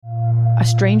a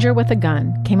stranger with a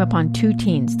gun came upon 2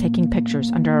 teens taking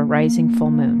pictures under a rising full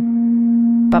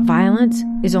moon. But violence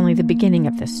is only the beginning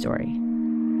of this story.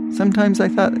 Sometimes I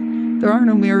thought, there are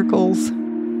no miracles.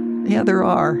 Yeah, there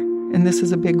are, and this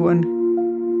is a big one.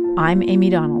 I'm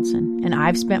Amy Donaldson, and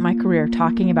I've spent my career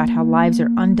talking about how lives are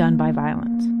undone by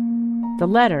violence. The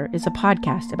Letter is a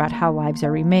podcast about how lives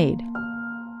are remade.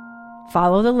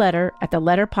 Follow The Letter at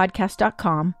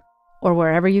theletterpodcast.com or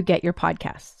wherever you get your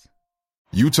podcasts.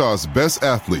 Utah's best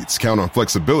athletes count on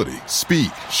flexibility, speed,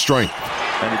 strength.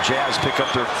 And the Jazz pick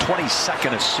up their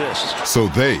 22nd assist. So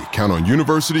they count on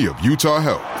University of Utah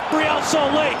Health. Real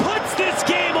Salt Lake puts this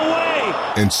game away.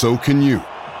 And so can you.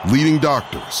 Leading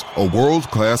doctors, a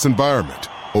world-class environment,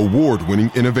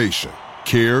 award-winning innovation,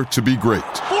 care to be great.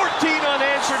 14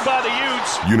 unanswered by the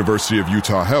Utes. University of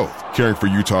Utah Health, caring for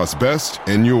Utah's best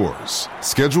and yours.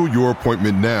 Schedule your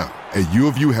appointment now at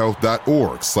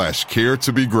uofuhealth.org/care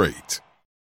to be great.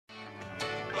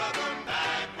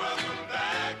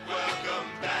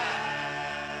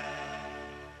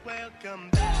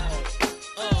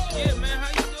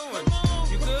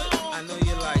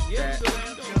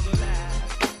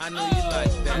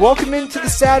 Welcome into the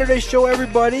Saturday Show,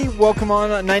 everybody. Welcome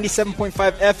on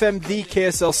 97.5 FM, the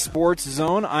KSL Sports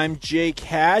Zone. I'm Jake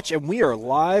Hatch, and we are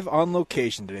live on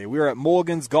location today. We are at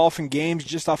Mulligan's Golf and Games,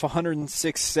 just off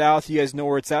 106 South. You guys know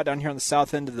where it's at, down here on the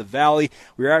south end of the valley.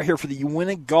 We're out here for the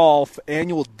Uinta Golf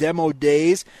annual demo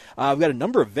days. I've got a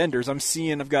number of vendors.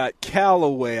 I've got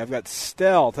Callaway, I've got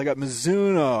Stealth, I got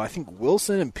Mizuno, I think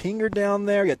Wilson and Pinger down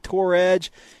there. I got Tour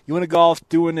Edge. Uinta Golf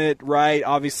doing it right,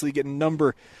 obviously getting a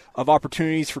number of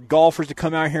opportunities for golfers to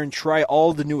come out here and try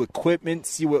all the new equipment,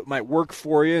 see what might work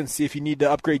for you, and see if you need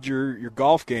to upgrade your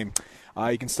golf game.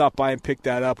 You can stop by and pick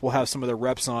that up. We'll have some of the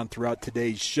reps on throughout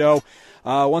today's show.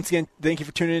 Once again, thank you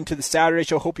for tuning in to the Saturday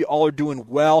Show. Hope you all are doing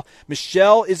well.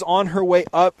 Michelle is on her way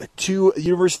up to the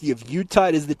University of Utah.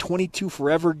 It is the 22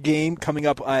 Forever game coming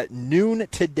up at noon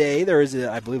today. There is,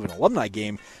 I believe, an alumni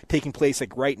game taking place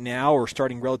like right now or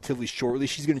starting relatively shortly.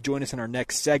 She's going to join us in our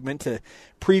next segment to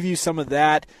preview some of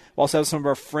that. We'll also have some of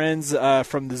our friends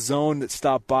from the zone that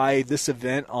stopped by this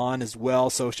event on as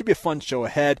well. So it should be a fun show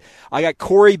ahead. I got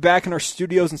Corey back in our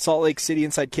studios in Salt Lake City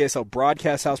inside KSL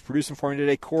Broadcast House producing for me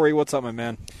today. Corey, what's up, my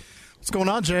man? What's going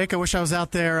on, Jake? I wish I was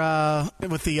out there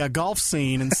with the golf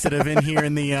scene instead of in here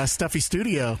in the stuffy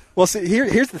studio. Well, see,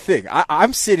 here's the thing.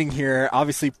 I'm sitting here,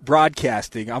 obviously,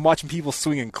 broadcasting. I'm watching people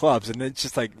swinging clubs, and it's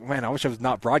just like, man, I wish I was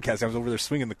not broadcasting. I was over there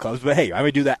swinging the clubs. But, hey, I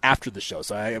may do that after the show,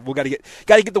 so we've got to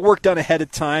get the work done ahead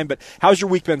of time. But how's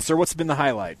your week been, sir? What's been the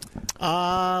highlight?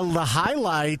 The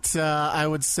highlight, I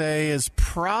would say, is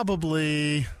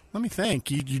probably... Let me think.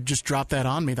 You just dropped that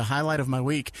on me, the highlight of my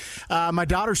week. My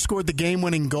daughter scored the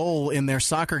game-winning goal in their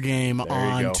soccer game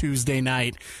on Tuesday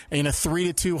night in a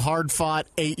 3-2 hard-fought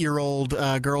 8-year-old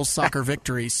girls' soccer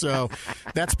victory. So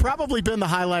that's probably been the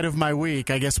highlight of my week.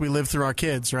 I guess we live through our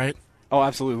kids, right? Oh,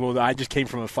 absolutely. Well, I just came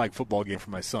from a flag football game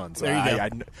for my son, so I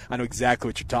know exactly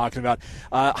what you're talking about.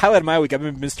 Highlight of my week, I've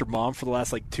been Mr. Mom for the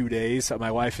last 2 days. My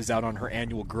wife is out on her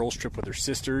annual girls trip with her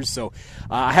sisters, so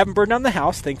I haven't burned down the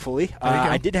house, thankfully.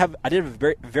 I did have a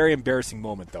very, very embarrassing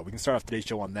moment, though. We can start off today's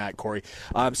show on that, Corey.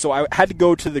 So I had to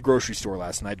go to the grocery store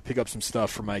last night to pick up some stuff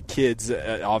for my kids.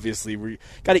 Obviously, we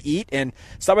got to eat, and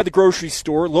stop by the grocery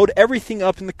store, load everything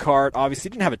up in the cart. Obviously,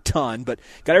 didn't have a ton, but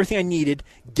got everything I needed.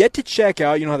 Get to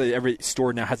checkout. You know how every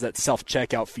store now has that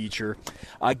self-checkout feature.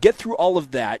 Get through all of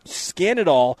that, scan it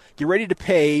all, get ready to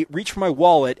pay, reach for my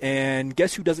wallet, and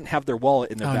guess who doesn't have their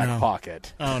wallet in their back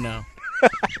pocket? Oh, no.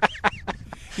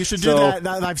 You should do that.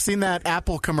 I've seen that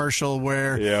Apple commercial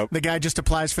where the guy just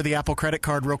applies for the Apple credit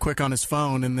card real quick on his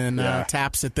phone and then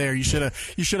taps it there. You should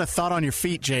have thought on your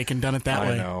feet, Jake, and done it that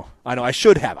way. I know. I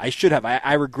should have.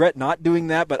 I regret not doing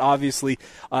that, but obviously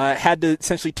had to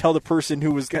essentially tell the person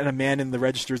who was kind of manning the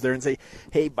registers there and say,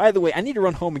 hey, by the way, I need to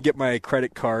run home and get my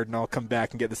credit card, and I'll come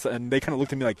back and get this. And they kind of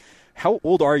looked at me like, how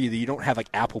old are you that you don't have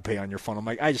Apple Pay on your phone? I'm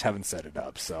like, I just haven't set it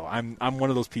up. So I'm one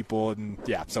of those people. And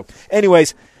so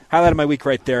anyways, highlight of my week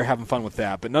right there, having fun with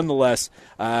that. But nonetheless,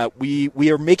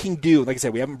 we are making do. Like I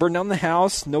said, we haven't burned down the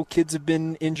house. No kids have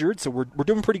been injured, so we're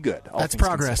doing pretty good. That's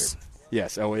progress. Considered.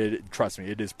 Yes. Trust me,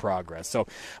 it is progress. So,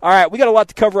 all right, we got a lot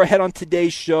to cover ahead on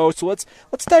today's show. So let's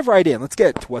dive right in. Let's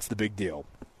get to what's the big deal.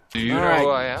 Do you know who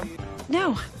I am?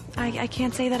 No, I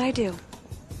can't say that I do.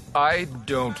 I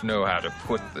don't know how to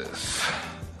put this,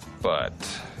 but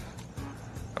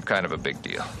I'm kind of a big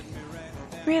deal.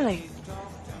 Really?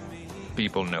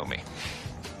 People know me.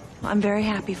 Well, I'm very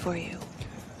happy for you.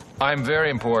 I'm very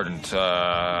important.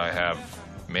 I have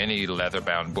many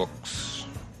leather-bound books,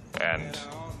 and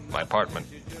my apartment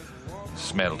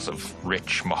smells of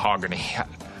rich mahogany.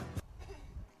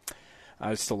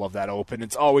 I still love that Open.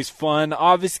 It's always fun.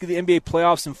 Obviously, the NBA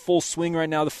playoffs in full swing right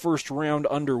now. The first round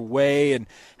underway, and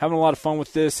having a lot of fun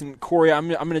with this. And Corey, I'm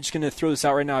just going to throw this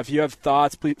out right now. If you have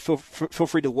thoughts, please feel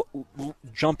free to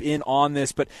jump in on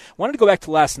this. But I wanted to go back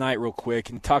to last night real quick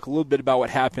and talk a little bit about what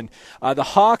happened. The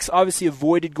Hawks obviously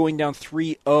avoided going down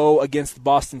 3-0 against the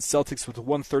Boston Celtics with a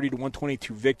 130-122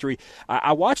 victory.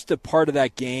 I watched a part of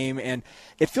that game, and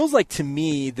it feels like to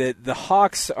me that the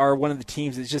Hawks are one of the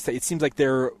teams. It's just that it seems like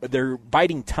they're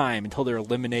biding time until they're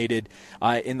eliminated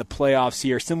in the playoffs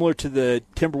here. Similar to the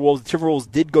Timberwolves. The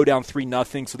Timberwolves did go down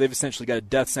 3-0, so they've essentially got a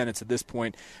death sentence at this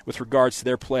point with regards to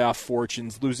their playoff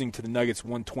fortunes, losing to the Nuggets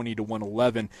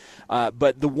 120-111.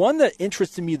 But the one that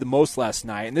interested me the most last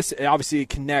night, and this obviously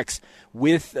connects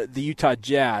with the Utah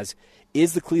Jazz,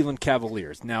 is the Cleveland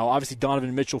Cavaliers. Now, obviously,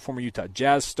 Donovan Mitchell, former Utah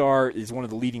Jazz star, is one of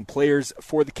the leading players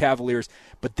for the Cavaliers,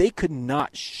 but they could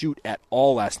not shoot at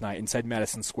all last night inside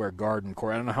Madison Square Garden.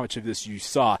 Corey, I don't know how much of this you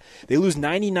saw. They lose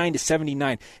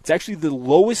 99-79. It's actually the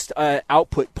lowest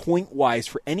output point-wise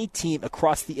for any team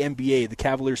across the NBA. The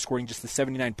Cavaliers scoring just the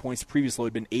 79 points. The previous low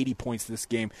had been 80 points this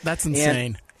game. That's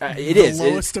insane. It is the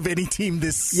lowest of any team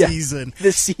this season.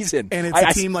 This season. And it's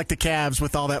a team like the Cavs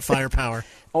with all that firepower.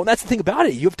 Oh, and that's the thing about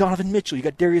it. You have Donovan Mitchell, you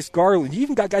got Darius Garland, you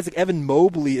even got guys like Evan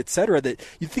Mobley, etc. That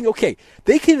you think, okay,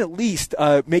 they can at least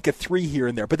make a three here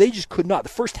and there, but they just could not. The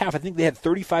first half, I think they had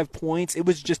 35 points. It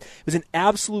was an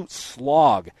absolute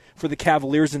slog for the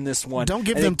Cavaliers in this one. Don't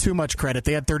give them too much credit.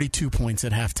 They had 32 points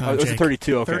at halftime. Oh, it was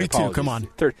 32. Okay, 32. apologies. Come on,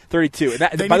 32.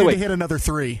 They by the way, to hit another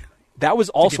three. That was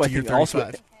also, I think,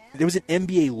 35. There was an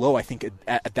NBA low, I think,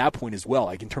 at that point as well,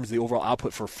 like in terms of the overall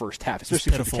output for first half,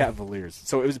 especially for the Cavaliers.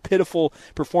 So it was a pitiful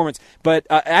performance. But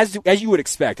as you would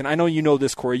expect, and I know you know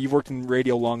this, Corey, you've worked in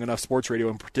radio long enough, sports radio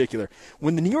in particular,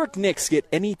 when the New York Knicks get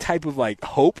any type of like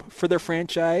hope for their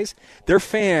franchise, their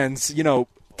fans,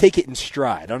 take it in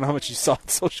stride. I don't know how much you saw on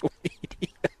social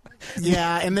media.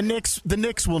 Yeah, and the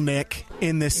Knicks will nick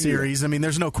in this series. I mean,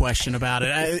 there's no question about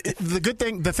it.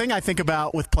 The thing I think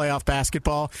about with playoff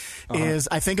basketball is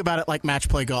I think about it like match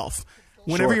play golf.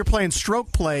 Whenever you're playing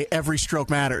stroke play, every stroke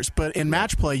matters. But in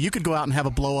match play, you could go out and have a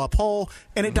blow-up hole,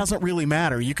 and it doesn't really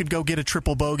matter. You could go get a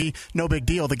triple bogey, no big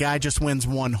deal. The guy just wins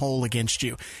one hole against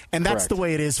you. And that's the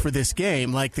way it is for this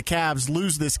game. Like, the Cavs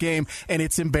lose this game, and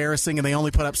it's embarrassing, and they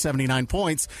only put up 79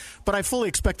 points. But I fully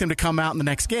expect them to come out in the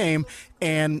next game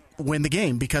and win the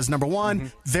game because, number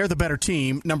one, they're the better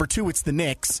team. Number two, it's the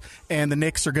Knicks, and the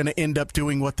Knicks are going to end up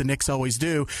doing what the Knicks always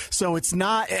do. So it's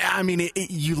not – I mean,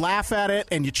 you laugh at it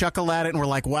and you chuckle at it, and we're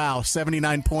like, wow,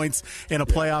 79 points in a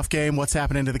playoff game, what's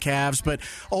happening to the Cavs? But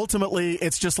ultimately,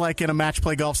 it's just like in a match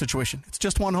play golf situation. It's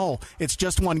just one hole. It's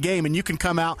just one game, and you can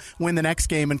come out, win the next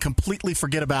game, and completely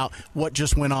forget about what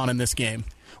just went on in this game.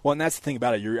 Well, and that's the thing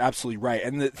about it. You're absolutely right.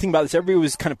 And the thing about this, everybody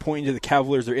was kind of pointing to the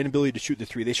Cavaliers, their inability to shoot the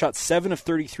three. They shot 7 of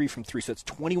 33 from three, so that's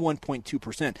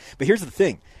 21.2%. But here's the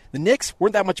thing. The Knicks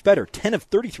weren't that much better, 10 of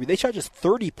 33. They shot just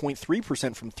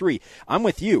 30.3% from three. I'm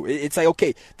with you. It's like,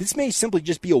 okay, this may simply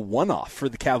just be a one-off for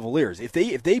the Cavaliers. If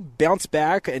they bounce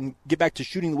back and get back to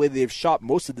shooting the way they've shot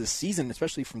most of this season,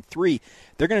 especially from three,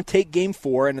 they're going to take Game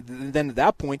 4, and then at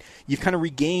that point, you've kind of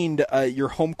regained your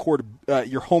home court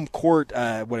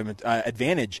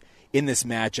advantage in this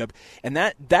matchup. And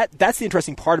that's the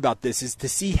interesting part about this, is to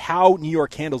see how New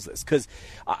York handles this, because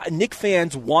Knicks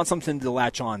fans want something to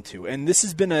latch on to, and this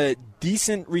has been a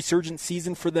decent resurgent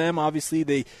season for them. Obviously,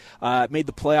 they made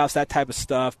the playoffs, that type of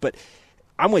stuff, but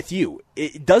I'm with you.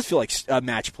 It does feel like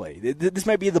match play. This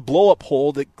might be the blow-up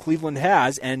hole that Cleveland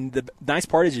has, and the nice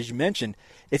part is, as you mentioned,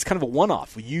 it's kind of a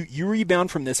one-off. You rebound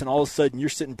from this, and all of a sudden you're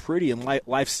sitting pretty, and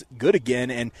life's good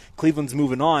again, and Cleveland's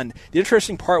moving on. The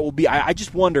interesting part will be, I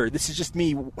just wonder, this is just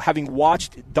me, having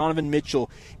watched Donovan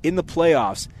Mitchell in the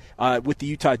playoffs with the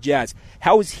Utah Jazz,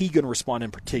 how is he going to respond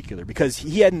in particular? Because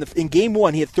he had in Game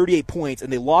 1, he had 38 points,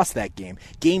 and they lost that game.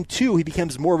 Game 2, he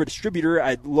becomes more of a distributor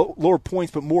at lower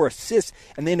points, but more assists,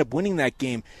 and they end up winning that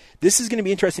game. This is going to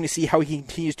be interesting to see how he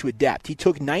continues to adapt. He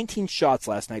took 19 shots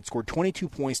last night, scored 22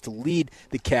 points to lead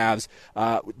the Cavs,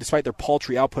 despite their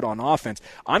paltry output on offense.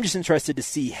 I'm just interested to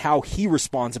see how he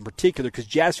responds in particular, because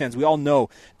Jazz fans, we all know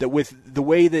that with the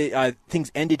way that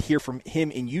things ended here from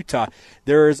him in Utah,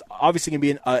 there's obviously going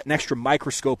to be an extra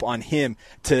microscope on him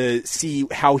to see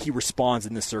how he responds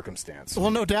in this circumstance. Well,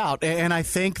 no doubt. And I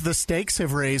think the stakes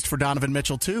have raised for Donovan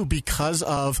Mitchell, too, because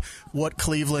of what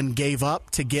Cleveland gave up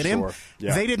to get him.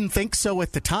 Yeah. They didn't think so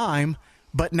at the time,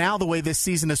 But now the way this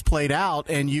season has played out,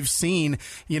 and you've seen,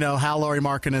 how Lauri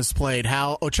Markkanen has played,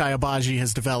 how Ochai Agbaji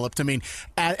has developed. I mean,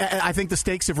 I think the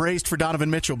stakes have raised for Donovan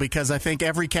Mitchell, because I think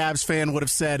every Cavs fan would have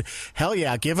said, hell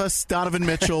yeah, give us Donovan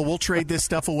Mitchell. We'll trade this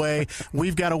stuff away.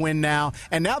 We've got to win now.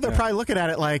 And now they're probably looking at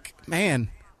it like, man,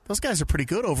 those guys are pretty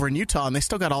good over in Utah, and they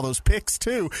still got all those picks,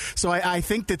 too. So I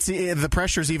think that the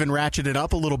pressure's even ratcheted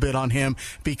up a little bit on him,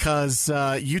 because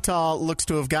Utah looks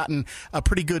to have gotten a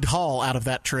pretty good haul out of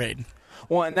that trade.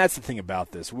 Well, and that's the thing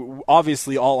about this.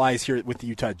 Obviously, all eyes here with the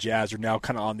Utah Jazz are now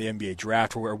kind of on the NBA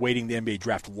draft. We're awaiting the NBA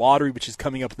draft lottery, which is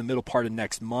coming up in the middle part of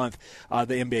next month. The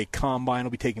NBA Combine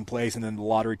will be taking place, and then the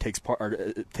lottery takes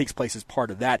place as part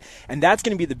of that. And that's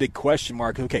going to be the big question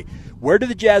mark. Okay, where do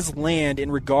the Jazz land in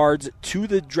regards to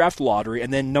the draft lottery?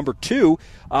 And then number two,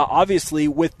 obviously,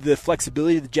 with the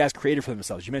flexibility the Jazz created for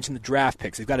themselves. You mentioned the draft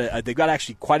picks. They've got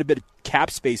actually quite a bit of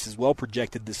cap space as well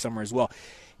projected this summer as well.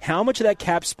 How much of that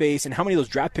cap space and how many of those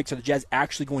draft picks are the Jazz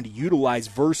actually going to utilize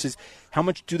versus how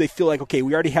much do they feel like, okay,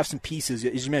 we already have some pieces,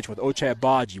 as you mentioned, with Ochai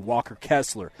Agbaji, Walker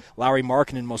Kessler, Lauri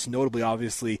Markkanen, most notably,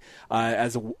 obviously,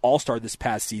 as an all-star this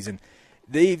past season.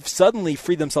 They've suddenly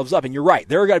freed themselves up. And you're right.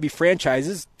 There are got to be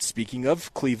franchises, speaking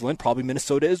of Cleveland, probably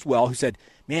Minnesota as well, who said,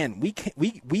 man, we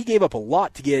gave up a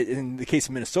lot to get, in the case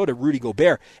of Minnesota, Rudy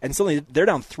Gobert. And suddenly they're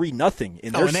down 3-0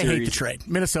 in their and they series. hate the trade.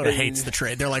 Minnesota hates the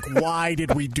trade. They're like, why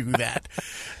did we do that?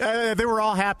 They were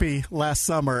all happy last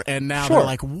summer, and now they're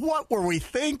like, what were we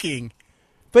thinking?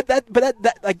 But that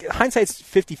like hindsight's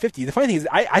 50-50. The funny thing is,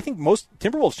 I think most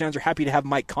Timberwolves fans are happy to have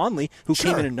Mike Conley, who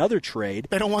came in another trade.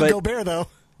 They don't want Gobert, though.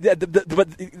 But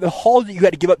the haul that you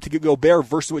had to give up to get Gobert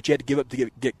versus what you had to give up to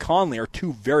get Conley are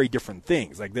two very different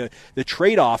things. Like the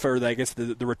trade-off, or I guess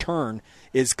the return,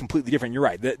 is completely different. You're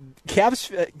right. The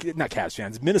not Cavs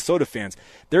fans, Minnesota fans,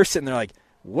 they're sitting there like,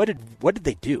 what did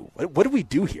they do? What did we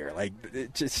do here? Like,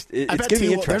 it's going to be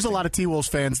interesting. There's a lot of T-Wolves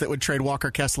fans that would trade Walker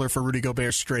Kessler for Rudy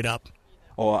Gobert straight up.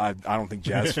 Oh, I don't think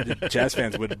Jazz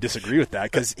fans would disagree with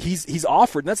that, because he's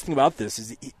offered. And that's the thing about this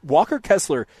is Walker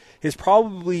Kessler is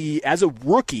probably, as a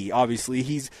rookie, obviously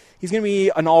he's going to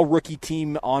be an all-rookie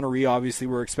team honoree. Obviously,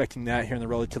 we're expecting that here in the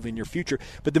relatively near future.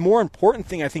 But the more important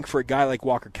thing, I think, for a guy like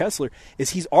Walker Kessler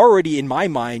is he's already, in my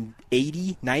mind,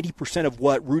 80-90% of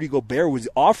what Rudy Gobert was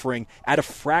offering at a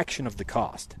fraction of the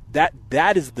cost.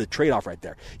 That is the trade-off right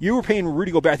there. You were paying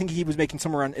Rudy Gobert, I think he was making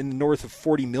somewhere around in the north of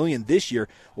 $40 million this year.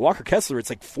 Walker Kessler,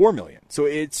 it's like $4 million. So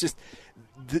it's just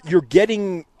you're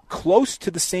getting close to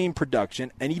the same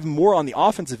production and even more on the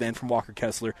offensive end from Walker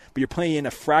Kessler, but you're playing in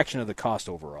a fraction of the cost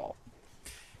overall.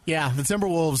 Yeah, the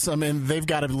Timberwolves, I mean, they've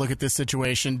got to look at this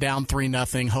situation, down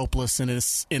 3-0, hopeless in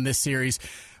this series.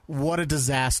 What a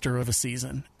disaster of a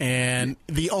season. And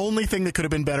the only thing that could have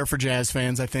been better for Jazz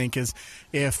fans, I think, is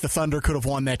if the Thunder could have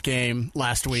won that game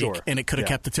last week, and it could have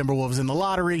kept the Timberwolves in the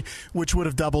lottery, which would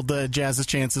have doubled the Jazz's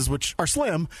chances, which are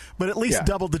slim, but at least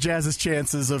doubled the Jazz's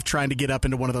chances of trying to get up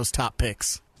into one of those top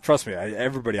picks. Trust me,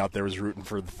 everybody out there was rooting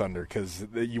for the Thunder because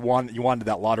you wanted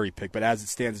that lottery pick. But as it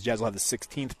stands, the Jazz will have the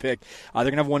 16th pick. They're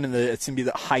going to have one it's going to be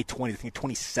the high 20s, I think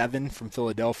 27 from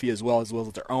Philadelphia as well as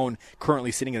their own,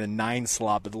 currently sitting in the 9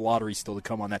 slot, but the lottery's still to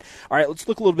come on that. All right, let's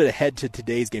look a little bit ahead to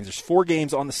today's games. There's 4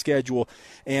 games on the schedule,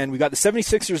 and we got the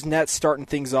 76ers Nets starting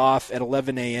things off at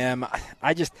 11 a.m.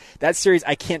 That series,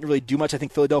 I can't really do much. I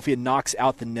think Philadelphia knocks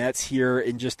out the Nets here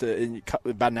in in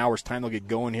about an hour's time. They'll get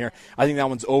going here. I think that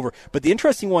one's over. But the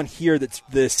interesting one here, that's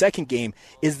the second game,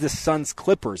 is the Suns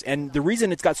Clippers. And the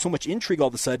reason it's got so much intrigue all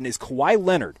of a sudden is Kawhi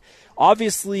Leonard.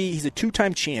 Obviously, he's a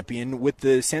 2-time champion with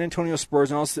the San Antonio Spurs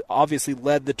and also obviously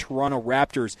led the Toronto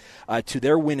Raptors to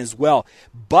their win as well.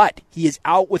 But he is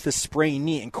out with a sprained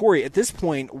knee. And Corey, at this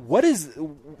point,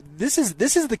 this is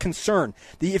the concern.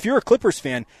 If you're a Clippers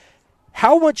fan,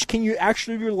 how much can you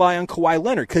actually rely on Kawhi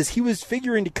Leonard? Because he was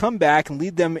figuring to come back and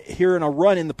lead them here in a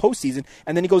run in the postseason,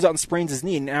 and then he goes out and sprains his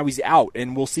knee, and now he's out,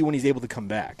 and we'll see when he's able to come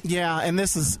back. Yeah, and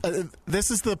this is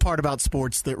the part about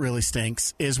sports that really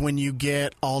stinks, is when you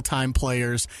get all-time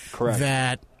players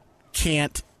that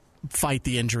can't fight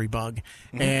the injury bug.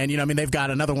 Mm-hmm. And, they've got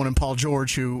another one in Paul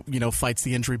George who, fights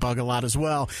the injury bug a lot as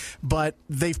well. But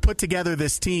they've put together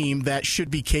this team that should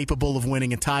be capable of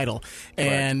winning a title.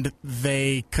 And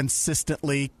they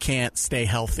consistently can't stay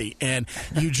healthy. And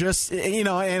you just, and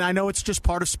I know it's just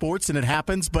part of sports and it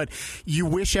happens, but you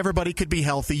wish everybody could be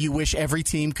healthy. You wish every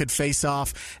team could face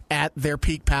off at their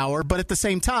peak power. But at the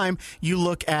same time, you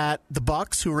look at the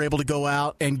Bucks, who were able to go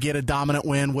out and get a dominant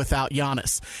win without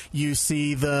Giannis. You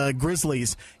see the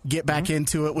Grizzlies get back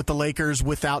into it with the Lakers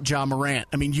without Ja Morant.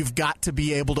 I mean, you've got to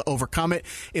be able to overcome it.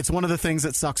 It's one of the things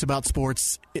that sucks about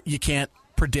sports. You can't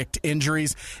predict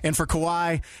injuries. And for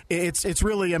Kawhi, it's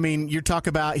really, I mean, you talk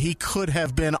about he could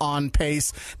have been on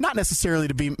pace, not necessarily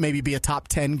to be a top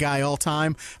 10 guy all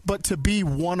time, but to be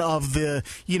one of the,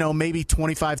 maybe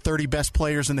 25, 30 best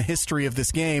players in the history of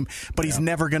this game, but he's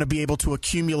never going to be able to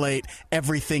accumulate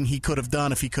everything he could have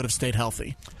done if he could have stayed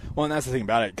healthy. Well, and that's the thing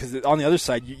about it, because on the other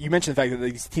side, you mentioned the fact that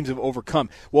these teams have overcome.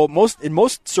 Well, in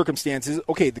most circumstances,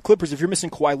 okay, the Clippers, if you're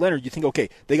missing Kawhi Leonard, you think, okay,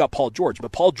 they got Paul George,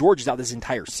 but Paul George is out this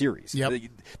entire series. Yep.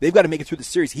 They've got to make it through the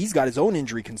series. He's got his own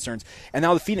injury concerns, and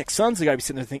now the Phoenix Suns have got to be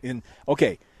sitting there thinking,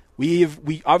 okay,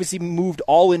 we obviously moved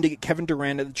all in to get Kevin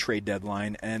Durant at the trade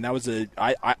deadline, and that was in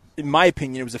my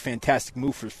opinion, it was a fantastic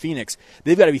move for Phoenix.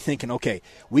 They've got to be thinking, okay,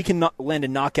 we can land a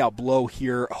knockout blow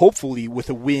here, hopefully with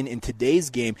a win in today's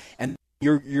game, and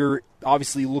you're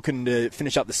obviously looking to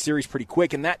finish out the series pretty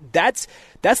quick, and that's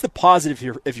the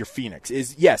positive if you're Phoenix.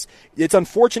 Is yes, it's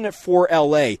unfortunate for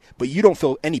LA, but you don't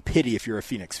feel any pity if you're a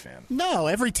Phoenix fan. No,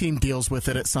 every team deals with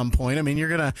it at some point. I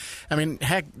mean,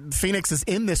 heck, Phoenix is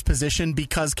in this position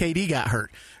because KD got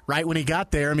hurt. Right when he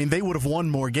got there, I mean, they would have won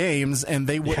more games, and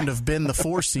they wouldn't have been the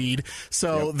 4 seed.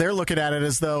 So they're looking at it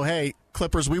as though, hey,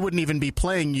 Clippers, we wouldn't even be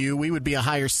playing you. We would be a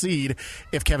higher seed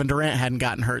if Kevin Durant hadn't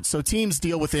gotten hurt. So teams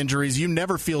deal with injuries. You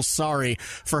never feel sorry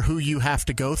for who you have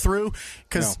to go through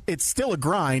because it's still a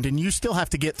grind, and you still have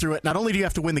to get through it. Not only do you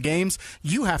have to win the games,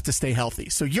 you have to stay healthy.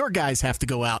 So your guys have to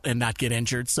go out and not get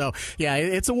injured. So, yeah,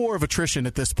 it's a war of attrition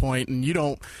at this point, and you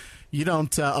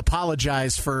don't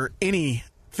apologize for any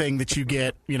thing that you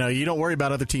get. You don't worry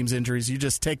about other teams' injuries. You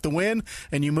just take the win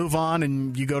and you move on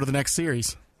and you go to the next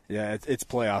series. Yeah, it's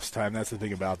playoffs time. That's the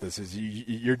thing about this is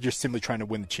you're just simply trying to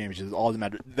win the championship.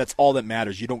 That's all that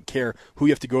matters. You don't care who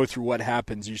you have to go through, what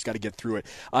happens. You just got to get through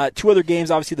it. 2 other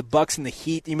games, obviously the Bucks and the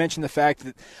Heat. You mentioned the fact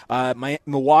that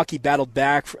Milwaukee battled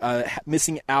back,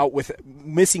 missing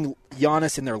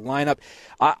Giannis in their lineup.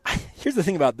 Here's the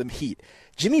thing about the Heat.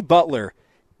 Jimmy Butler,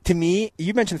 to me,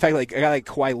 you mentioned the fact that a guy like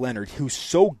Kawhi Leonard, who's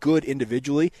so good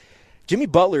individually, Jimmy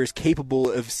Butler is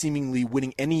capable of seemingly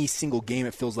winning any single game,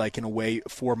 it feels like, in a way,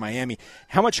 for Miami.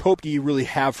 How much hope do you really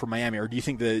have for Miami? Or do you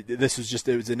think that it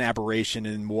was an aberration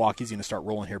and Milwaukee's going to start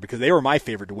rolling here? Because they were my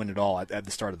favorite to win it all at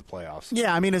the start of the playoffs.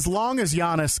 Yeah, I mean, as long as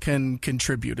Giannis can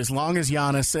contribute, as long as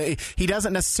Giannis, he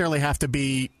doesn't necessarily have to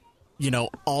be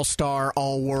all-star,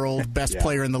 all-world, best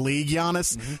player in the league,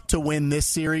 Giannis, to win this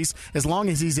series, as long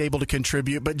as he's able to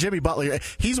contribute. But Jimmy Butler,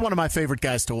 he's one of my favorite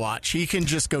guys to watch. He can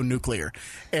just go nuclear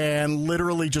and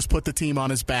literally just put the team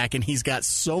on his back, and he's got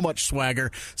so much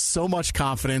swagger, so much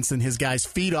confidence, and his guys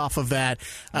feed off of that.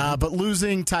 But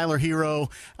losing Tyler Hero,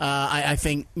 I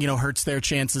think, hurts their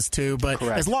chances too. But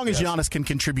correct. As long as Giannis can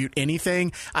contribute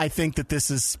anything, I think that this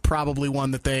is probably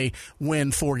one that they win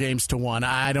 4-1.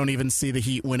 I don't even see the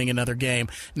Heat winning another game.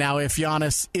 Now, if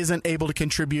Giannis isn't able to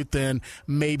contribute, then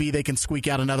maybe they can squeak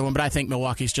out another one, but I think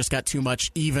Milwaukee's just got too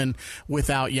much even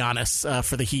without Giannis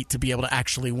for the Heat to be able to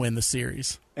actually win the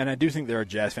series. And I do think there are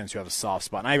Jazz fans who have a soft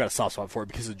spot, and I got a soft spot for it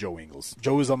because of Joe Ingles.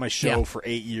 Joe was on my show for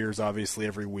 8 years, obviously,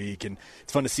 every week, and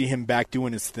it's fun to see him back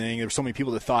doing his thing. There were so many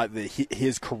people that thought that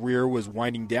his career was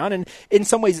winding down, and in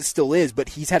some ways it still is, but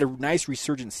he's had a nice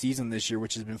resurgent season this year,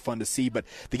 which has been fun to see. But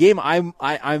the game I'm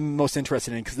most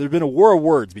interested in, because there's been a war of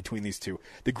words between these two,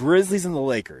 the Grizzlies and the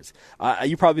Lakers.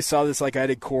 You probably saw this like I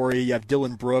did, Corey. You have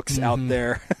Dylan Brooks out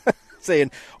there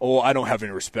saying, I don't have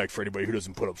any respect for anybody who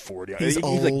doesn't put up 40. He's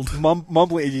old. Like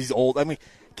mumbling he's old. I mean,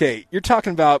 okay, you're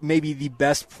talking about maybe the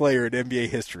best player in NBA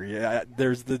history.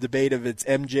 There's the debate of it's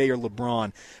MJ or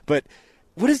LeBron. But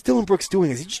what is Dylan Brooks doing?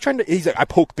 Is he just trying to – he's like, I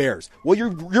poke bears. Well,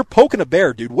 you're poking a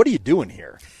bear, dude. What are you doing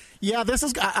here? Yeah,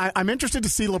 I'm interested to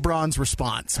see LeBron's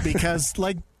response because,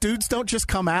 dudes don't just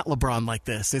come at LeBron like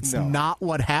this. It's not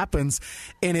what happens,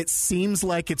 and it seems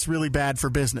like it's really bad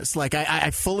for business. I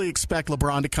fully expect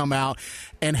LeBron to come out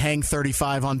and hang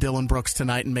 35 on Dylan Brooks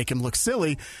tonight and make him look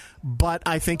silly, but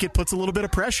I think it puts a little bit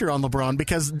of pressure on LeBron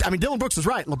because, Dylan Brooks is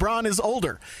right. LeBron is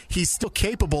older. He's still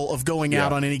capable of going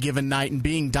out on any given night and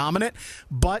being dominant,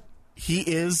 but he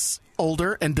is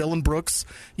older, and Dylan Brooks,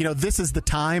 this is the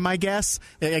time, I guess.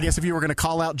 I guess if you were going to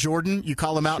call out Jordan, you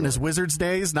call him out in his Wizards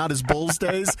days, not his Bulls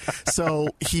days. So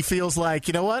he feels like,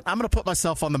 you know what, I'm going to put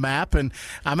myself on the map, and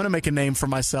I'm going to make a name for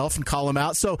myself and call him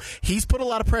out. So he's put a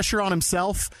lot of pressure on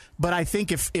himself, but I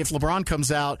think if LeBron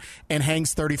comes out and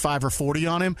hangs 35 or 40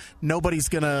 on him, nobody's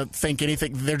going to think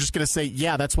anything. They're just going to say,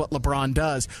 yeah, that's what LeBron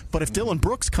does. But if Dylan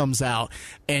Brooks comes out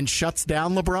and shuts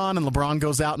down LeBron, and LeBron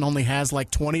goes out and only has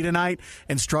 20 tonight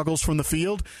and struggles from the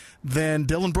field, then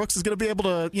Dylan Brooks is going to be able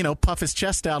to, puff his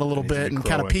chest out a little bit and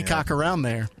kind of peacock around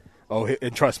there. Oh,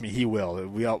 and trust me, he will.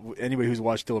 Anybody who's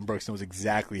watched Dylan Brooks knows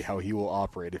exactly how he will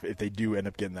operate if they do end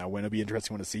up getting that win. It'll be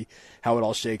interesting to see how it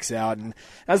all shakes out. And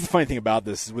that's the funny thing about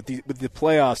this is with the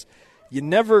playoffs, you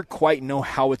never quite know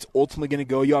how it's ultimately going to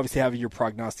go. You obviously have your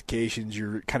prognostications.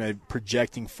 You're kind of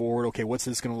projecting forward. Okay, what's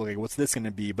this going to look like? What's this going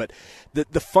to be? But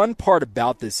the fun part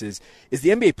about this is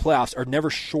the NBA playoffs are never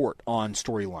short on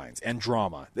storylines and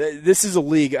drama. This is a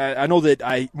league. I know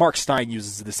that Mark Stein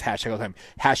uses this hashtag all the time,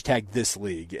 hashtag this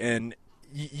league. And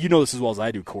you know this as well as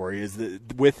I do, Corey, is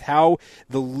that with how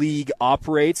the league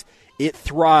operates, it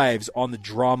thrives on the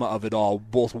drama of it all,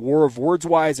 both war of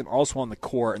words-wise and also on the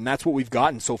court, and that's what we've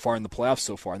gotten so far in the playoffs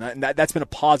so far, and that's been a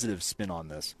positive spin on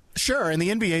this. Sure, and the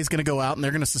NBA is going to go out and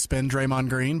they're going to suspend Draymond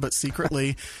Green, but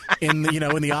secretly in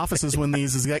the offices when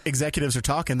these executives are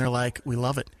talking, they're like, we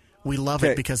love it. We love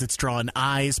it because it's drawing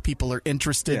eyes. People are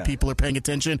interested. Yeah. People are paying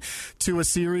attention to a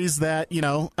series that,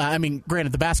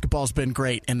 granted, the basketball's been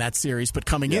great in that series, but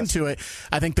coming into it,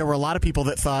 I think there were a lot of people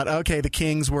that thought, okay, the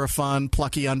Kings were a fun,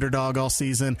 plucky underdog all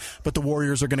season, but the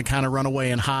Warriors are going to kind of run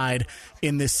away and hide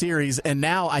in this series. And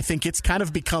now I think it's kind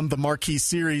of become the marquee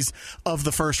series of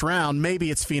the first round.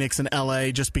 Maybe it's Phoenix and LA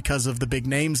just because of the big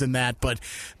names in that, but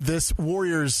this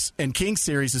Warriors and Kings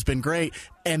series has been great.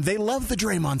 And they love the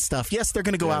Draymond stuff. Yes, they're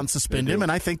going to go out and suspend him,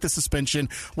 and I think the suspension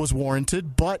was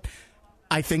warranted, but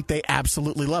I think they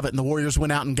absolutely love it. And the Warriors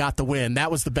went out and got the win. That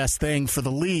was the best thing for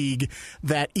the league,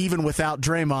 that even without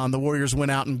Draymond, the Warriors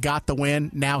went out and got the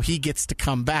win. Now he gets to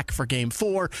come back for Game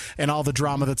 4 and all the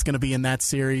drama that's going to be in that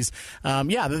series. They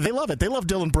love it. They love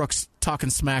Dylan Brooks talking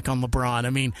smack on LeBron. I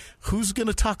mean, who's going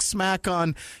to talk smack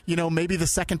on, maybe the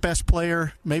second best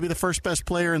player, maybe the first best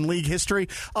player in league history?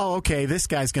 Oh, okay, this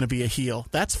guy's going to be a heel.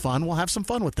 That's fun. We'll have some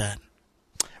fun with that.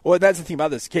 Well, that's the thing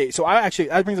about this. Okay, so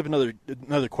that brings up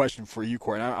another question for you,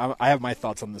 Corey, and I have my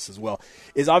thoughts on this as well.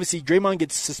 Is obviously Draymond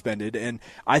gets suspended, and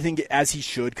I think as he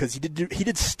should, because he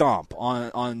did stomp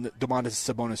on Domantas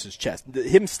Sabonis' chest.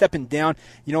 Him stepping down,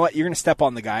 you know what? You're going to step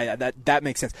on the guy. That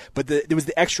makes sense. But there was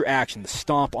the extra action, the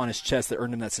stomp on his chest that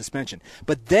earned him that suspension.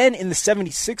 But then in the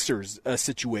 76ers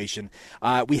situation,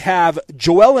 we have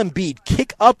Joel Embiid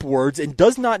kick upwards and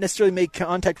does not necessarily make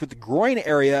contact with the groin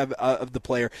area of the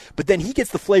player, but then he gets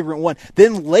the flagrant one.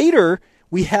 Then later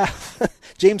we have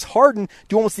James Harden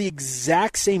do almost the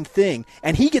exact same thing,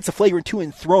 and he gets a flagrant 2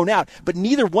 and thrown out, but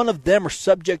neither one of them are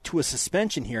subject to a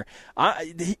suspension here.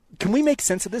 Can we make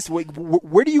sense of this?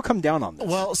 Where do you come down on this?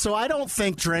 Well, so I don't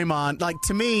think Draymond,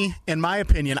 to me, in my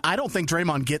opinion, I don't think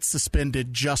Draymond gets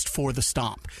suspended just for the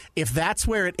stomp. If that's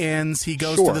where it ends, he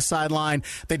goes to the sideline,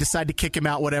 they decide to kick him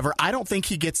out, whatever, I don't think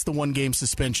he gets the one-game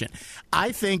suspension.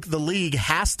 I think the league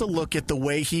has to look at the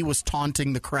way he was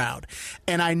taunting the crowd.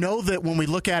 And I know that when we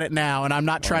look at it now, and I'm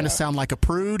not trying to sound like a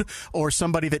prude or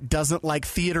somebody that doesn't like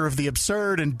theater of the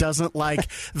absurd and doesn't like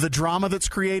the drama that's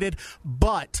created,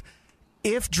 but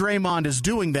if Draymond is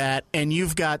doing that and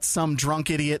you've got some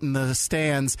drunk idiot in the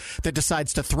stands that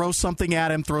decides to throw something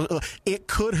at him, it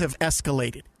could have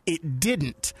escalated. It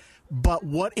didn't. But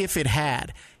what if it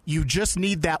had? You just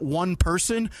need that one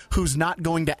person who's not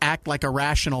going to act like a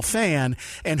rational fan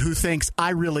and who thinks, I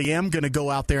really am going to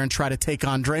go out there and try to take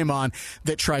on Draymond,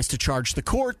 that tries to charge the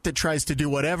court, that tries to do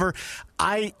whatever.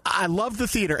 I love the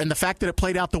theater, and the fact that it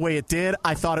played out the way it did,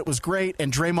 I thought it was great,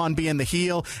 and Draymond being the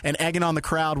heel and egging on the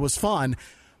crowd was fun.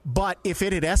 But if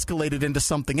it had escalated into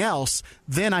something else,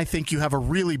 then I think you have a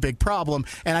really big problem.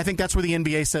 And I think that's where the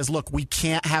NBA says, look, we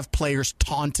can't have players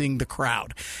taunting the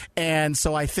crowd. And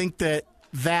so I think that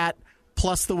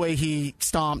plus the way he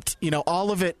stomped, all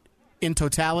of it in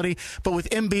totality. But with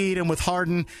Embiid and with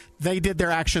Harden, they did their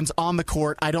actions on the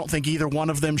court. I don't think either one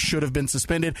of them should have been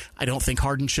suspended. I don't think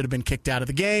Harden should have been kicked out of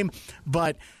the game.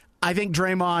 But I think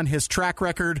Draymond, his track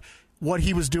record, what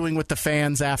he was doing with the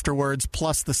fans afterwards,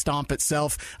 plus the stomp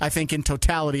itself, I think in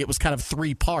totality it was kind of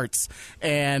 3 parts.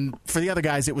 And for the other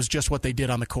guys, it was just what they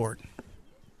did on the court.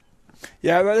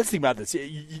 Yeah, let's think about this.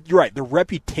 You're right. The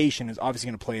reputation is obviously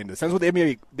going to play into this. That's what the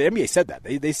NBA said that.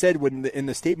 They said in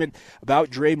the statement about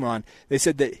Draymond, they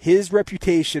said that his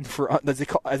reputation for,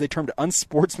 as they termed it,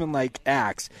 unsportsmanlike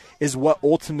acts is what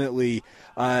ultimately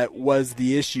was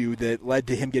the issue that led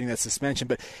to him getting that suspension.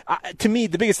 But to me,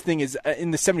 the biggest thing is in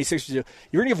the 76ers, you're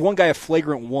going to give one guy a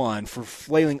flagrant 1 for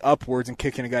flailing upwards and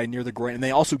kicking a guy near the groin, and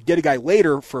they also get a guy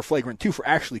later for a flagrant 2 for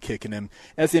actually kicking him.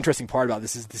 And that's the interesting part about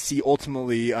this, is to see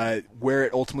ultimately where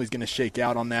it ultimately is going to shake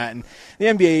out on that. And the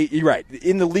NBA, you're right,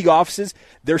 in the league offices,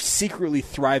 they're secretly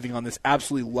thriving on this,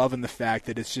 absolutely loving the fact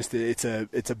that it's just it's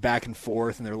a back and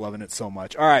forth, and they're loving it so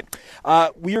much. All right,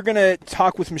 we are going to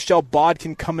talk with Michelle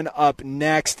Bodkin coming up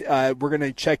next. We're going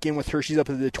to check in with her. She's up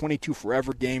at the 22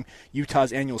 Forever game,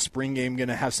 Utah's annual spring game. Going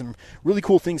to have some really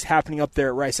cool things happening up there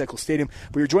at Rice-Eccles Stadium.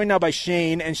 We are joined now by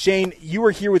Shane. And Shane, you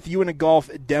are here with UNA Golf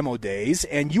Demo Days,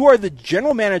 and you are the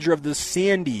general manager of the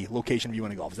Sandy location of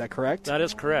UNA Golf. Is that correct? That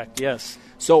is correct, yes.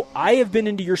 So I have been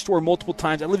into your store multiple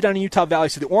times. I live down in Utah Valley,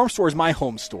 so the Orem store is my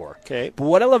home store. Okay. But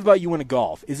what I love about UNA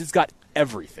Golf is it's got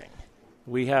everything.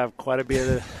 We have quite a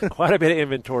bit of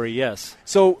inventory, yes.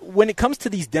 So when it comes to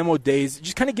these demo days,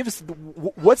 just kind of give us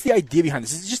what's the idea behind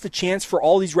this? Is it just a chance for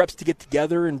all these reps to get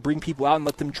together and bring people out and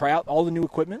let them try out all the new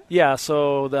equipment? Yeah,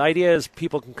 so the idea is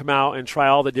people can come out and try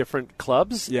all the different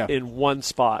clubs in one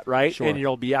spot, right? Sure. And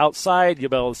you'll be outside, you'll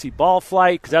be able to see ball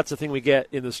flight, because that's the thing we get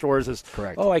in the stores is,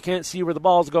 correct. Oh, I can't see where the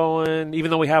ball's going,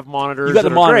 even though we have monitors. You got the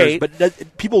monitors, great.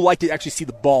 but people like to actually see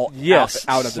the ball out of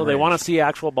the range. So they want to see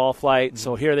actual ball flight,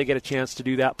 so here they get a chance to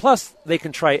do that. Plus, they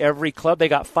can try every club. They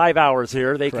got 5 hours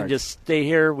here. They can just stay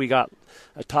here. We got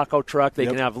a taco truck. They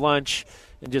can have lunch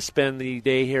and just spend the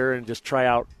day here and just try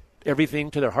out everything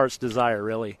to their heart's desire,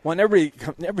 really. Well, and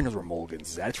everybody knows where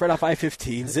Mulligan's is at. It's right off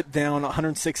I-15, zip down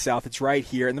 106 South. It's right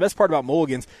here. And the best part about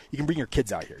Mulligan's, you can bring your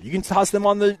kids out here. You can toss them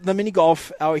on the mini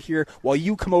golf out here while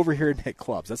you come over here and hit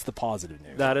clubs. That's the positive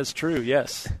news. That is true,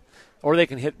 yes. Or they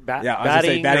can hit batting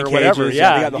or whatever. Cages.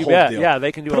 Yeah, they got the you whole bet. deal. Yeah,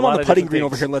 they can do Put a them lot on the of putting different green things.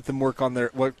 over here and let them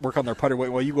work on their putter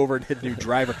while you go over and hit a new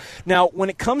driver. Now, when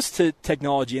it comes to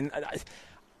technology, and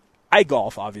I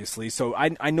golf, obviously, so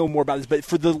I know more about this, but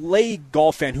for the lay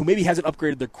golf fan who maybe hasn't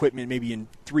upgraded their equipment maybe in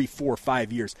 3, 4,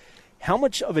 5 years, how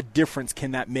much of a difference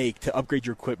can that make to upgrade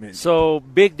your equipment? So,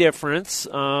 big difference,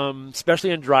 especially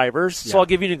in drivers. Yeah. So I'll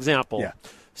give you an example. Yeah.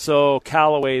 So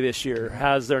Callaway this year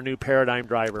has their new Paradigm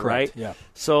driver, Correct. right? Yeah.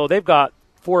 So they've got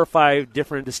 4 or 5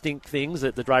 different distinct things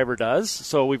that the driver does.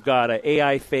 So we've got an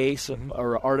AI face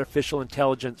or an artificial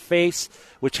intelligence face,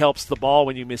 which helps the ball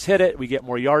when you mishit it. We get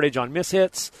more yardage on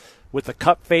mishits with the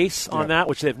cup face on that,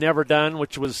 which they've never done,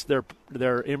 which was their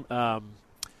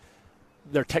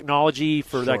technology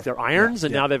for like their irons,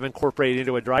 and now they've incorporated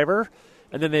into a driver.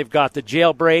 And then they've got the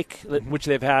jailbreak, which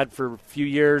they've had for a few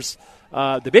years.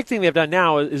 The big thing they've done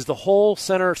now is the whole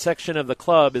center section of the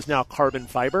club is now carbon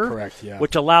fiber, correct, yeah.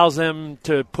 which allows them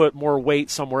to put more weight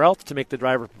somewhere else to make the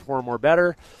driver perform more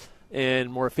better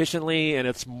and more efficiently, and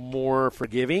it's more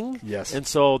forgiving. Yes. And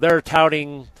so they're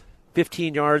touting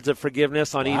 15 yards of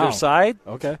forgiveness on either side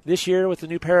this year with the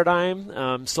new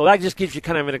Paradigm. So that just gives you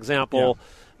kind of an example. Yeah.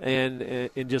 And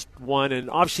in just one, and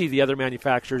obviously the other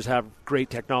manufacturers have great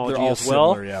technology as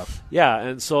well. Similar, yeah,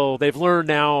 and so they've learned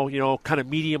now, kind of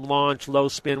medium launch, low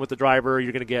spin with the driver.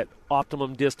 You're going to get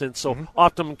optimum distance, so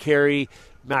optimum carry,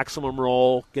 maximum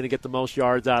roll. Going to get the most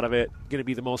yards out of it. Going to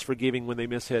be the most forgiving when they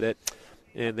mishit it,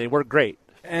 and they work great.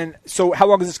 And so, how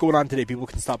long is this going on today? People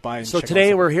can stop by and so check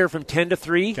today we're here from 10 to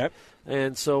 3. Okay.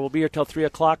 And so we'll be here till 3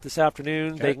 o'clock this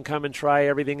afternoon. Okay. They can come and try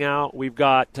everything out. We've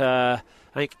got, I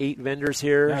think, 8 vendors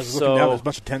here. Yeah, I was looking down. There's a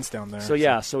bunch of tents down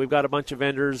there. So we've got a bunch of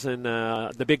vendors, and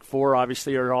the big 4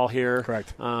 obviously are all here.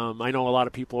 Correct. I know a lot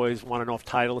of people always want to know if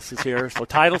Titleist is here. So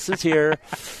Titleist is here.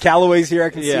 Callaway's here. I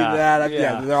can see that.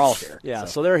 Yeah, they're all here. Yeah,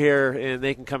 so they're here, and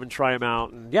they can come and try them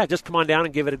out. And, just come on down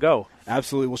and give it a go.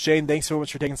 Absolutely. Well, Shane, thanks so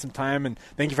much for taking some time, and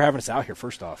thank you for having us out here,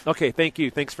 first off. Okay, thank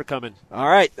you. Thanks for coming. All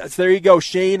right. So there you go,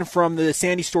 Shane from the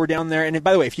Sandy store down there. And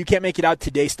by the way, if you can't make it out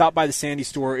today, stop by the Sandy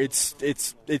store. It's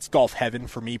golf heaven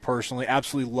for me personally.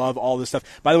 Absolutely love all this stuff.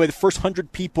 By the way, the first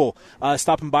 100 people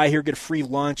stopping by here get a free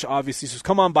lunch, obviously. So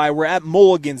come on by. We're at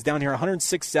Mulligan's down here,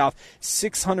 106 South,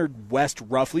 600 West,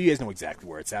 roughly. You guys know exactly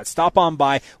where it's at. Stop on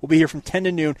by. We'll be here from 10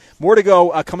 to noon. More to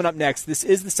go coming up next. This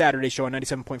is the Saturday Show on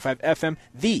 97.5 FM,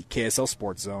 the KSL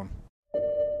Sports Zone.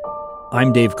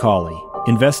 I'm Dave Cawley,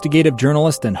 investigative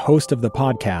journalist and host of the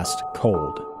podcast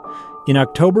Cold. In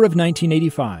October of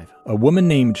 1985, a woman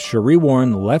named Cherie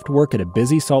Warren left work at a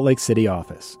busy Salt Lake City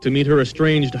office to meet her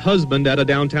estranged husband at a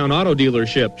downtown auto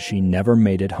dealership. She never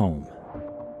made it home.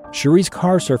 Cherie's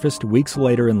car surfaced weeks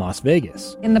later in Las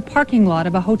Vegas. In the parking lot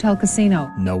of a hotel casino.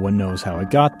 No one knows how it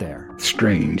got there.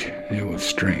 Strange. It was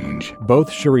strange.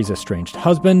 Both Cherie's estranged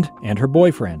husband and her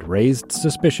boyfriend raised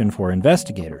suspicion for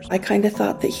investigators. I kind of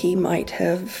thought that he might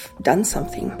have done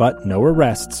something. But no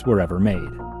arrests were ever made.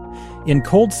 In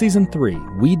Cold Season 3,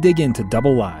 we dig into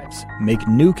double lives, make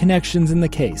new connections in the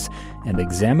case, and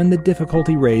examine the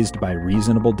difficulty raised by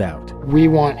reasonable doubt. We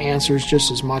want answers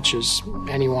just as much as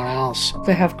anyone else.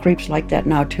 They have creeps like that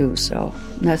now too, so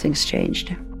nothing's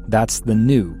changed. That's the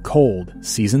new Cold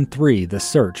Season 3, The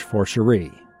Search for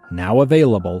Cherie. Now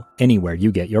available anywhere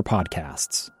you get your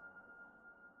podcasts.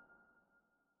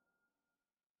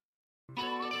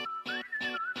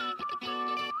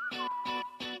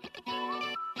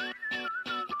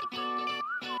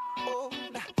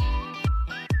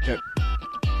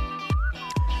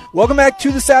 Welcome back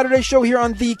to the Saturday Show here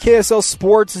on the KSL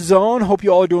Sports Zone. Hope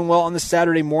you all are doing well on this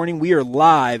Saturday morning. We are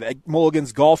live at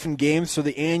Mulligan's Golf and Games for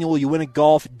the annual Uinta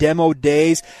Golf Demo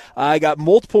Days. I got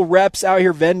multiple reps out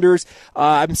here, vendors.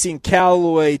 I'm seeing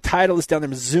Callaway, Titleist down there,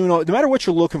 Mizuno. No matter what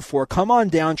you're looking for, come on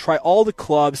down, try all the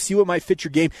clubs, see what might fit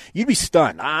your game. You'd be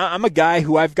stunned. I'm a guy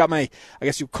who I've got my, I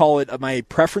guess you call it, my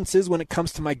preferences when it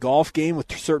comes to my golf game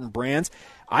with certain brands.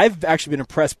 I've actually been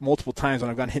impressed multiple times when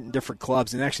I've gone hitting different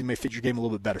clubs and actually may fit your game a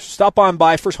little bit better. So stop on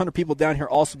by. First 100 people down here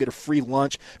also get a free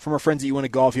lunch from our friends at Uinta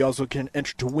Golf. You also can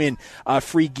enter to win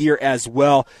free gear as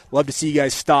well. Love to see you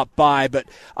guys stop by. But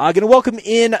I'm going to welcome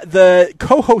in the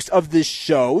co-host of this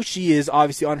show. She is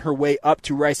obviously on her way up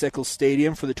to Rice-Eccles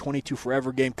Stadium for the 22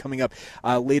 Forever game coming up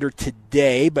later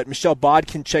today. But Michelle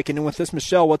Bodkin checking in with us.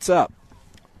 Michelle, what's up?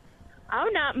 Oh,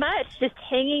 not much. Just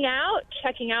hanging out,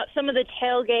 checking out some of the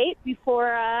tailgate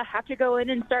before I have to go in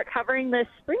and start covering the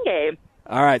spring game.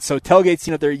 All right, so tailgate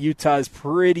scene up there at Utah is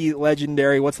pretty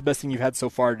legendary. What's the best thing you've had so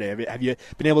far today? Have you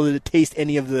been able to taste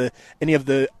any of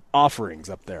the offerings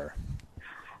up there?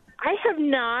 I have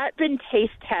not been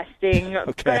taste testing,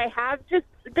 Okay. but I have just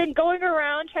been going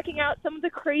around checking out some of the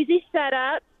crazy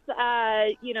setups,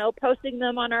 posting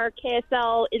them on our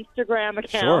KSL Instagram account.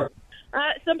 Sure.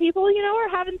 Some people, are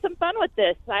having some fun with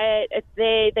this.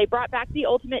 They brought back the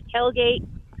Ultimate Tailgate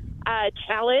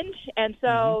Challenge, and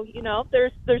so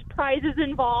there's prizes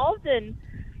involved, and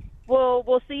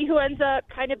we'll see who ends up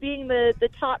kind of being the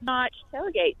top-notch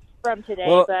tailgate from today.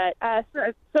 Well, but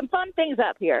some fun things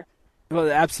up here. Well,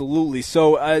 absolutely.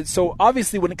 So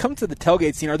obviously, when it comes to the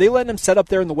tailgate scene, are they letting them set up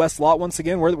there in the West Lot once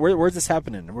again? Where's this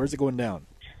happening? Where's it going down?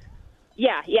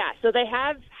 Yeah. So they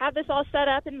have this all set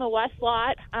up in the West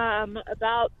Lot.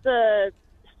 About the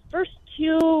first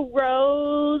 2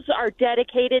 rows are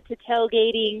dedicated to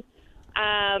tailgating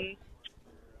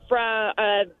from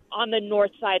on the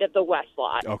north side of the West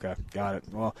Lot. Okay, got it.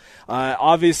 Well,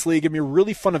 obviously, going to be a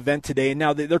really fun event today. And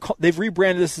now they've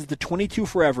rebranded this as the 22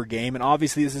 Forever game, and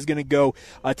obviously this is going to go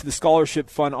to the scholarship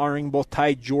fund honoring both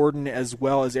Ty Jordan as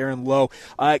well as Aaron Lowe.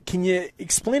 Can you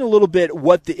explain a little bit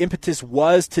what the impetus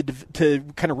was to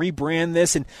kind of rebrand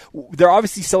this? And they're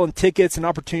obviously selling tickets and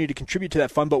opportunity to contribute to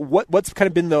that fund, but what's kind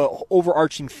of been the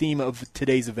overarching theme of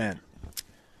today's event?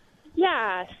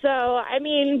 Yeah, so,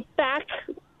 back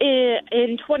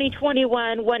in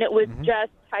 2021, when it was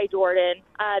just Ty Jordan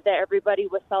that everybody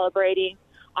was celebrating,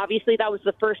 obviously that was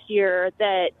the first year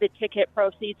that the ticket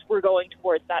proceeds were going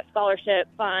towards that scholarship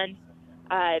fund.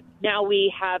 Now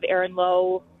we have Aaron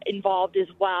Lowe involved as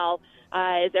well,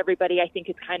 as everybody I think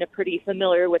is kind of pretty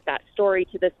familiar with that story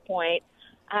to this point.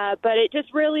 But it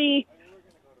just really,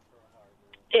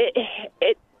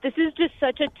 this is just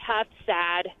such a tough,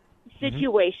 sad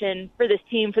situation for this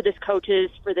team, for this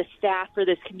coaches, for the staff, for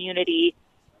this community.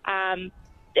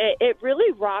 It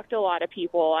really rocked a lot of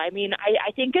people. I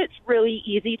think it's really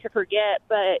easy to forget,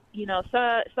 but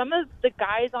some of the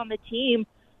guys on the team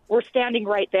were standing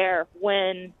right there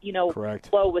when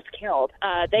Correct. Lowe was killed.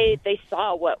 They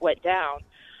saw what went down,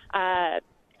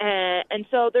 and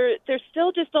so there's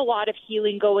still just a lot of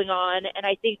healing going on, and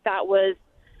I think that was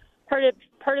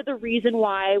part of the reason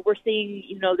why we're seeing,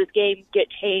 this game get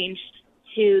changed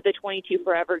to the 22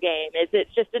 Forever game is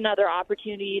it's just another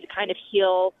opportunity to kind of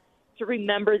heal, to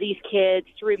remember these kids,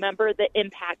 to remember the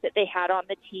impact that they had on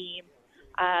the team,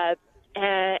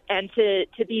 and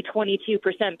to be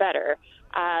 22% better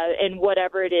in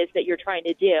whatever it is that you're trying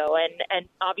to do. And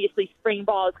obviously spring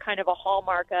ball is kind of a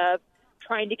hallmark of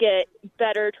trying to get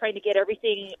better, trying to get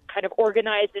everything kind of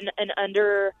organized and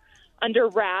under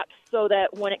wraps so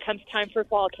that when it comes time for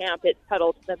fall camp, it's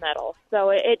pedal to the metal.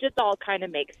 So it just all kind of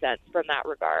makes sense from that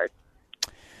regard.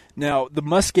 Now, the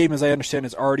Musk game, as I understand,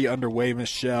 is already underway,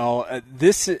 Michelle.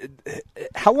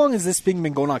 How long has this thing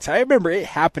been going on? 'Cause I remember it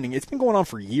happening. It's been going on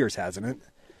for years, hasn't it?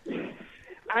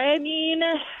 I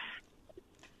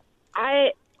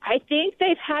think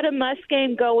they've had a Musk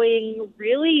game going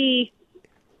really.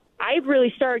 I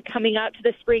really started coming up to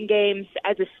the spring games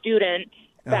as a student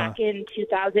back in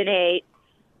 2008,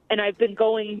 and I've been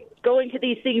going to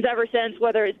these things ever since,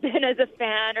 whether it's been as a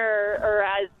fan or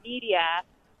as media.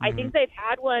 I think they've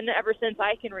had one ever since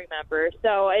I can remember.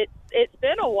 So it's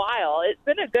been a while. It's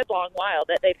been a good long while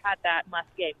that they've had that Musk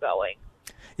game going.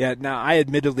 Yeah, now I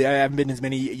haven't been to as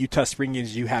many Utah spring games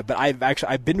as you have, but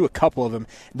I've been to a couple of them.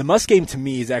 The Muss game to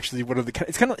me is actually one of the.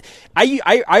 It's kind of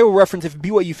I will reference, if a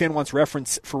BYU fan wants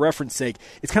reference sake,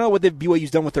 it's kind of what the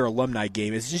BYU's done with their alumni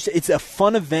game. It's a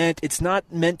fun event. It's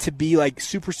not meant to be like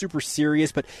super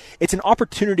serious, but it's an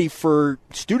opportunity for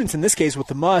students in this case with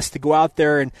the Muss to go out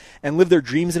there and live their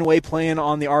dreams in a way, playing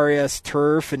on the RAS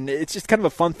turf, and it's just kind of a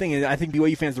fun thing. And I think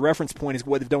BYU fans, the reference point is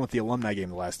what they've done with the alumni game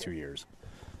the last 2 years.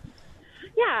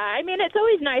 Yeah, I mean, it's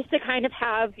always nice to kind of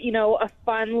have, a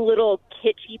fun little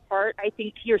kitschy part, I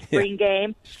think, to your spring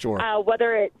game. Sure.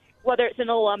 Whether it's an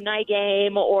alumni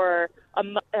game or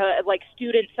a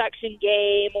student section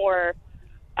game or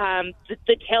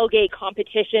the tailgate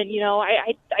competition,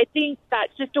 I think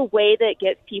that's just a way that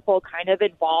gets people kind of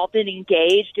involved and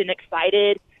engaged and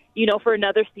excited, for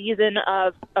another season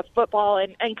of football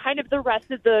and kind of the rest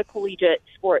of the collegiate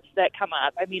sports that come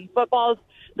up. I mean, football's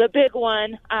the big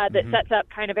one that sets up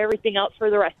kind of everything else for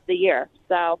the rest of the year.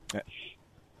 So.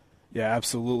 Yeah,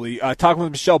 absolutely. Talking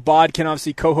with Michelle Bodkin,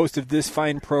 obviously co-host of this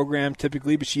fine program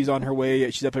typically, but she's on her way.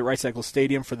 She's up at Rice Cycle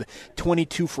Stadium for the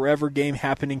 22 Forever game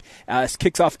happening. It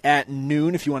kicks off at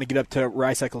noon if you want to get up to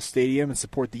Rice Cycle Stadium and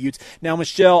support the Utes. Now,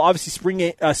 Michelle, obviously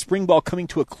spring ball coming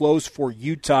to a close for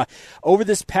Utah. Over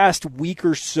this past week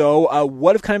or so,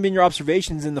 what have kind of been your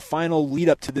observations in the final lead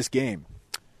up to this game?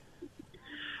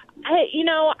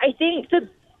 I think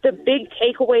the big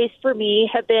takeaways for me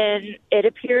have been, it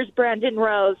appears Brandon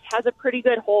Rose has a pretty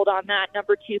good hold on that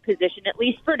number 2 position, at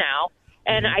least for now.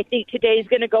 And I think today's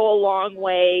going to go a long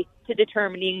way to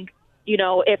determining,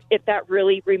 if that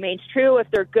really remains true, if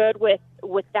they're good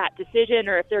with that decision,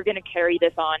 or if they're going to carry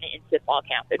this on into fall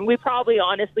camp. And we probably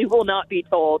honestly will not be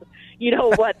told,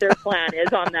 what their plan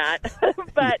is on that.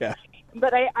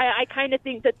 But I kind of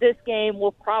think that this game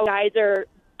will probably, guys are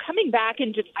coming back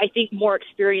and just, I think, more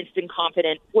experienced and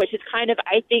confident, which has kind of,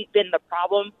 I think, been the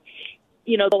problem,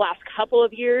 the last couple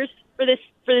of years for this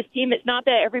team. It's not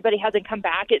that everybody hasn't come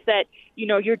back. It's that,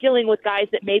 you're dealing with guys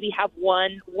that maybe have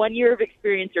one year of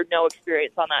experience or no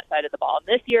experience on that side of the ball. And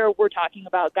this year, we're talking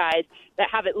about guys that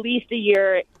have at least a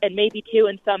year and maybe 2,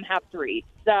 and some have 3.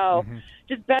 So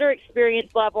just better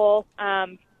experience level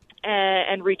and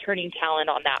returning talent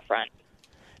on that front.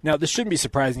 Now, this shouldn't be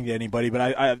surprising to anybody, but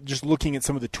I just looking at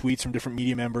some of the tweets from different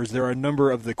media members, there are a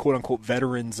number of the quote-unquote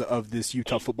veterans of this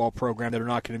Utah football program that are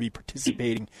not going to be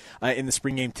participating in the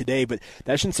spring game today, but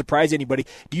that shouldn't surprise anybody.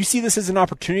 Do you see this as an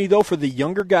opportunity, though, for the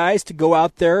younger guys to go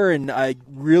out there and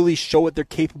really show what they're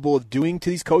capable of doing to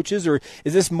these coaches, or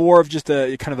is this more of just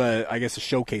a kind of a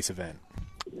showcase event?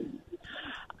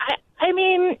 I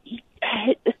mean,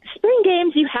 spring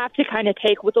games you have to kind of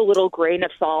take with a little grain of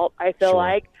salt, I feel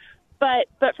like.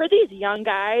 But for these young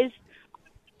guys,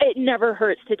 it never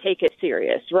hurts to take it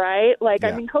serious, right?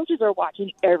 I mean, coaches are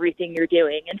watching everything you're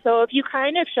doing. And so if you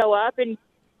kind of show up and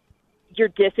you're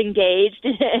disengaged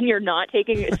and you're not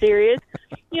taking it serious,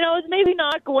 it's maybe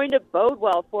not going to bode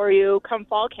well for you come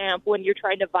fall camp when you're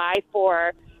trying to vie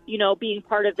for, being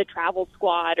part of the travel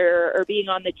squad or being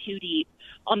on the 2-deep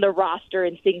on the roster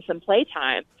and seeing some play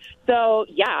time. So,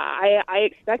 I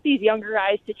expect these younger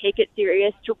guys to take it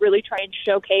serious, to really try and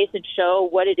showcase and show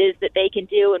what it is that they can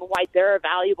do and why they're a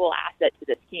valuable asset to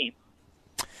this team.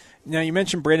 Now, you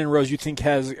mentioned Brandon Rose, you think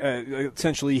has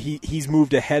essentially he's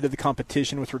moved ahead of the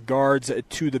competition with regards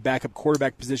to the backup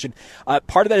quarterback position.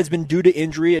 Part of that has been due to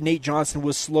injury. Nate Johnson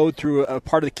was slowed through a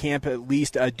part of the camp, at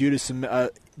least due to some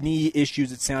knee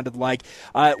issues, it sounded like.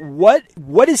 What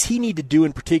does he need to do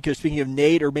in particular, speaking of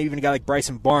Nate, or maybe even a guy like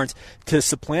Bryson Barnes, to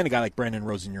supplant a guy like Brandon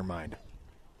Rose in your mind?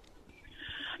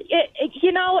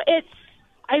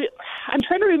 I'm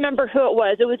trying to remember who it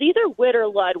was. It was either Witt or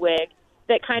Ludwig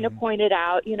that kind of pointed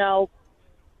out,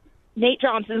 Nate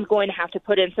Johnson's going to have to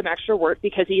put in some extra work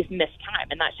because he's missed time,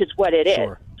 and that's just what it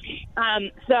is.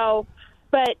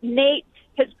 But Nate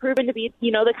has proven to be,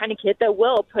 the kind of kid that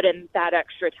will put in that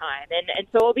extra time. And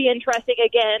so it'll be interesting,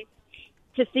 again,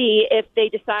 to see if they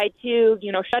decide to,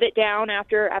 shut it down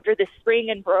after this spring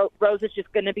and Rose is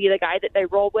just going to be the guy that they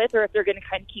roll with, or if they're going to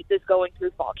kind of keep this going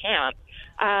through fall camp.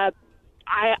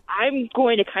 I'm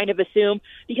going to kind of assume,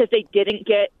 because they didn't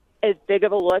get as big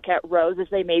of a look at Rose as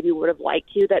they maybe would have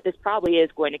liked to, that this probably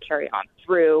is going to carry on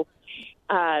through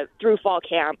fall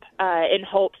camp in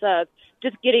hopes of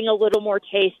just getting a little more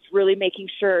taste, really making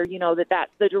sure, that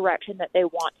that's the direction that they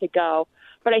want to go.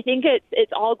 But I think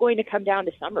it's all going to come down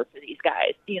to summer for these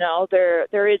guys.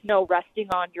 There is no resting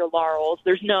on your laurels.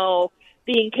 There's no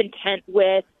being content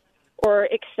with or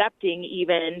accepting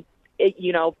even,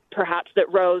 perhaps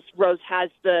that Rose has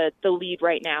the lead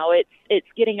right now. It's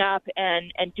getting up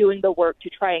and doing the work to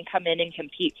try and come in and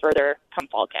compete further come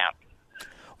fall camp.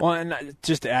 Well, and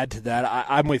just to add to that,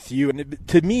 I'm with you. And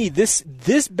to me, this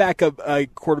backup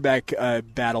quarterback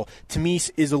battle, to me,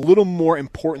 is a little more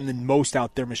important than most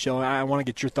out there, Michelle. And I want to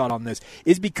get your thought on this,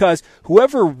 is because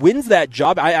whoever wins that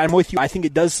job, I'm with you. I think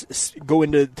it does go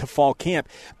into fall camp.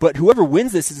 But whoever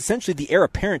wins this is essentially the heir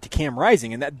apparent to Cam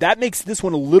Rising. And that makes this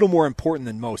one a little more important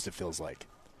than most, it feels like.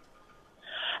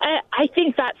 I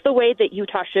think that's the way that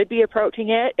Utah should be approaching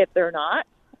it if they're not.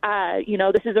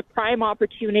 This is a prime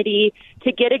opportunity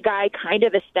to get a guy kind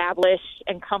of established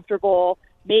and comfortable,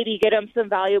 maybe get him some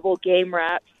valuable game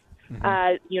reps,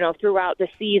 throughout the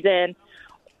season,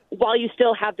 while you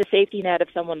still have the safety net of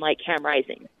someone like Cam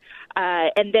Rising.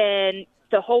 And then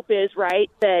the hope is,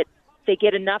 right, that they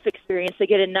get enough experience, they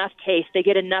get enough taste, they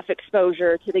get enough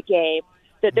exposure to the game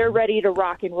that they're ready to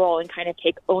rock and roll and kind of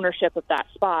take ownership of that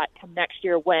spot come next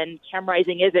year when Cam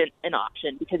Rising isn't an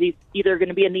option, because he's either going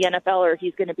to be in the NFL or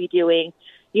he's going to be doing,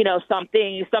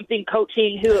 something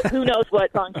coaching. Who knows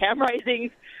what's on Cam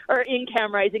Rising's or in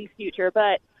Cam Rising's future,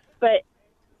 but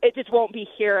it just won't be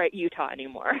here at Utah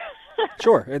anymore.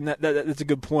 Sure, and that's a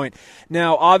good point.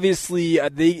 Now, obviously,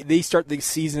 they start the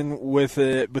season with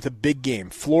a big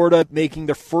game. Florida making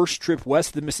their first trip west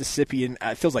of the Mississippi, and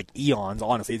it feels like eons,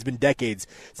 honestly. It's been decades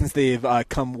since they've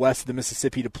come west of the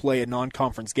Mississippi to play a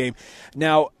non-conference game.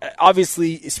 Now,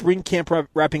 obviously, spring camp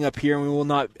wrapping up here, and we will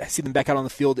not see them back out on the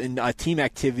field in team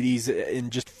activities in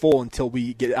just full until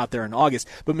we get out there in August.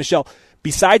 But, Michelle,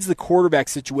 besides the quarterback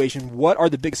situation, what are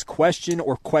the biggest question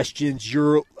or questions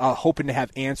you're hoping to have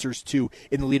answers to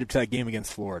in the lead up to that game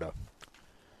against Florida?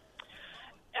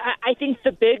 I think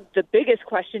the biggest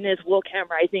question is, will Cam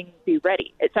Rising be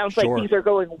ready? It sounds like things are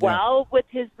going well with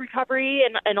his recovery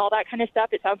and all that kind of stuff.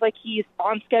 It sounds like he's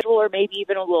on schedule or maybe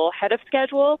even a little ahead of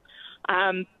schedule.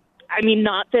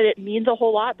 Not that it means a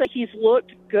whole lot, but he's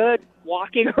looked good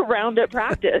walking around at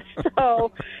practice.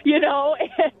 So,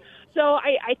 So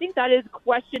I think that is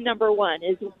question number one,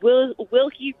 is will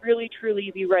he really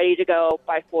truly be ready to go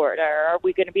by Florida, or are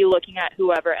we going to be looking at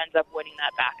whoever ends up winning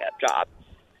that backup job?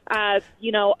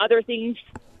 Other things,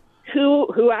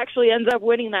 who actually ends up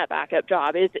winning that backup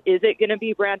job? Is it going to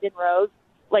be Brandon Rose,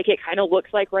 like it kind of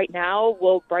looks like right now?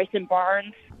 Will Bryson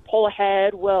Barnes pull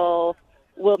ahead? Will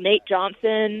Nate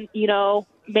Johnson,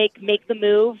 make the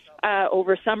move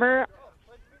over summer?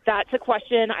 That's a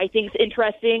question I think is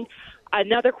interesting.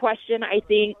 Another question I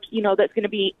think, that's going to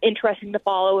be interesting to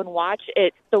follow and watch,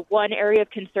 it's the one area of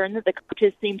concern that the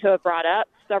coaches seem to have brought up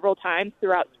several times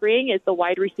throughout spring, is the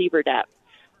wide receiver depth.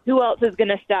 Who else is going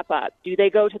to step up? Do they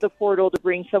go to the portal to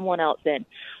bring someone else in?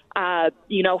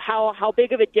 How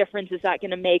big of a difference is that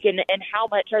going to make, and how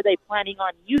much are they planning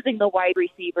on using the wide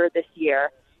receiver this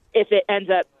year if it ends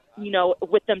up,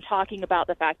 with them talking about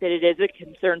the fact that it is a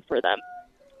concern for them?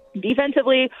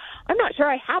 Defensively, I'm not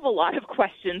sure I have a lot of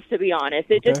questions, to be honest.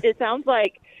 It sounds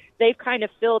like they've kind of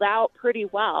filled out pretty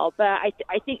well, but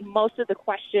I think most of the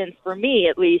questions, for me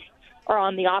at least, are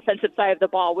on the offensive side of the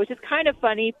ball, which is kind of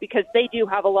funny because they do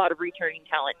have a lot of returning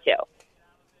talent too.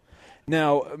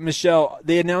 Now, Michelle,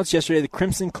 they announced yesterday the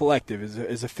Crimson Collective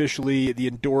is officially the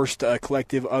endorsed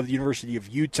collective of the University of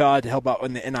Utah to help out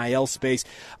in the NIL space.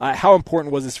 How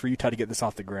important was this for Utah to get this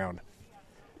off the ground?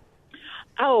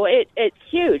 Oh, it's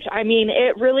huge.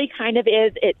 It really kind of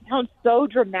is. It sounds so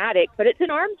dramatic, but it's an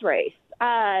arms race.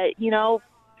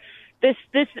 This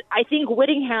I think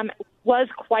Whittingham was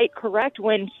quite correct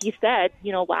when he said,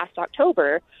 last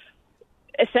October,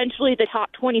 essentially the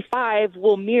top 25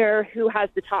 will mirror who has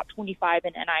the top 25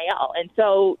 in NIL. And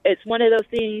so it's one of those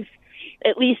things,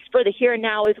 at least for the here and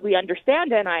now as we understand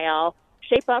NIL,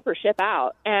 shape up or ship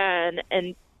out. And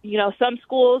some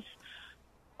schools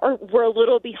were a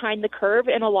little behind the curve,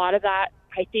 and a lot of that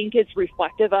I think is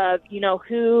reflective of,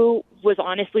 who was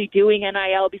honestly doing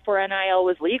NIL before NIL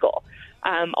was legal.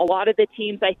 A lot of the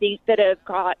teams I think that have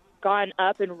gone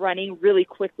up and running really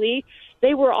quickly,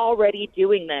 they were already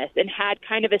doing this and had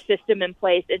kind of a system in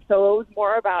place. And so it was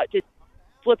more about just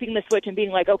flipping the switch and being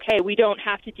like, okay, we don't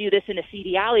have to do this in a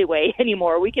seedy alleyway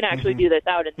anymore. We can actually do this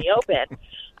out in the open.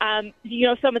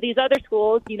 Some of these other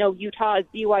schools, Utah's,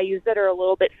 BYU's, that are a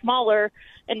little bit smaller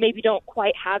and maybe don't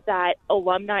quite have that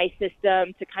alumni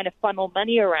system to kind of funnel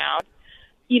money around,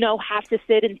 have to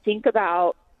sit and think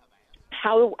about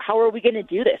how are we going to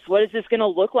do this? What is this going to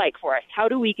look like for us? How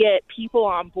do we get people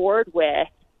on board with,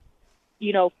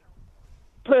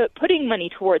 putting money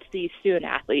towards these student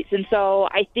athletes? And so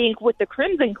I think with the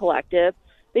Crimson Collective,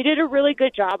 they did a really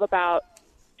good job about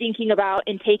thinking about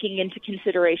and taking into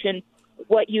consideration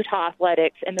what Utah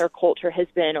athletics and their culture has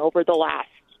been over the last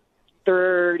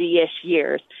 30-ish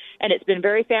years. And it's been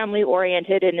very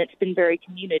family-oriented, and it's been very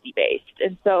community-based.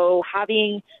 And so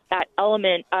having that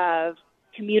element of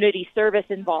community service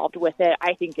involved with it,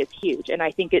 I think is huge. And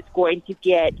I think it's going to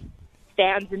get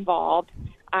fans involved.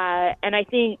 And I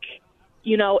think,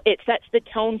 it sets the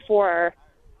tone for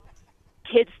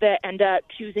kids that end up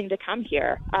choosing to come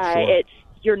here.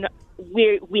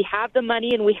 We have the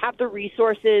money and we have the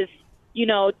resources,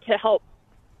 to help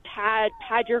pad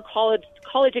your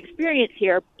college experience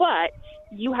here, but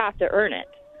you have to earn it.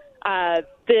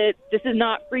 This is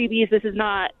not freebies. This is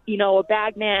not, a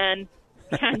bag man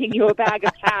handing you a bag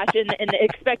of cash and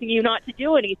expecting you not to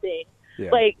do anything. Yeah.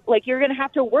 Like you're going to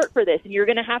have to work for this, and you're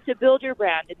going to have to build your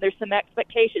brand, and there's some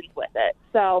expectations with it.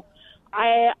 So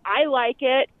I like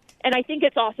it, and I think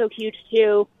it's also huge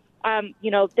too.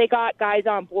 They got guys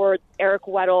on board, Eric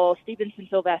Weddle, Stevenson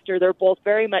Sylvester. They're both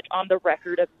very much on the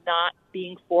record of not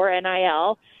being for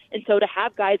NIL. And so to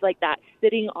have guys like that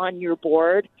sitting on your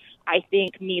board, I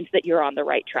think means that you're on the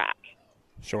right track.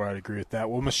 Sure, I'd agree with that.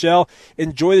 Well, Michelle,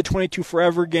 enjoy the 22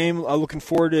 Forever game. Looking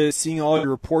forward to seeing all your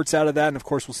reports out of that. And, of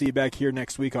course, we'll see you back here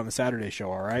next week on the Saturday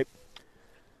show, all right?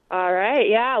 All right,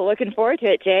 yeah, looking forward to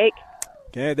it, Jake.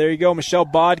 Okay, there you go. Michelle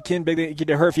Bodkin, big thank you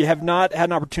to her. If you have not had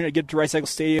an opportunity to get to Rice Cycle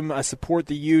Stadium, support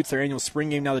the Utes, their annual spring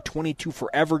game, now the 22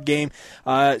 Forever game.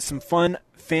 Some fun,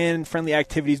 fan-friendly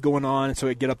activities going on, and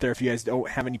so get up there if you guys don't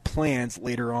have any plans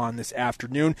later on this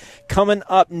afternoon. Coming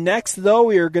up next, though,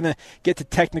 we are going to get to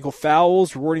technical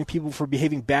fouls, rewarding people for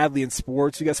behaving badly in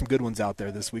sports. We got some good ones out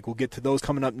there this week. We'll get to those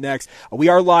coming up next. We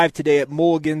are live today at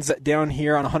Mulligan's down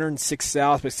here on 106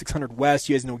 South by 600 West.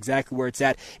 You guys know exactly where it's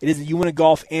at. It is the UNA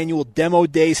Golf Annual Demo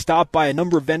Day. Stop by a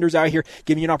number of vendors out here,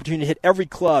 giving you an opportunity to hit every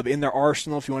club in their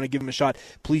arsenal. If you want to give them a shot,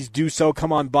 please do so.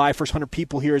 Come on by. First 100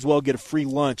 people here as well get a free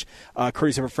lunch,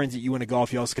 courtesy of our friends at UNA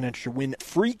Golf. You also can enter to win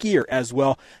free gear as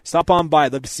well. Stop on by.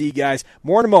 I'd love to see you guys.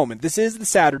 More in a moment. This is the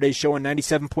Saturday Show on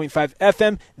 97.5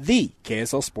 FM, the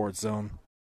KSL Sports Zone.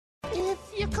 If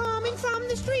you're coming from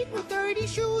the street with dirty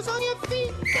shoes on your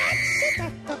feet, that's a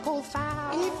technical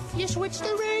foul. If you switch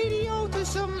the radio to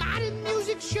some modern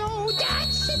music show,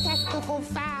 that's a technical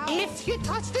foul. If you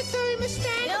touch the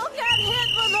thermostat, you'll get hit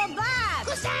with a bat.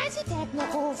 'Cause that's a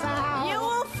technical foul. You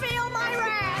will feel my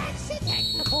wrath. That's a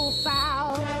technical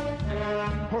foul.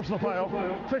 Personal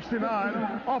foul,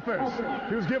 69, offense.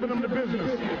 He was giving them the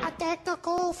business. A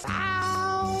technical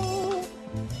foul.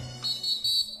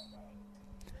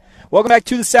 Welcome back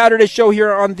to the Saturday Show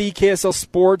here on the KSL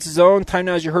Sports Zone. Time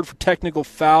now, as you heard, for technical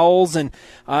fouls. And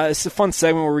it's a fun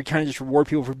segment where we kind of just reward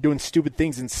people for doing stupid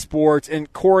things in sports.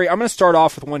 And, Corey, I'm going to start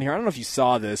off with one here. I don't know if you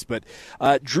saw this, but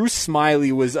Drew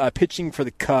Smiley was pitching for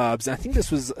the Cubs. And I think this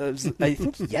was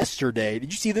yesterday.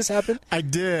 Did you see this happen? I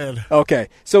did. Okay.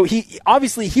 So he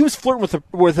was flirting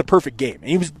with a perfect game. And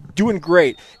he was doing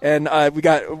great. And we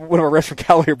got one of our refs from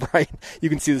Cal here, Brian. You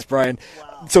can see this, Brian. Wow.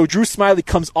 So Drew Smiley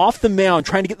comes off the mound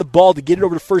trying to get the ball to get it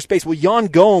over to first base. Well, Jan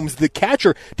Gomes, the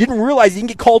catcher, didn't realize he didn't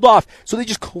get called off, so they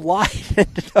just collided and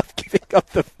ended up giving up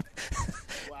the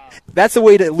wow. That's the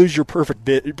way to lose your perfect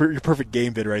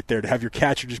game bid right there, to have your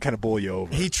catcher just kind of bowl you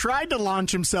over. He tried to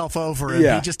launch himself over, and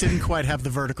he just didn't quite have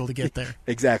the vertical to get there.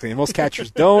 Exactly, and most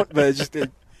catchers don't, but it's just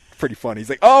pretty funny. He's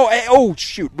like, oh,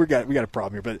 shoot, we got a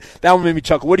problem here. But that one made me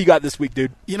chuckle. What do you got this week,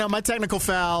 dude? My technical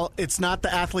foul, it's not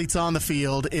the athletes on the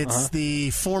field. It's the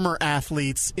former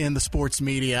athletes in the sports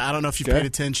media. I don't know if you paid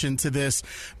attention to this.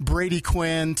 Brady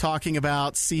Quinn talking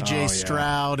about C.J.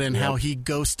 Stroud and how he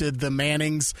ghosted the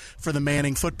Mannings for the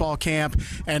Manning football camp,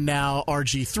 and now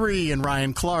RG3 and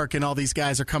Ryan Clark and all these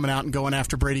guys are coming out and going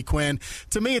after Brady Quinn.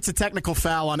 To me, it's a technical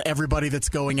foul on everybody that's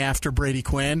going after Brady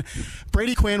Quinn.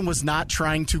 Brady Quinn was not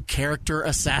trying to character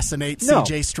assassinate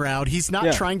C.J. Stroud. He's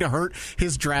not trying to hurt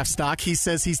his draft stock. He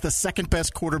says he's the second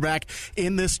best quarterback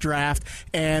in this draft,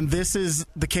 and this is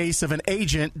the case of an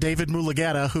agent, David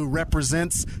Mulugheta, who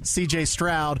represents C.J.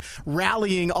 Stroud,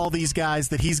 rallying all these guys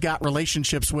that he's got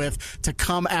relationships with to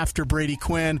come after Brady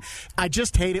Quinn. I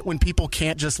just hate it when people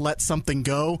can't just let something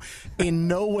go. In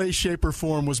no way, shape, or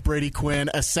form was Brady Quinn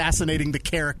assassinating the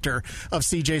character of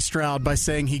C.J. Stroud by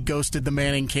saying he ghosted the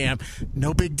Manning camp.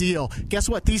 No big deal. Guess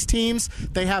what? These teams,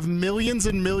 they have millions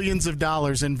and millions of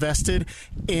dollars invested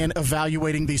in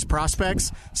evaluating these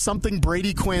prospects. Something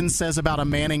Brady Quinn says about a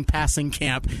Manning passing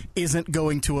camp isn't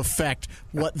going to affect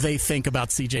what they think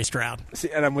about C.J. Stroud.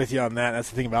 See, and I'm with you on that. That's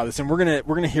the thing about this. And we're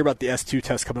gonna hear about the S2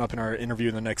 test coming up in our interview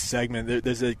in the next segment.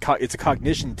 It's a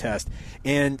cognition test,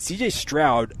 and C.J.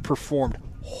 Stroud performed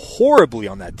horribly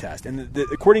on that test. And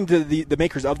according to the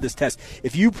makers of this test,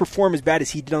 if you perform as bad as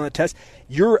he did on that test,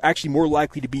 you're actually more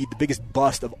likely to be the biggest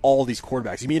bust of all these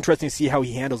quarterbacks. It'd be interesting to see how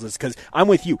he handles this, because I'm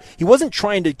with you. He wasn't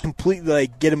trying to completely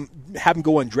get him have him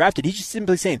go undrafted. He's just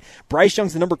simply saying, Bryce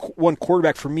Young's the number one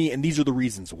quarterback for me, and these are the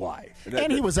reasons why.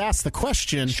 And he was asked the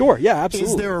question. Sure, yeah,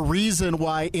 absolutely. Is there a reason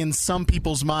why in some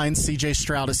people's minds C.J.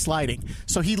 Stroud is sliding?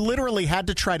 So he literally had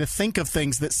to try to think of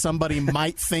things that somebody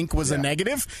might think was a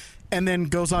negative, and then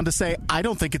goes on to say, I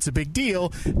don't think it's a big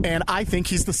deal, and I think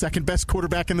he's the second best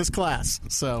quarterback in this class.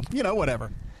 So,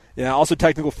 whatever. Yeah, also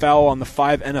technical foul on the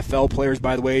 5 NFL players,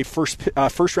 by the way.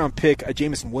 First-round pick,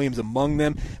 Jameson Williams among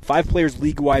them. 5 players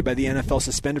league-wide by the NFL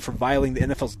suspended for violating the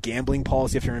NFL's gambling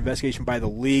policy after an investigation by the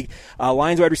league.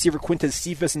 Lions wide receiver Quintez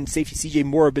Cephas and safety C.J.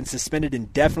 Moore have been suspended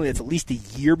indefinitely. That's at least a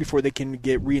year before they can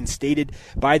get reinstated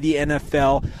by the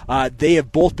NFL. They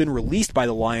have both been released by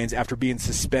the Lions after being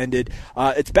suspended.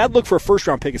 It's a bad look for a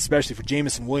first-round pick, especially for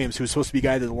Jameson Williams, who was supposed to be a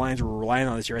guy that the Lions were relying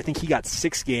on this year. I think he got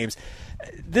 6 games.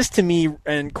 This to me,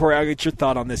 and Corey, I'll get your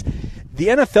thought on this. The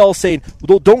NFL saying,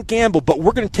 well, don't gamble, but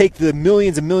we're going to take the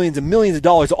millions and millions and millions of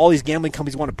dollars that all these gambling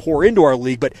companies want to pour into our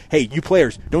league. But, hey, you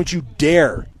players, don't you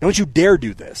dare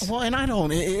do this. Well, and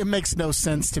it makes no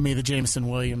sense to me that Jameson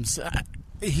Williams,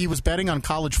 he was betting on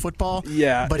college football,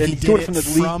 but he did it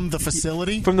from the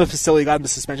facility. From the facility, got him the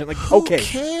suspension. Who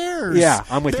cares? Yeah,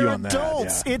 I'm with They're you on that.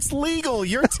 Adults. Yeah. It's legal.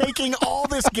 You're taking all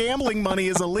this gambling money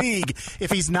as a league.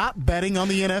 If he's not betting on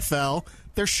the NFL,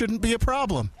 there shouldn't be a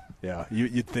problem. Yeah,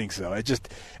 you'd think so. I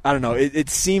don't know.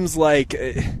 It seems like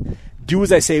do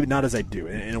as I say, but not as I do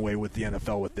in a way with the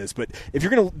NFL with this. But if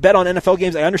you're going to bet on NFL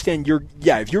games, I understand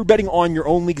if you're betting on your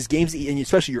own league's games, and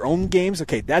especially your own games,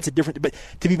 okay, that's a different. But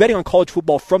to be betting on college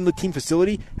football from the team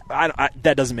facility,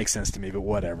 that doesn't make sense to me, but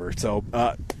whatever. So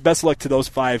best of luck to those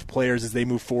 5 players as they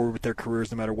move forward with their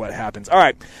careers no matter what happens. All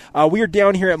right, we are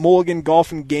down here at Mulligan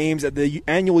Golf and Games at the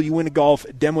annual Uinta Golf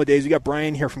Demo Days. We got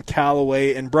Brian here from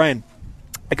Callaway. And Brian,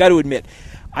 I got to admit,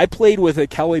 I played with a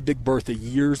Callaway Big Bertha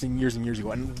years and years and years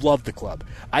ago and loved the club.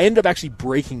 I ended up actually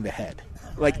breaking the head.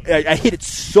 Like, I hit it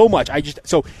so much.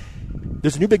 So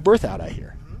there's a new Big Bertha out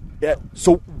here. Yeah.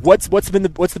 So what's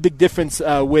the big difference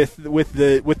with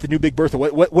the new Big Bertha?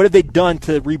 What have they done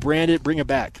to rebrand it, bring it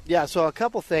back? Yeah. So a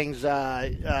couple things.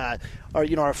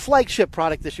 Our flagship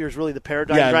product this year is really the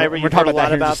Paradigm driver. We're talking about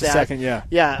that in just a second. Yeah.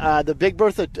 Yeah. The Big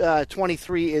Bertha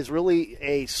 23 is really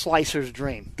a slicer's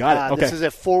dream. Got it. Okay. This is a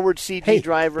forward CG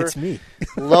driver. It's me.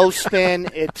 Low spin.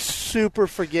 It's super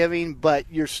forgiving, but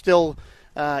you're still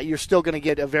going to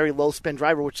get a very low spin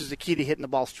driver, which is the key to hitting the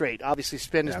ball straight. Obviously,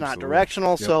 spin is not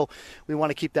directional, so we want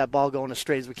to keep that ball going as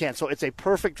straight as we can. So it's a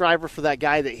perfect driver for that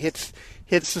guy that hits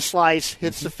the slice,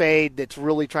 hits the fade, that's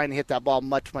really trying to hit that ball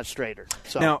much, much straighter.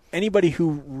 So now, anybody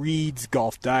who reads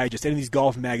Golf Digest, any of these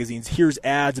golf magazines, hears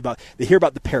ads they hear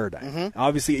about the Paradigm. Mm-hmm.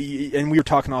 Obviously, and we were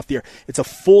talking off the air, it's a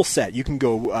full set. You can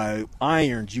go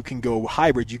irons, you can go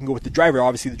hybrid, you can go with the driver.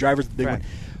 Obviously, the driver's the big one.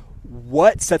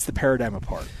 What sets the Paradigm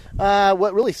apart?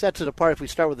 What really sets it apart, if we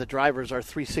start with the drivers, our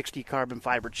 360 carbon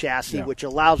fiber chassis, which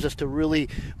allows us to really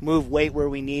move weight where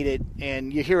we need it.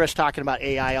 And you hear us talking about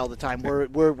AI all the time.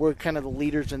 We're kind of the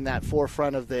leaders in that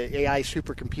forefront of the AI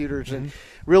supercomputers, and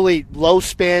really low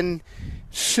spin,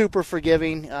 super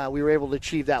forgiving. We were able to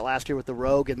achieve that last year with the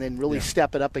Rogue, and then really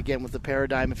step it up again with the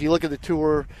Paradigm. If you look at the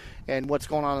tour and what's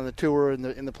going on in the tour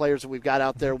and the players that we've got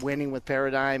out there winning with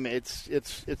Paradigm, it's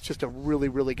just a really,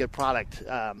 really good product.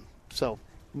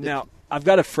 Now, I've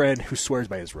got a friend who swears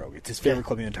by his Rogue. It's his favorite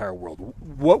club in the entire world.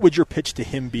 What would your pitch to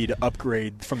him be to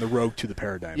upgrade from the Rogue to the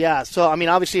Paradigm? Yeah, so,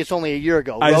 obviously it's only a year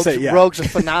ago. Rogue's a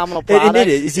phenomenal product. And it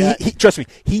is. He, trust me,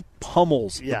 he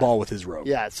pummels the ball with his Rogue.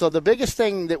 Yeah, so the biggest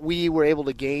thing that we were able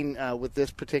to gain with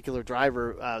this particular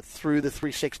driver through the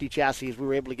 360 chassis is we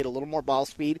were able to get a little more ball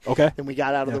speed than we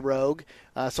got out of the Rogue.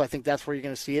 So I think that's where you're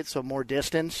going to see it, so more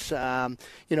distance.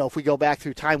 If we go back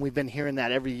through time, we've been hearing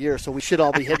that every year, so we should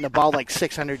all be hitting the ball like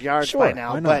 600 yards by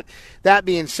now. But that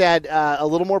being said, a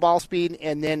little more ball speed,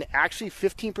 and then actually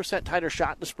 15% tighter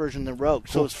shot dispersion than Rogue.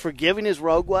 So as forgiving as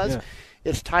Rogue was,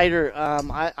 it's tighter.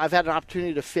 I've had an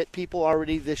opportunity to fit people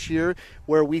already this year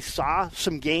where we saw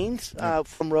some gains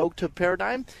from Rogue to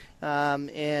Paradigm.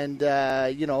 And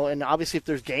obviously if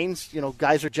there's gains,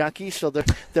 guys are junkies, so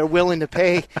they're willing to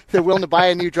pay. They're willing to buy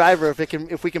a new driver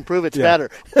if we can prove it's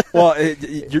better. Well,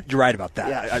 you're right about that.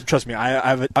 Yeah. Trust me.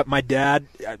 I have my dad.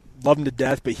 I love him to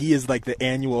death, but he is like the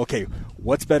annual. Okay,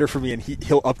 what's better for me? And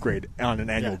he'll upgrade on an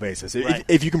annual basis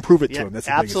if you can prove it to him. That's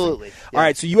the absolutely. Biggest thing. Yeah. All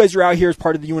right, so you guys are out here as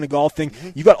part of the Uinta Golf thing. Mm-hmm.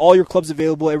 You got all your clubs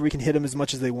available. Everybody can hit them as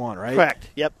much as they want, right? Correct.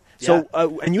 Yep. So,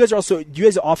 and you guys are do you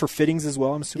guys offer fittings as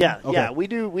well, I'm assuming? Yeah, okay. We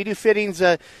do fittings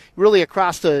really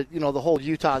across the whole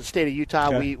state of Utah.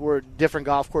 Okay. We're different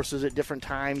golf courses at different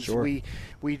times. Sure.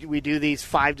 We do these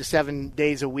 5 to 7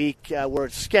 days a week. We're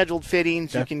scheduled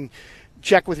fittings. You can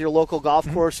check with your local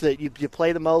golf course that you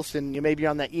play the most, and you maybe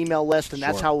on that email list, and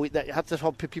that's how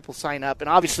people sign up. And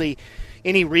obviously,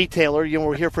 any retailer,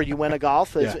 we're here for Uinta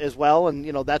Golf as well, and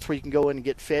that's where you can go in and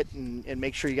get fit and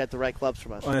make sure you got the right clubs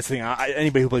from us. Well, that's the thing.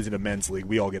 Anybody who plays in a men's league,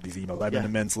 we all get these emails. I've been in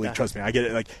a men's league. Trust me, I get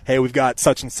it. Like, hey, we've got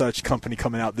such and such company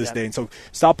coming out this day, and so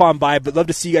stop on by. But love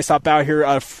to see you guys stop out here.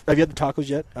 Have you had the tacos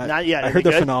yet? Not yet. I heard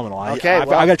they're phenomenal. Okay, I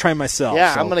got to try them myself.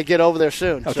 Yeah, I'm going to get over there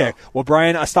soon. Okay. Well,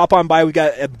 Brian, stop on by. We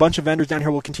got a bunch of vendors down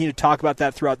here. We'll continue to talk about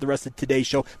that throughout the rest of today's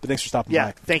show. But thanks for stopping by.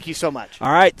 Yeah, thank you so much.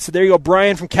 All right, so there you go,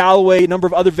 Brian from Callaway. A number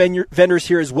of other vendors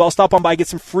here as well. Stop on by, get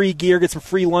some free gear, get some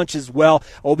free lunch as well.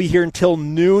 We'll be here until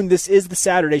noon. This is the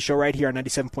Saturday show right here on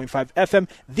 97.5 FM,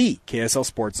 the KSL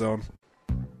Sports Zone.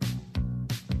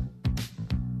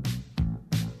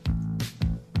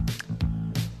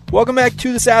 Welcome back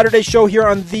to the Saturday show here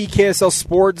on the KSL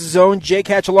Sports Zone. Jake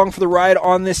Hatch along for the ride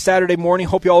on this Saturday morning.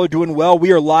 Hope you all are doing well.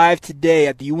 We are live today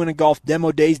at the Uinta Golf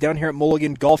Demo Days down here at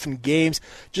Mulligan Golf and Games,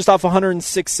 just off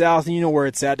 106 South, and you know where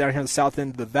it's at, down here on the south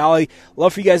end of the valley.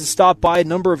 Love for you guys to stop by. A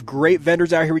number of great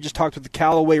vendors out here. We just talked with the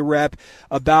Callaway rep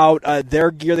about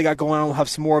their gear they got going on. We'll have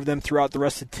some more of them throughout the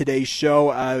rest of today's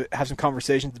show. Have some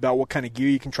conversations about what kind of gear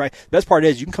you can try. The best part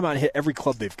is you can come out and hit every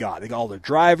club they've got. They got all their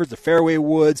drivers, the fairway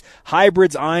woods,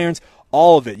 hybrids, irons,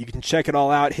 all of it. You can check it all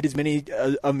out, hit as many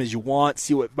of them as you want,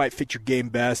 see what might fit your game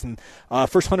best. And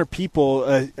first 100 people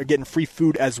are getting free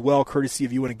food as well, courtesy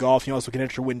of Uinta Golf. You also can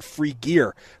enter to win free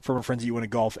gear from our friends at Uinta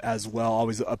Golf as well.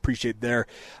 Always appreciate their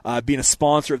being a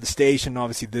sponsor of the station, and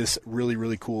obviously this really,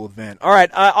 really cool event. All right,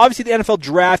 obviously the NFL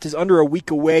Draft is under a week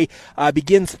away.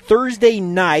 Begins Thursday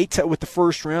night with the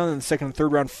first round, and the second and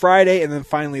third round Friday, and then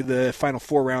finally the final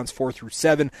 4 rounds, 4 through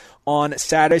 7, on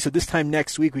Saturday. So this time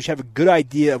next week, we should have a good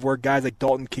idea of where guys like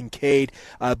Dalton Kincaid,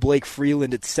 Blake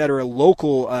Freeland, etc.,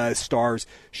 local stars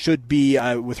should be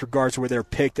with regards to where they're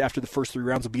picked after the first 3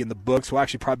 rounds will be in the books. We'll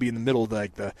actually probably be in the middle of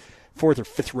the 4th or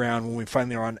 5th round when we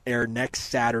finally are on air next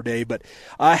Saturday. But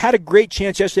I had a great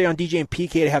chance yesterday on DJ and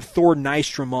PK to have Thor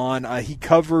Nystrom on. He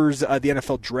covers the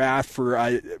NFL Draft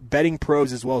for betting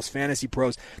pros as well as fantasy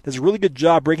pros. Does a really good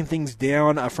job breaking things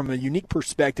down from a unique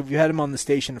perspective. We've had him on the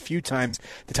station a few times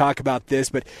to talk about this,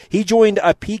 but he joined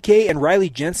PK and Riley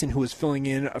Jensen, who was filling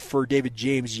in for David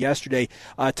James yesterday,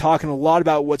 talking a lot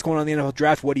about what's going on in the NFL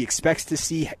Draft, what he expects to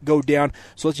see go down.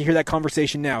 So let's hear that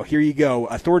conversation now. Here you go,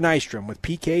 Thor Nystrom with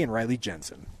PK and Riley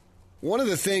Jensen. One of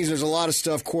the things, there's a lot of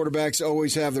stuff quarterbacks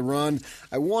always have the run.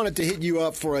 I wanted to hit you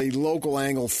up for a local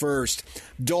angle first.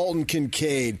 Dalton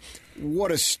Kincaid,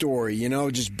 what a story.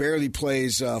 Just barely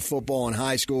plays football in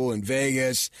high school in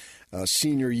Vegas,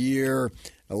 senior year.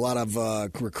 A lot of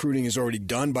recruiting is already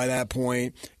done by that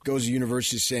point. Goes to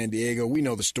University of San Diego. We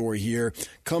know the story here.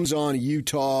 Comes on to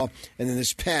Utah, and then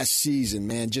this past season,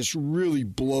 man, just really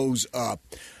blows up.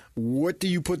 What do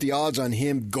you put the odds on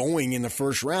him going in the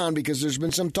first round? Because there's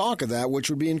been some talk of that, which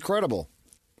would be incredible.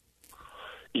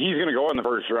 He's going to go in the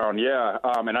first round, yeah.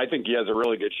 And I think he has a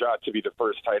really good shot to be the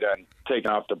first tight end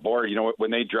taken off the board.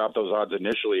 When they dropped those odds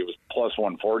initially, it was plus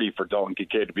 140 for Dalton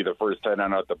Kincaid to be the first tight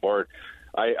end off the board.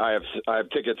 I have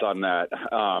tickets on that,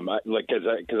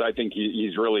 because I think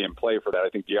he's really in play for that. I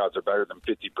think the odds are better than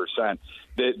 50%.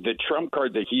 The trump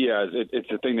card that he has, it's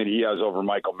the thing that he has over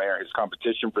Michael Mayer, his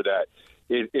competition for that.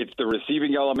 It's the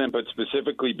receiving element, but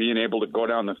specifically being able to go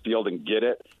down the field and get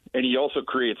it. And he also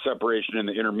creates separation in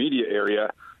the intermediate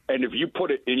area. And if you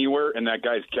put it anywhere in that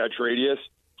guy's catch radius,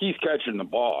 he's catching the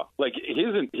ball. Like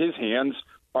his hands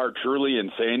are truly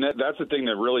insane. That's the thing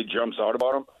that really jumps out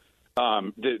about him.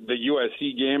 The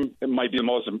USC game, it might be the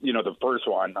most, the first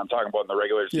one I'm talking about in the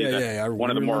regular season. Yeah, one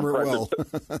of the more impressive.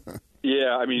 Well.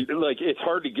 Yeah, I mean, it's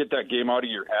hard to get that game out of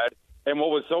your head. And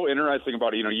what was so interesting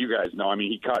about it, you guys know, I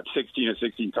mean, he caught 16 of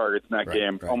 16 targets in that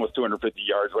game, almost 250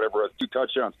 yards, whatever it was, 2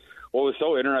 touchdowns. What was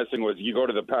so interesting was you go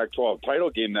to the Pac-12 title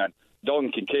game then,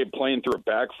 Dalton Kincaid playing through a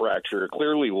back fracture,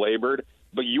 clearly labored,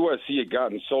 but USC had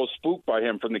gotten so spooked by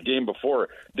him from the game before.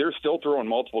 They're still throwing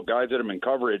multiple guys at him in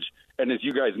coverage, and as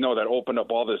you guys know, that opened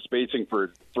up all the spacing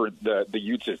for the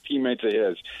Utes, his teammates of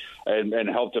his, and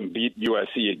helped him beat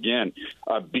USC again.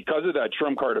 Because of that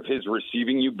trump card of his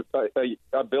receiving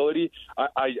ability,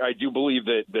 I do believe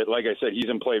that, like I said, he's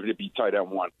in play to be tight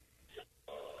end one.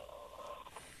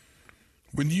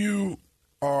 When you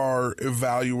are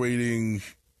evaluating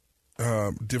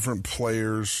different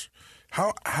players,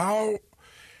 how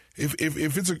if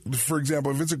it's for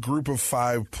example, if it's a group of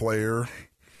 5 player,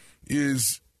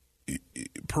 is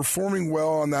performing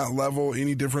well on that level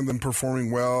any different than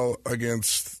performing well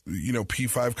against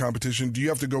P5 competition? Do you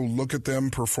have to go look at them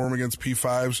perform against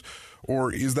P5s,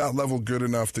 or is that level good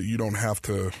enough that you don't have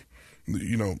to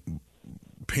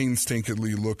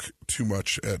painstakingly look too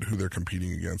much at who they're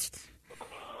competing against.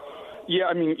 Yeah,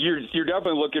 I mean, you're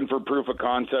definitely looking for proof of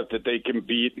concept that they can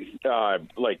beat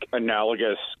like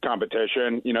analogous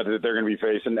competition, you know, that they're going to be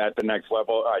facing at the next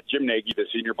level. Jim Nagy, the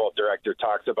Senior Bowl director,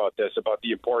 talks about this, about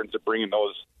the importance of bringing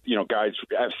those, you know, guys,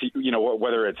 FC, you know,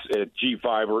 whether it's at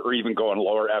G5 or even going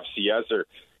lower FCS, or,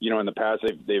 you know, in the past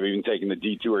they've even taken the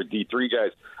D2 or D3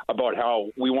 guys, about how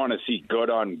we want to see good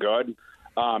on good.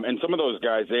 And some of those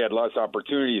guys, they had less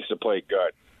opportunities to play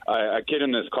good. A kid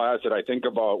in this class that I think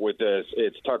about with this,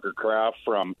 it's Tucker Kraft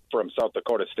from South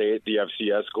Dakota State, the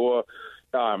FCS school.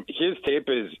 His tape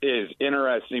is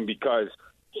interesting because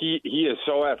he is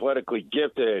so athletically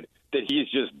gifted that he's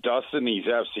just dusting these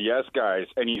FCS guys,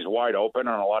 and he's wide open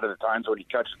on a lot of the times when he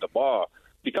catches the ball.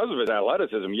 Because of his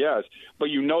athleticism, yes,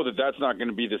 but you know that that's not going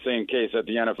to be the same case at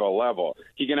the NFL level.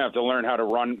 He's going to have to learn how to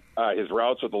run his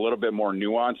routes with a little bit more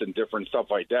nuance and different stuff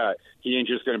like that. He ain't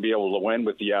just going to be able to win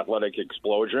with the athletic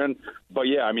explosion. But,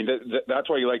 yeah, I mean,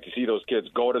 that's why you like to see those kids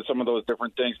go to some of those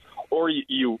different things, or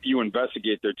you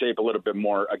investigate their tape a little bit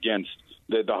more against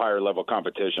the higher-level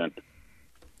competition.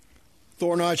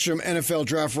 Thor Nordstrom, NFL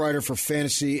draft writer for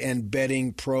Fantasy and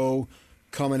Betting Pro,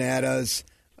 coming at us.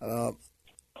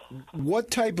 What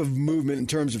type of movement in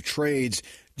terms of trades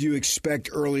do you expect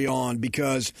early on?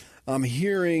 Because I'm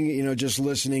hearing, you know, just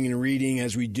listening and reading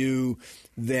as we do,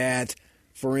 that,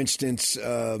 for instance,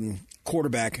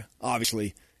 quarterback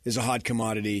obviously is a hot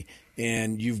commodity,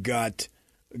 and you've got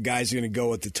guys going to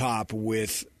go at the top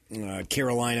with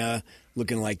Carolina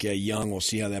looking like young. We'll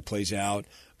see how that plays out.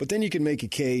 But then you can make a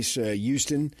case,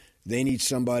 Houston, they need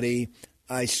somebody.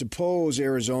 I suppose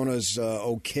Arizona's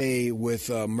okay with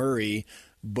Murray.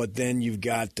 But then you've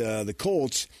got the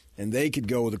Colts, and they could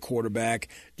go with a quarterback.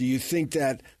 Do you think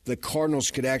that the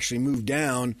Cardinals could actually move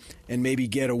down and maybe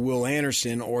get a Will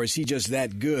Anderson, or is he just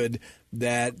that good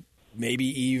that maybe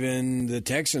even the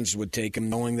Texans would take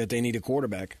him knowing that they need a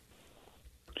quarterback?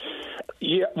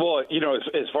 Yeah, well, you know,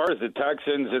 as far as the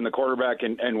Texans and the quarterback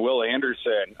and Will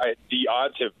Anderson, the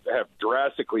odds have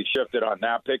drastically shifted on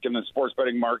that pick in the sports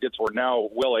betting markets, where now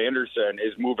Will Anderson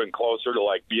is moving closer to,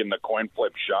 like, being the coin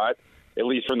flip shot. At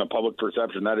least from the public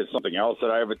perception, that is something else that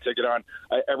I have a ticket on.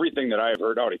 Everything that I have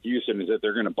heard out of Houston is that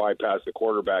they're going to bypass the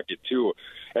quarterback at 2.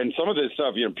 And some of this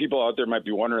stuff, you know, people out there might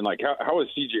be wondering, like, how is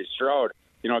C.J. Stroud,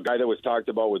 you know, a guy that was talked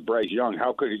about with Bryce Young,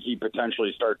 how could he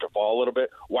potentially start to fall a little bit?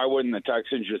 Why wouldn't the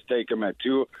Texans just take him at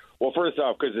 2? Well, first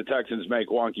off, because the Texans make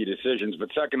wonky decisions. But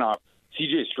second off,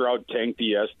 C.J. Stroud tanked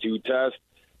the S2 test.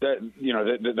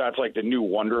 That's like the new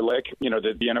Wonderlic, you know,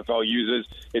 that the NFL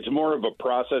uses. It's more of a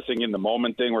processing in the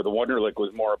moment thing, where the Wonderlic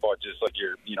was more about just like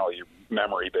your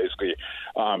memory, basically.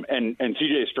 And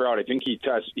C.J. Stroud, I think he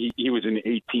was in the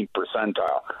 18th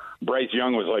percentile. Bryce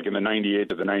Young was like in the 98th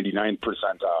to the 99th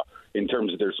percentile in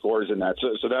terms of their scores in that.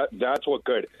 So that's what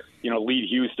could, you know, lead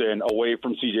Houston away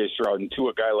from C.J. Stroud and to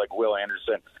a guy like Will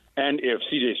Anderson. And if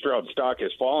C.J. Stroud's stock has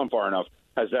fallen far enough,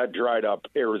 has that dried up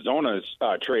Arizona's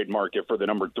trade market for the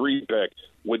number 3 pick?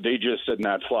 Would they just sit in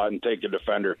that slot and take a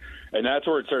defender? And that's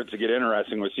where it starts to get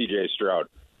interesting with C.J. Stroud.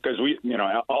 Because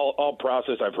all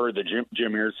process I've heard that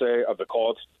Jim Irsay of the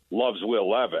Colts loves Will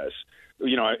Levis.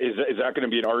 You know, is that going to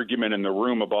be an argument in the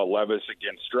room about Levis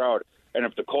against Stroud? And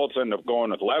if the Colts end up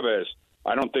going with Levis,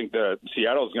 I don't think that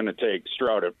Seattle's going to take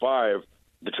Stroud at 5.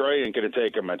 Detroit ain't going to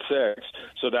take him at 6.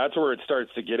 So that's where it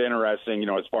starts to get interesting, you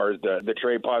know, as far as the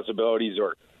trade possibilities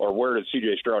or where does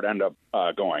C.J. Stroud end up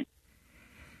going.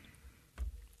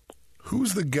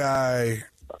 Who's the guy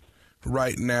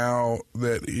right now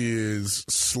that is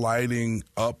sliding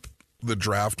up the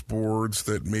draft boards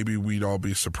that maybe we'd all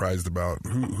be surprised about?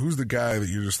 Who's the guy that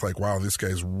you're just like, wow, this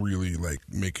guy's really like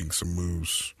making some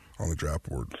moves on the draft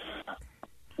board?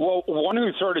 Well, one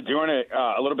who's sort of doing it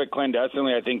a little bit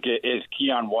clandestinely, I think, is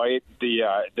Keon White, the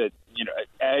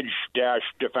edge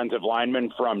defensive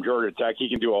lineman from Georgia Tech. He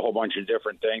can do a whole bunch of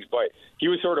different things, but he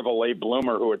was sort of a late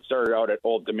bloomer who had started out at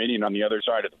Old Dominion on the other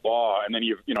side of the ball, and then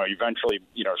he eventually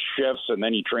shifts, and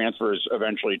then he transfers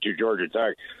eventually to Georgia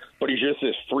Tech. But he's just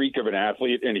this freak of an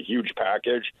athlete in a huge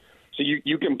package. So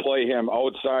you can play him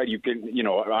outside. You can,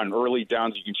 on early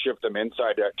downs, you can shift him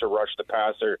inside to rush the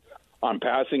passer on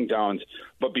passing downs.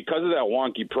 But because of that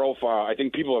wonky profile, I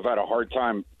think people have had a hard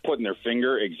time putting their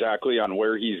finger exactly on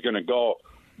where he's going to go.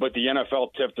 But the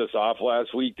NFL tipped us off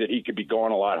last week that he could be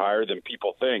going a lot higher than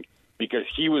people think, because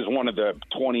he was one of the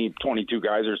 22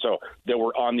 guys or so that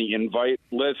were on the invite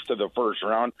list to the first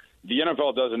round. The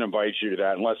NFL doesn't invite you to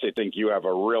that unless they think you have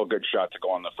a real good shot to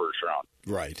go in the first round.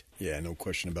 Right. Yeah, no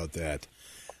question about that.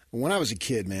 When I was a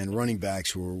kid, man, running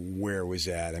backs were where it was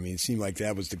at. I mean, it seemed like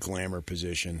that was the glamour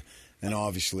position, and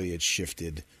obviously it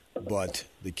shifted but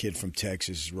the kid from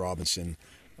Texas, Robinson,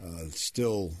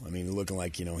 still, I mean, looking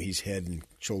like, he's head and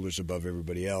shoulders above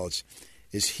everybody else.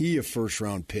 Is he a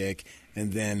first-round pick?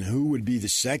 And then who would be the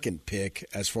second pick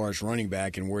as far as running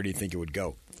back, and where do you think it would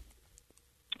go?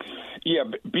 Yeah,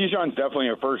 Bijan's definitely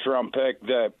a first-round pick.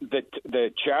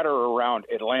 The chatter around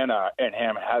Atlanta and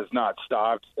him has not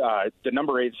stopped. The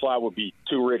number 8 slot would be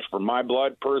too rich for my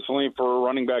blood, personally, for a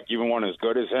running back, even one as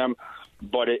good as him.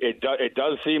 But it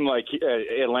does seem like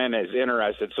Atlanta is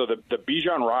interested. So the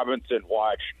Bijan Robinson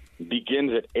watch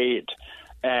begins at 8,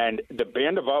 and the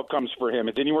band of outcomes for him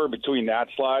is anywhere between that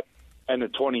slot and the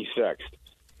 26th.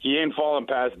 He ain't falling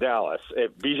past Dallas.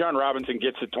 If Bijan Robinson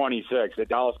gets to 26, the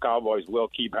Dallas Cowboys will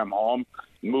keep him home,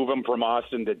 move him from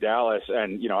Austin to Dallas.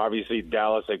 And, obviously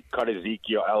Dallas, they cut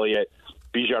Ezekiel Elliott.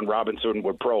 Bijan Robinson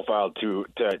would profile to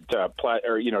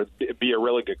be a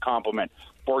really good compliment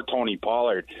for Tony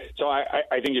Pollard. So I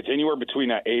think it's anywhere between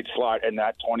that 8 slot and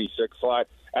that 26 slot.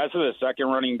 As for the second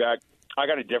running back, I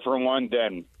got a different one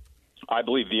than I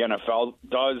believe the NFL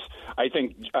does. I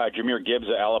think Jahmyr Gibbs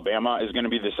of Alabama is going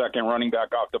to be the second running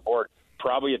back off the board,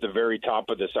 probably at the very top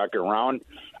of the second round.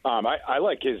 I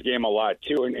like his game a lot,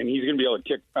 too, and he's going to be able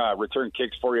to return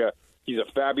kicks for you. He's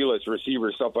a fabulous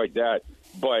receiver, stuff like that,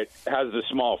 but has the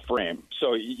small frame.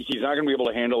 So he's not going to be able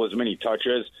to handle as many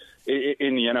touches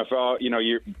in the NFL.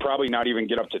 You're probably not even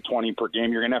get up to 20 per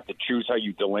game. You're going to have to choose how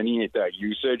you delineate that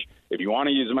usage. If you want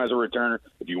to use him as a returner,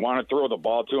 if you want to throw the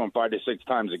ball to him 5 to 6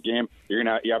 times a game, you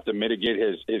have to mitigate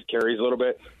his carries a little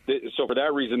bit. So for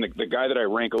that reason, the guy that I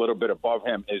rank a little bit above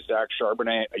him is Zach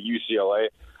Charbonnet at UCLA.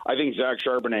 I think Zach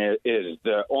Charbonnet is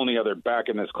the only other back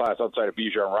in this class outside of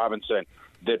Bijan Robinson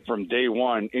that from day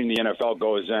one in the NFL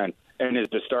goes in and is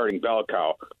the starting bell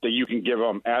cow, that you can give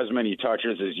him as many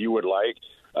touches as you would like.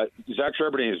 Zach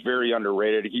Charbonnet is very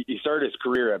underrated. He started his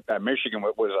career at Michigan,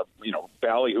 was a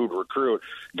ballyhooed recruit,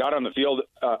 got on the field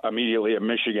immediately at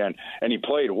Michigan, and he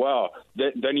played well.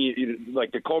 Then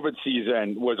the COVID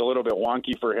season was a little bit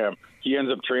wonky for him. He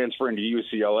ends up transferring to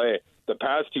UCLA. The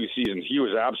past 2 seasons, he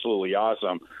was absolutely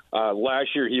awesome.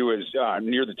 Last year, he was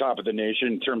near the top of the nation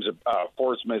in terms of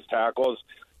forced missed tackles.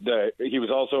 He was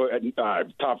also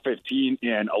at top 15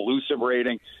 in elusive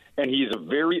rating, and he's a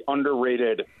very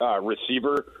underrated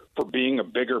receiver for being a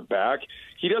bigger back.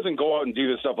 He doesn't go out and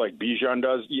do the stuff like Bijan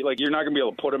does. You're not going to be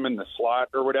able to put him in the slot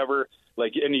or whatever.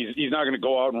 And he's not going to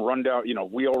go out and run down,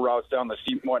 wheel routes down the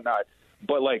seam and whatnot.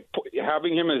 But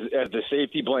having him as the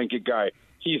safety blanket guy,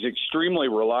 he's extremely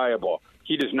reliable.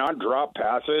 He does not drop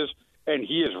passes, and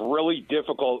he is really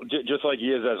difficult, just like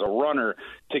he is as a runner,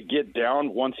 to get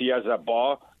down once he has that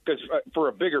ball. Because for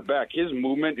a bigger back, his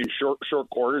movement in short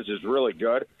quarters is really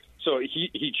good. So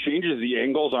he changes the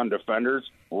angles on defenders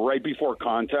right before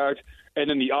contact, and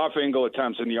then the off-angle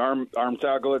attempts and the arm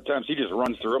tackle attempts, he just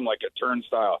runs through them like a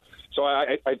turnstile. So,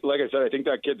 I like I said, I think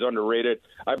that kid's underrated.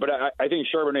 But I think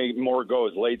Charbonnet more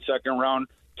goes late second round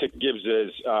to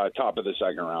Gibbs' top of the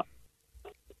second round.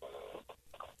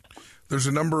 There's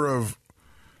a number of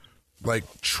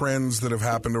trends that have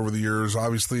happened over the years.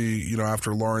 Obviously,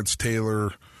 after Lawrence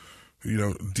Taylor,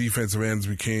 defensive ends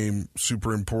became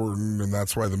super important, and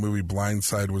that's why the movie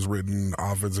Blindside was written.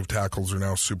 Offensive tackles are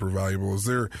now super valuable. Is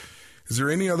there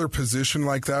any other position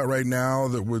like that right now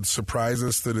that would surprise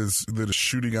us that is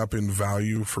shooting up in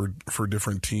value for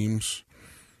different teams?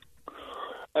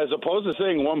 As opposed to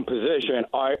saying one position,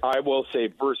 I will say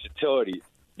versatility,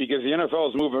 because the NFL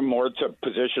is moving more to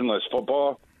positionless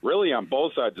football, really on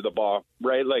both sides of the ball,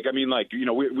 right?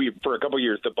 We for a couple of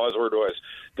years, the buzzword was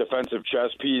defensive chess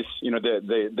piece.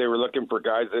 They were looking for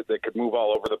guys that could move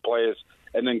all over the place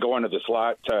and then go into the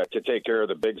slot to take care of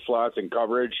the big slots and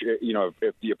coverage.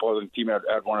 If the opposing team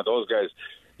had one of those guys,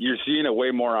 you're seeing it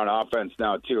way more on offense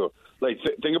now too.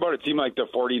 Think about a team like the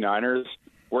 49ers,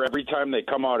 where every time they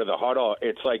come out of the huddle,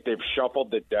 it's like they've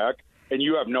shuffled the deck, and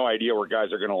you have no idea where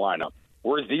guys are going to line up.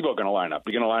 Where's Debo going to line up?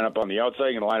 You're going to line up on the outside?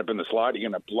 You're going to line up in the slot? You're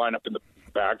going to line up in the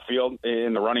backfield,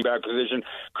 in the running back position?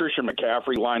 Christian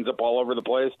McCaffrey lines up all over the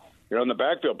place. In the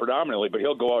backfield predominantly, but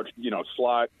he'll go out,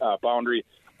 slot, boundary.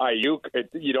 Ayuk,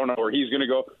 you don't know where he's going to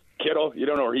go. Kittle, you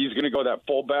don't know where he's going to go. That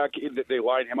fullback, they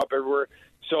line him up everywhere.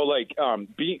 So,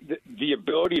 the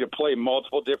ability to play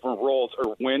multiple different roles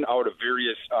or win out of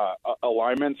various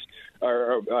alignments,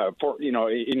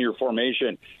 in your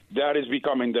formation, that is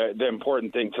becoming the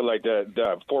important thing to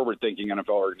the forward-thinking NFL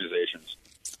organizations.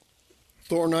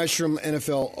 Thor Nystrom,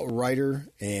 NFL writer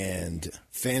and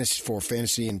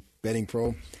Fantasy and Betting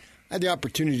Pro. I had the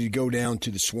opportunity to go down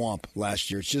to the Swamp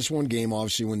last year. It's just one game,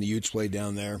 obviously, when the Utes played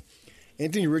down there.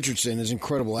 Anthony Richardson is an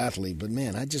incredible athlete, but,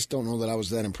 man, I just don't know that I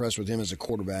was that impressed with him as a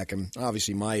quarterback. And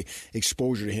obviously my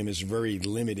exposure to him is very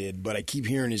limited, but I keep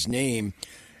hearing his name,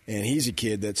 and he's a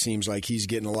kid that seems like he's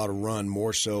getting a lot of run,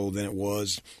 more so than it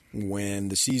was when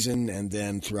the season and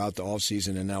then throughout the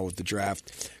offseason and now with the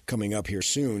draft coming up here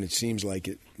soon. It seems like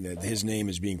that his name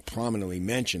is being prominently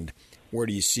mentioned. Where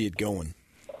do you see it going?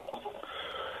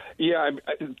 Yeah,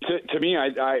 to me,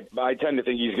 I tend to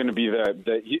think he's going to be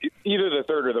either the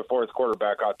third or the fourth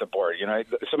quarterback off the board. You know,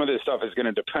 some of this stuff is going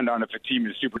to depend on if a team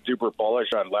is super duper bullish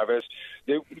on Levis.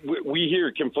 We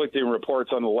hear conflicting reports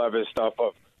on the Levis stuff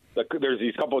of. There's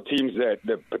these couple of teams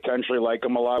that potentially like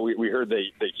him a lot. We heard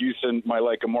that Houston might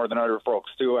like him more than other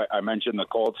folks too. I mentioned the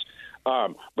Colts,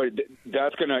 but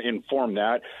that's going to inform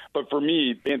that. But for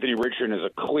me, Anthony Richardson is a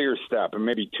clear step and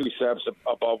maybe 2 steps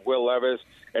above Will Levis.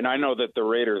 And I know that the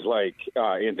Raiders like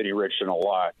Anthony Richardson a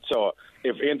lot. So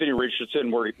if Anthony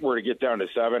Richardson were to get down to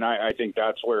 7, I think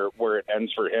that's where it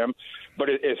ends for him. But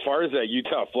as far as that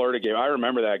Utah-Florida game, I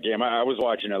remember that game. I was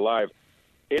watching it live.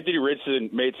 Anthony Richardson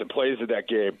made some plays in that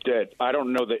game that I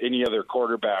don't know that any other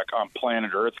quarterback on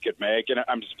planet Earth could make. And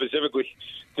I'm specifically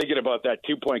thinking about that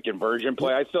 2-point conversion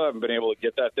play. I still haven't been able to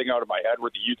get that thing out of my head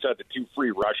where the Utes had the 2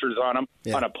 free rushers on him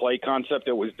on a play concept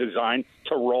that was designed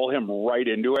to roll him right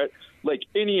into it. Like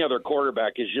any other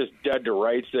quarterback is just dead to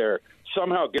rights there.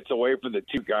 Somehow gets away from the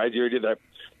 2 guys. You did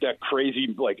that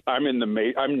crazy, like I'm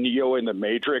Neo in the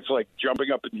Matrix, like jumping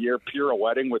up in the air,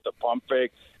 pirouetting with the pump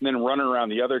fake, and then running around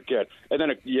the other kid. And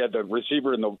then you had the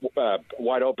receiver in the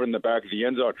wide open in the back of the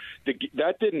end zone.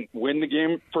 That didn't win the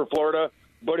game for Florida,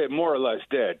 but it more or less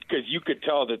did, because you could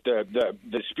tell that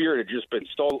the spirit had just been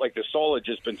stolen, like the soul had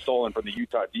just been stolen from the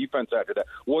Utah defense after that.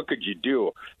 What could you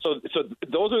do? So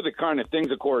those are the kind of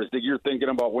things, of course, that you're thinking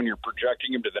about when you're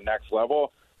projecting him to the next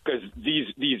level. Because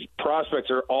these prospects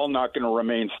are all not going to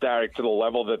remain static to the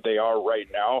level that they are right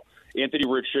now. Anthony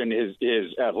Richardson,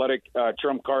 his athletic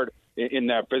trump card in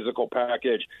that physical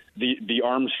package, the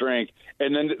arm strength.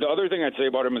 And then the other thing I'd say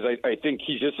about him is I think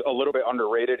he's just a little bit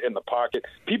underrated in the pocket.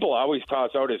 People always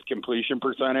toss out his completion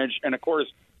percentage. And, of course,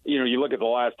 you look at the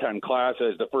last 10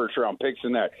 classes, the first-round picks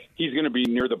in that, he's going to be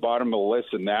near the bottom of the list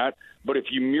in that. But if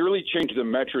you merely change the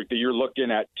metric that you're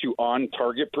looking at to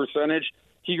on-target percentage,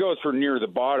 he goes from near the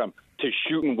bottom to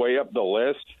shooting way up the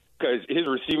list, because his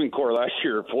receiving core last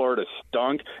year at Florida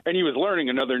stunk, and he was learning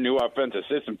another new offensive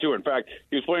system, too. In fact,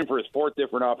 he was playing for his 4th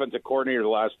different offensive coordinator the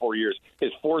last 4 years,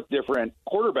 his 4th different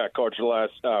quarterback coach the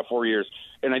last 4 years,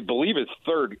 and I believe his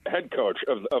 3rd head coach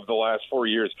of the last 4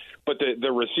 years. But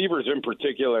the receivers in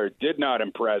particular did not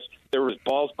impress. There was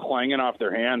balls clanging off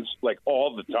their hands like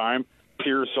all the time.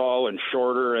 Pearsall and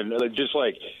Shorter, and just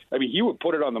like, I mean, he would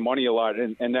put it on the money a lot,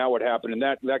 and that would happen, and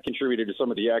that contributed to some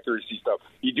of the accuracy stuff.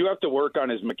 You do have to work on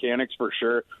his mechanics for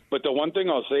sure, but the one thing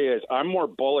I'll say is I'm more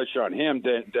bullish on him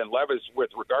than Levis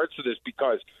with regards to this,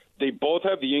 because they both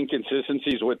have the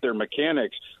inconsistencies with their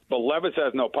mechanics, but Levis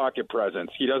has no pocket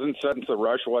presence. He doesn't sense the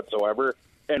rush whatsoever,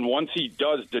 and once he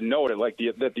does denote it, like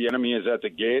that the enemy is at the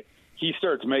gate, he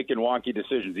starts making wonky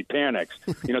decisions. He panics,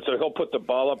 so he'll put the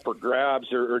ball up for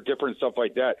grabs or different stuff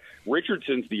like that.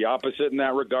 Richardson's the opposite in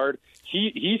that regard.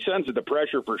 He senses the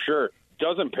pressure for sure,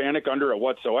 doesn't panic under it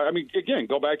whatsoever. I mean, again,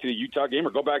 go back to the Utah game or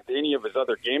go back to any of his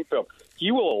other game film.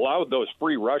 He will allow those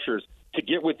free rushers to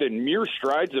get within mere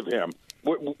strides of him,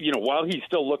 while he's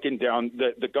still looking down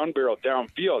the gun barrel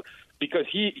downfield, because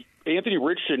Anthony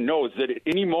Richardson knows that at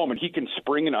any moment he can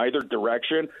spring in either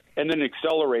direction and then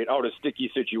accelerate out of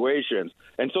sticky situations.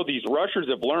 And so these rushers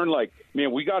have learned, like,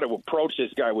 man, we got to approach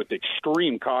this guy with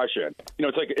extreme caution.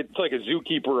 It's like a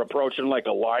zookeeper approaching like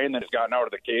a lion that has gotten out of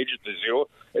the cage at the zoo.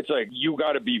 It's like you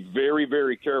got to be very,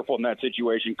 very careful in that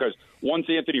situation, because once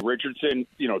Anthony Richardson,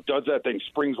 does that thing,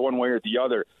 springs one way or the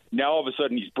other, now all of a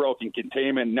sudden he's broken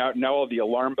containment. Now all the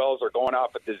alarm bells are going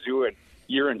off at the zoo, and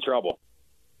you're in trouble.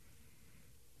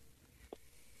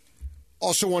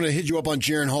 Also want to hit you up on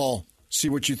Jaren Hall, see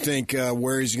what you think,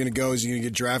 where he's going to go. Is he going to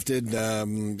get drafted?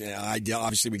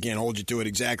 Obviously, we can't hold you to it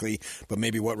exactly, but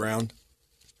maybe what round?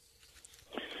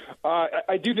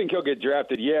 I do think he'll get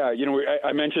drafted, yeah.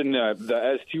 I mentioned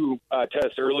the S2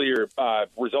 test earlier.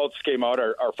 Results came out.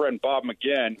 Our friend Bob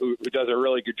McGinn, who does a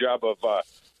really good job of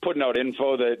putting out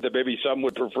info that maybe some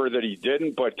would prefer that he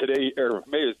didn't, but today, or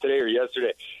maybe it was today or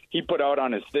yesterday, he put out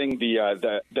on his thing the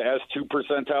S2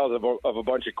 percentiles of a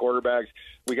bunch of quarterbacks.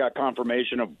 We got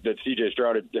confirmation of that C.J.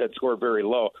 Stroud had scored very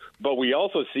low, but we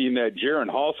also seen that Jaren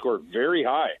Hall scored very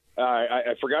high.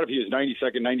 I forgot if he was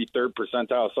 92nd, 93rd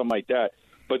percentile, something like that.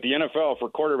 But the NFL for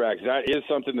quarterbacks, that is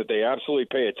something that they absolutely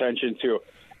pay attention to.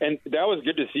 And that was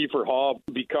good to see for Hall,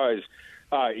 because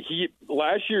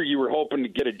Last year you were hoping to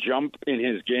get a jump in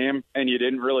his game, and you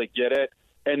didn't really get it.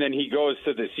 And then he goes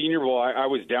to the Senior Bowl. I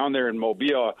was down there in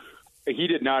Mobile. He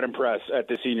did not impress at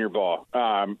the Senior Bowl.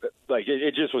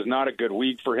 It just was not a good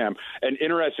week for him. And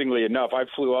interestingly enough, I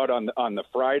flew out on the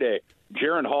Friday.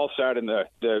 Jaron Hall sat in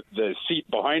the seat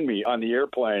behind me on the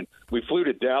airplane. We flew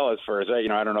to Dallas first. I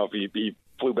don't know if he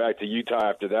flew back to Utah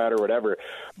after that or whatever.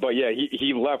 But, yeah,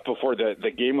 he left before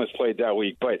the game was played that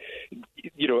week. But,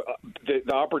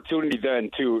 the opportunity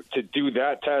then to do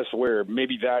that test where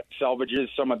maybe that salvages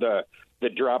some of the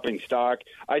dropping stock,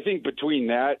 I think between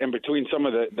that and between some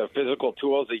of the physical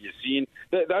tools that you've seen,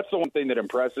 that's the one thing that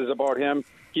impresses about him.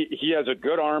 He has a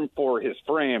good arm for his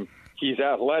frame. He's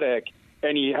athletic.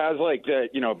 And he has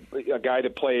a guy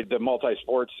that played the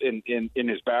multi-sports in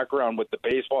his background with the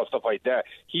baseball, stuff like that.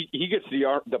 He gets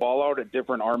the ball out at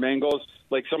different arm angles,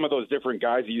 like some of those different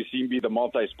guys that you've seen be the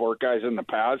multi-sport guys in the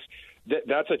past.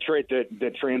 That's a trait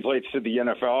that translates to the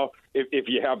NFL if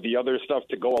you have the other stuff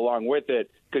to go along with it,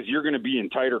 because you're going to be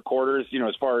in tighter quarters,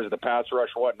 as far as the pass rush,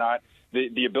 whatnot.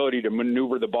 The ability to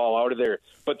maneuver the ball out of there.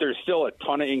 But there's still a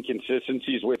ton of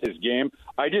inconsistencies with his game.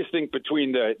 I just think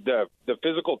between the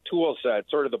physical tool set,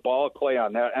 sort of the ball play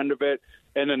on that end of it,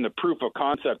 and then the proof of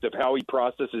concept of how he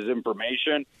processes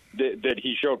information that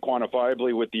he showed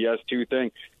quantifiably with the S2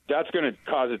 thing, that's going to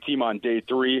cause a team on day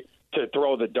 3 to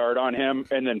throw the dart on him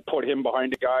and then put him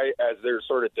behind a guy as their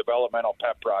sort of developmental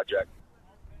pet project.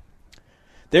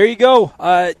 There you go.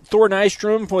 Thor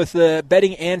Nystrom with the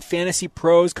betting and fantasy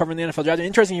pros covering the NFL draft.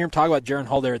 Interesting to hear him talk about Jaron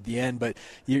Hall there at the end, but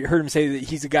you heard him say that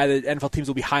he's a guy that NFL teams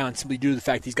will be high on simply due to the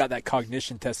fact he's got that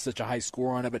cognition test, such a high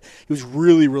score on it. But he was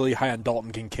really, really high on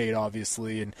Dalton Kincaid,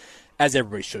 obviously, and as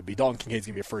everybody should be. Dalton Kincaid's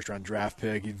going to be a first-round draft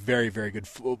pick. He's a very, very good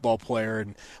football player,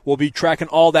 and we'll be tracking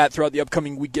all that throughout the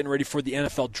upcoming week, getting ready for the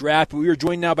NFL draft. We are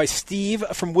joined now by Steve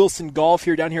from Wilson Golf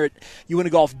here down here at UNA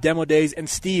Golf Demo Days. And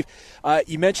Steve,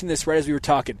 you mentioned this right as we were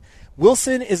talking.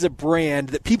 Wilson is a brand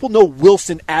that people know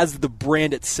Wilson as the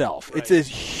brand itself. Right. It's a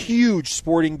huge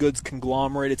sporting goods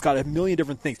conglomerate. It's got a million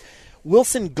different things.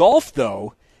 Wilson Golf,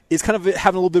 though, is kind of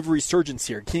having a little bit of a resurgence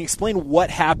here. Can you explain what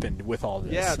happened with all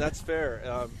this? Yeah, that's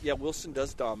fair. Wilson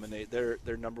does dominate.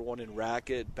 They're number one in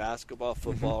racket, basketball,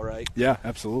 football, right? Yeah,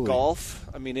 absolutely. Golf.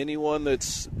 I mean, anyone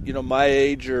that's my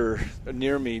age or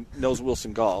near me knows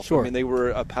Wilson Golf. Sure. I mean, they were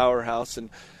a powerhouse, and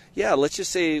yeah, let's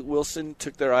just say Wilson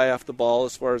took their eye off the ball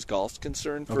as far as golf's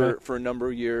concerned for a number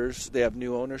of years. They have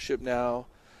new ownership now.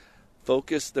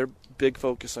 Their big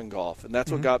focus on golf. And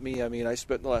that's what got me. I mean, I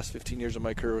spent the last 15 years of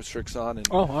my career with Strixon. And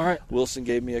all right. Wilson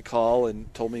gave me a call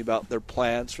and told me about their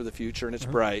plans for the future, and it's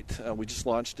bright. We just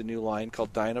launched a new line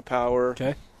called Dynapower.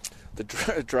 Okay.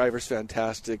 The driver's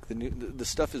fantastic. The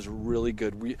stuff is really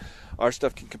good. Our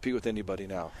stuff can compete with anybody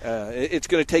now. It's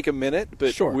going to take a minute,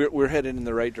 but sure. we're headed in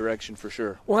the right direction for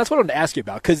sure. Well, that's what I wanted to ask you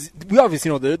about, because we obviously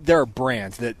know that there are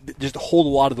brands that just hold a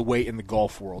lot of the weight in the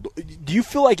golf world. Do you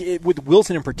feel like with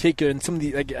Wilson in particular, and some of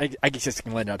the, I guess this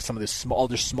can lend out to some of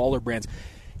the smaller brands,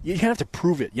 you have to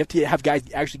prove it. You have to have guys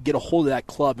actually get a hold of that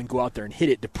club and go out there and hit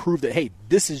it to prove that, hey,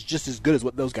 this is just as good as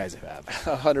what those guys have.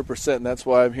 100%, and that's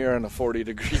why I'm here on a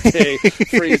 40-degree day,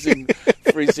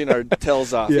 freezing our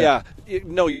tails off. Yeah.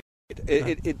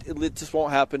 It just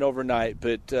won't happen overnight,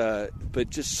 but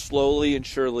just slowly and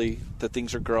surely the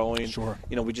things are growing. Sure.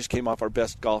 We just came off our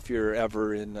best golf year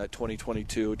ever in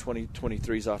 2022.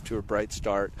 2023 is off to a bright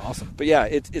start. Awesome. But yeah,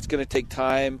 it's going to take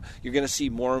time. You're going to see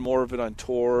more and more of it on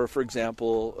tour. For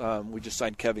example, we just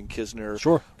signed Kevin Kisner,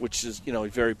 sure, which is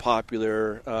very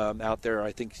popular out there.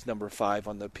 I think he's number 5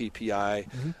 on the PPI.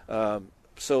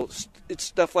 So it's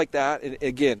stuff like that. And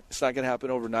again, it's not going to happen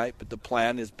overnight, but the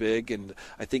plan is big. And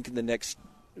I think in the next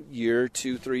year,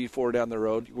 2, 3, 4 down the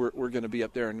road, we're going to be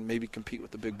up there and maybe compete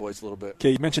with the big boys a little bit. Okay,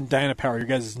 you mentioned Dynapower, your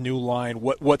guys' new line.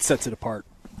 What sets it apart?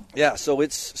 Yeah,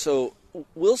 so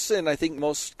Wilson, I think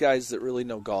most guys that really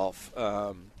know golf,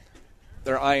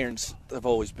 their irons have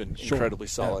always been incredibly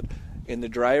solid. Yeah. In the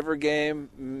driver game,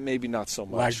 maybe not so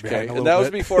much. Okay? And that was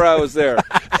before I was there.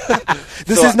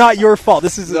 This is not your fault.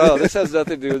 This has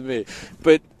nothing to do with me.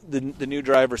 But the new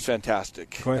driver's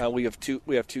fantastic. We have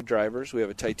two drivers. We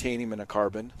have a titanium and a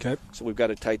carbon. Okay. So we've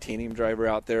got a titanium driver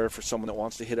out there for someone that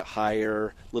wants to hit it higher,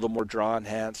 a little more draw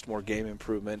enhanced, more game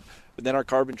improvement. But then our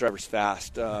carbon driver's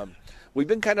fast. We've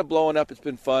been kind of blowing up. It's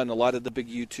been fun. A lot of the big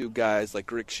YouTube guys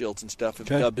like Rick Shields and stuff have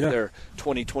dubbed it their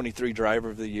 2023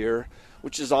 driver of the year.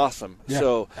 which is awesome. Yeah,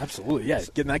 so absolutely, yeah,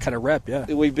 getting that kind of rep. Yeah,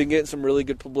 we've been getting some really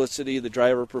good publicity. The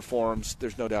driver performs.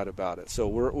 There's no doubt about it. So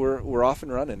we're off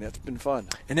and running. It's been fun.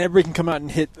 And everybody can come out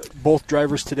and hit both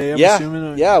drivers today. I'm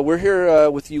assuming. Yeah, we're here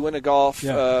with Uinta Golf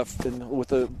and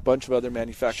with a bunch of other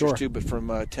manufacturers too. But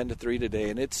from 10 to 3 today,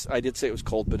 and I did say it was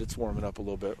cold, but it's warming up a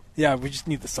little bit. Yeah, we just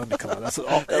need the sun to come out. That's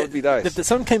all. That would be nice. If the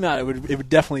sun came out, it would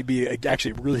definitely be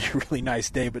actually a really, really nice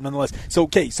day. But nonetheless, so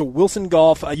Wilson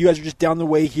Golf, you guys are just down the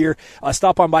way here.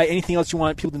 Stop on by. Anything else you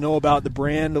want people to know about the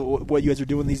brand, what you guys are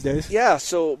doing these days? Yeah,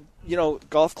 so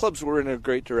golf clubs were in a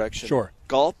great direction. Sure.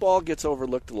 Golf ball gets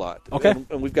overlooked a lot. Okay.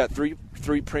 And we've got three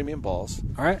premium balls.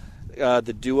 All right.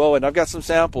 The Duo, and I've got some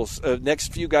samples.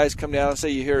 Next few guys come down and say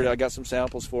you hear it, I got some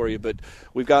samples for you. But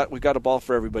we've got a ball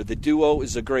for everybody. The Duo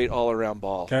is a great all-around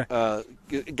ball. Okay.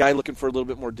 Guy looking for a little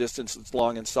bit more distance, it's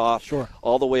long and soft. Sure.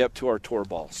 All the way up to our tour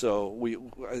ball. So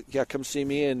come see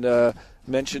me and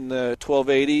mention the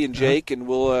 1280 and Jake, and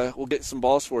we'll get some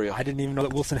balls for you. I didn't even know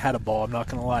that Wilson had a ball. I'm not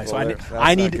going to lie. So well,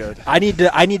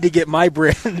 I need to get my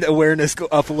brand awareness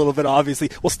up a little bit. Obviously.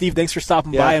 Well, Steve, thanks for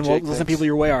stopping by, and Jake, we'll send people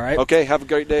your way. All right. Okay. Have a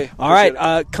great day. All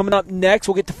right. Coming up next,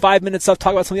 we'll get to 5 minutes stuff.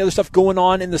 Talk about some of the other stuff going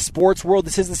on in the sports world.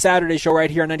 This is the Saturday Show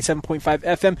right here on 97.5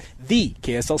 FM, the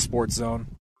KSL Sports Zone.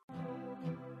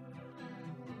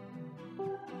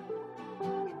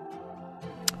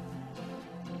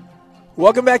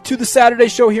 Welcome back to the Saturday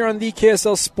Show here on the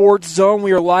KSL Sports Zone.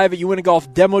 We are live at Uinta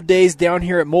Golf Demo Days down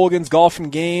here at Mulligan's Golf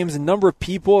and Games. A number of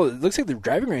people, it looks like the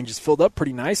driving range is filled up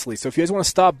pretty nicely. So if you guys want to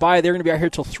stop by, they're going to be out here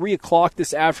till 3 o'clock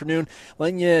this afternoon,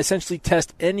 letting you essentially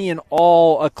test any and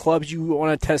all clubs you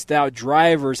want to test out,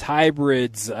 drivers,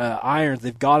 hybrids, irons.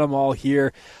 They've got them all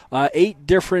here. 8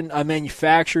 different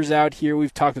manufacturers out here.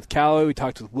 We've talked with Callaway. We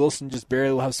talked with Wilson just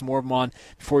barely. We'll have some more of them on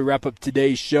before we wrap up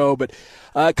today's show. But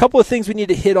a couple of things we need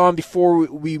to hit on before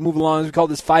we move along. We call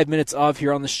this 5 minutes of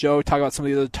here on the show. Talk about some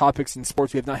of the other topics in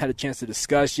sports we have not had a chance to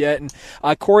discuss yet.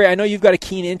 And Corey, I know you've got a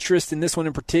keen interest in this one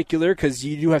in particular because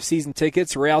you do have season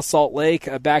tickets. Real Salt Lake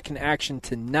back in action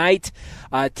tonight,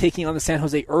 taking on the San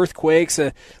Jose Earthquakes.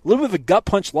 A little bit of a gut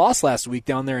punch loss last week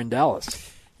down there in Dallas.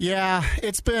 Yeah,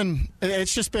 it's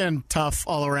just been tough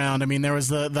all around. I mean, there was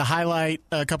the highlight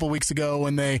a couple weeks ago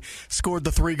when they scored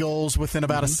the 3 goals within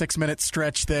about a 6-minute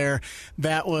stretch there.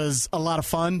 That was a lot of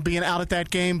fun being out at that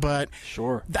game, but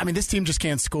sure. I mean, this team just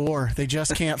can't score. They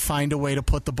just can't find a way to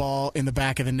put the ball in the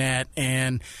back of the net.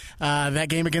 And that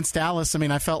game against Dallas, I mean,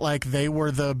 I felt like they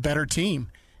were the better team.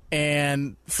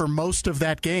 And for most of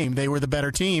that game, they were the better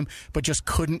team, but just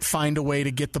couldn't find a way to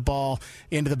get the ball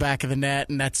into the back of the net.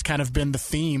 And that's kind of been the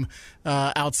theme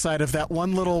outside of that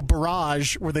one little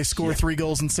barrage where they score 3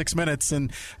 goals in 6 minutes.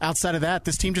 And outside of that,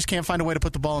 this team just can't find a way to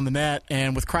put the ball in the net.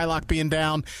 And with Krylock being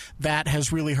down, that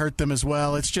has really hurt them as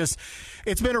well.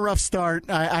 It's been a rough start.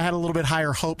 I had a little bit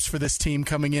higher hopes for this team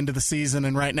coming into the season.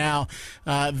 And right now,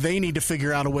 they need to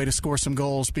figure out a way to score some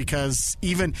goals because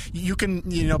even you can,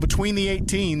 between the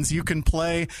 18s, you can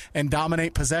play and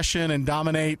dominate possession and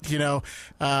dominate,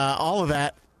 all of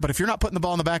that. But if you're not putting the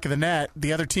ball in the back of the net,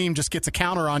 the other team just gets a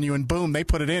counter on you and boom, they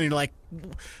put it in. And you're like,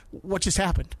 what just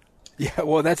happened? Yeah,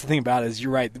 well, that's the thing about it is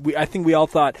you're right. I think we all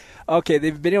thought, okay,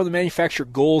 they've been able to manufacture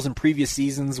goals in previous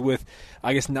seasons with,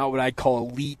 I guess, not what I'd call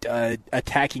elite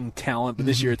attacking talent, but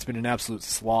this year it's been an absolute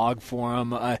slog for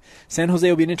them. San Jose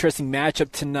will be an interesting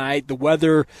matchup tonight. The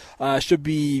weather should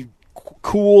be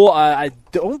cool. I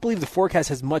don't believe the forecast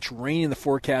has much rain in the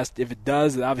forecast. If it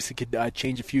does, it obviously could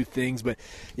change a few things. But,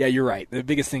 yeah, you're right. The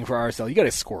biggest thing for RSL, you got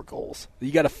to score goals.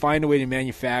 You got to find a way to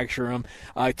manufacture them.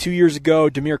 2 years ago,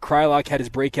 Damir Krylock had his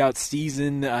breakout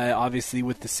season, obviously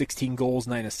with the 16 goals,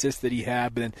 9 assists that he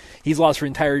had. But then he's lost for the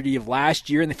entirety of last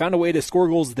year, and they found a way to score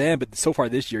goals then. But so far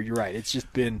this year, you're right.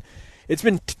 It's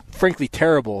been frankly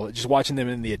terrible just watching them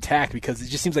in the attack because it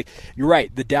just seems like you're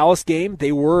right. The Dallas game,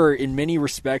 they were in many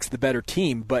respects the better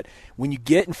team, but when you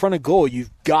get in front of goal, you've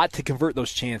got to convert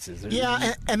those chances.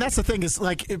 Yeah, and that's the thing is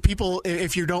like people,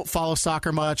 if you don't follow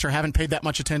soccer much or haven't paid that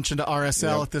much attention to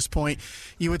RSL at this point,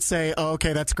 you would say, oh,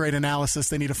 okay, that's great analysis.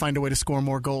 They need to find a way to score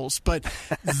more goals. But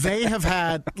they have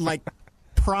had like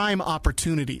prime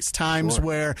opportunities, times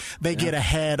where they get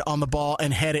ahead on the ball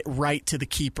and head it right to the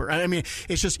keeper. I mean,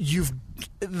 it's just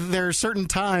there are certain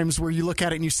times where you look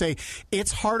at it and you say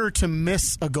it's harder to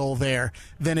miss a goal there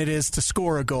than it is to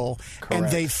score a goal. Correct.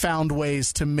 And they've found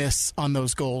ways to miss on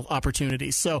those goal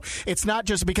opportunities. So it's not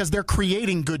just because they're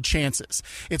creating good chances.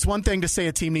 It's one thing to say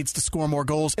a team needs to score more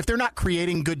goals. If they're not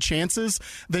creating good chances,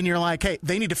 then you're like, hey,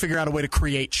 they need to figure out a way to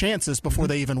create chances before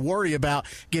they even worry about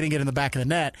getting it in the back of the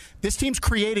net. This team's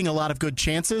creating a lot of good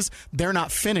chances. They're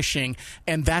not finishing,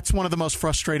 and that's one of the most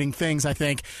frustrating things, I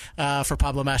think, for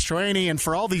Pablo Mastroeni and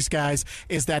for all these guys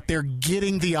is that they're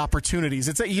getting the opportunities.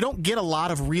 It's that you don't get a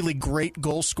lot of really great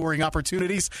goal-scoring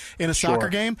opportunities in a soccer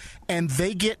game, and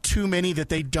they get too many that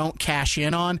they don't cash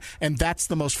in on, and that's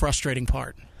the most frustrating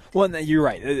part. Well, you're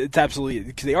right. It's absolutely,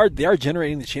 because they are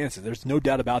generating the chances. There's no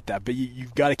doubt about that. But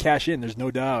you've got to cash in. There's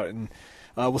no doubt. And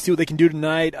we'll see what they can do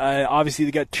tonight. Obviously,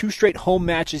 they got 2 straight home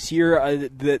matches here.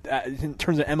 In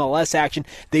terms of MLS action,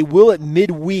 they will at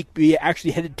midweek be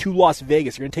actually headed to Las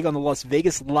Vegas. They're going to take on the Las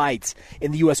Vegas Lights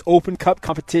in the U.S. Open Cup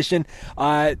competition.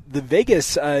 The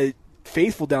Vegas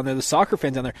faithful down there, the soccer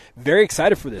fans down there, very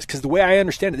excited for this, because the way I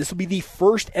understand it, this will be the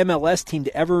first MLS team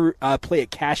to ever play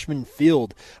at Cashman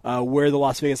Field, where the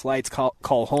Las Vegas Lights call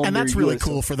home. And that's really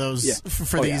cool for those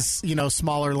these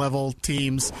smaller level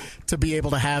teams to be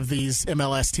able to have these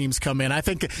MLS teams come in. I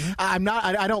think I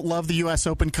don't love the U.S.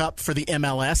 Open Cup for the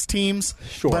MLS teams,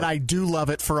 but I do love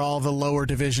it for all the lower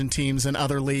division teams and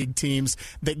other league teams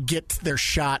that get their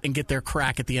shot and get their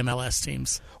crack at the MLS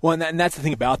teams. Well, and that's the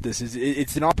thing about this is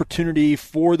it's an opportunity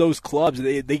for those clubs.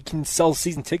 They can sell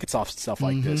season tickets off stuff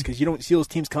like this, because you don't see those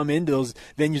teams come into those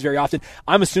venues very often.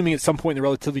 I'm assuming at some point in the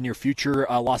relatively near future,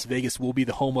 Las Vegas will be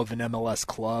the home of an MLS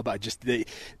club.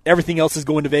 Everything else is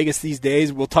going to Vegas these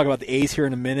days. We'll talk about the A's here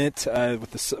in a minute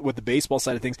with the baseball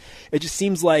side of things. It just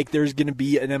seems like there's going to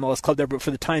be an MLS club there, but for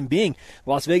the time being,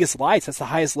 Las Vegas Lights, that's the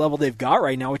highest level they've got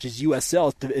right now, which is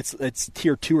USL. It's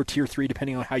tier 2 or tier 3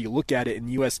 depending on how you look at it in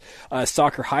the U.S.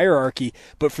 Soccer hierarchy.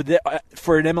 But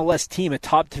for an MLS team, a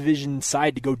top division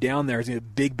side to go down there is a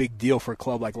big deal for a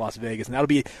club like Las Vegas. And that'll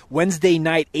be Wednesday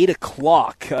night, 8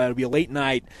 o'clock. It'll be a late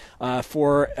night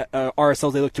for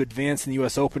RSL. They look to advance in the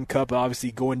U.S. Open Cup.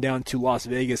 Obviously, going down to Las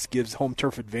Vegas gives home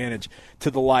turf advantage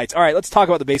to the Lights. All right, let's talk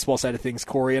about the baseball side of things,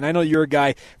 Corey. And I know you're a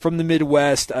guy from the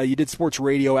Midwest. You did sports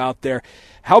radio out there.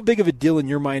 How big of a deal in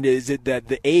your mind is it that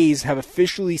the A's have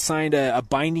officially signed a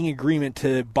binding agreement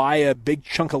to buy a big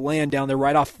chunk of land down there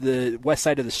right off the west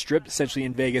side of the Strip, essentially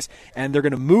in Vegas, and they're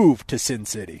going to move to Sin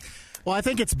City? Well, I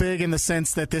think it's big in the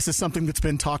sense that this is something that's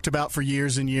been talked about for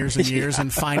years and years and years,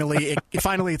 and finally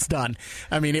it's done.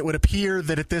 I mean, it would appear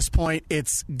that at this point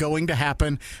it's going to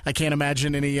happen. I can't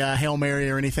imagine any Hail Mary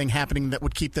or anything happening that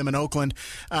would keep them in Oakland.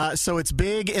 So it's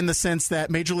big in the sense that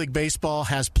Major League Baseball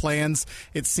has plans,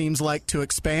 it seems like, to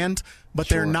expand, but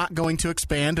they're not going to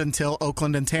expand until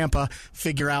Oakland and Tampa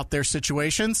figure out their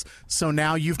situations. So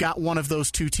now you've got one of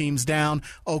those two teams down.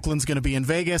 Oakland's going to be in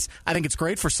Vegas. I think it's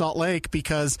great for Salt Lake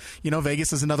because,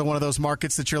 Vegas is another one of those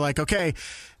markets that you're like, okay,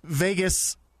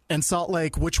 Vegas and Salt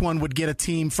Lake, which one would get a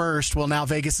team first? Well, now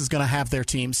Vegas is going to have their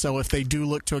team. So if they do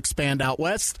look to expand out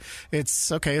west,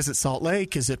 it's okay. Is it Salt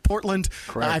Lake? Is it Portland?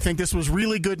 I think this was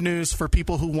really good news for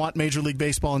people who want Major League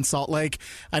Baseball in Salt Lake.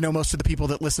 I know most of the people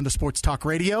that listen to Sports Talk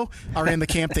Radio are in the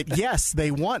camp that, yes,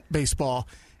 they want baseball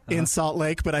in Salt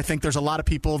Lake, but I think there's a lot of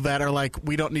people that are like,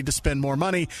 we don't need to spend more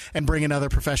money and bring another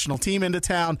professional team into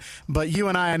town. But you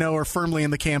and I know, are firmly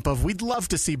in the camp of we'd love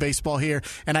to see baseball here,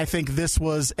 and I think this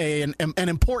was an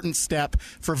important step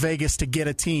for Vegas to get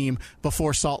a team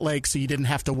before Salt Lake, so you didn't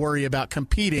have to worry about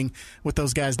competing with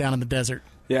those guys down in the desert.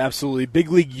 Yeah, absolutely.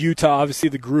 Big League Utah, obviously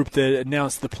the group that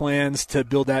announced the plans to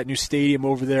build that new stadium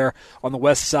over there on the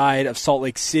west side of Salt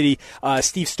Lake City.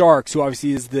 Steve Starks, who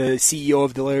obviously is the CEO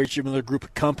of the Larry H. Miller Group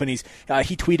of Companies,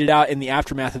 he tweeted out in the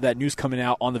aftermath of that news coming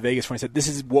out on the Vegas front. He said, "This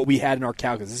is what we had in our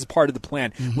calculus. This is part of the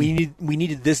plan. Mm-hmm. We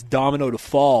needed this domino to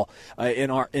fall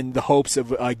in the hopes of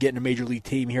getting a major league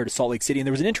team here to Salt Lake City." And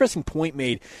there was an interesting point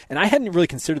made, and I hadn't really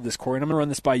considered this, Corey, and I'm going to run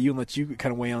this by you and let you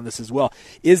kind of weigh on this as well,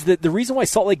 is that the reason why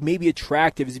Salt Lake may be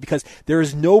attractive is because there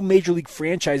is no major league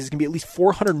franchise. There's going to be at least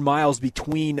 400 miles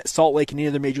between Salt Lake and any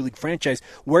other major league franchise,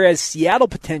 whereas Seattle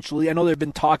potentially, I know there have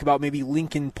been talk about maybe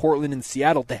Lincoln, Portland, and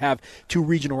Seattle to have two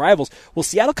regional rivals. Well,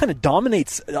 Seattle kind of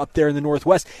dominates up there in the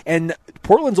Northwest, and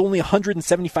Portland's only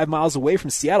 175 miles away from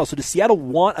Seattle, so does Seattle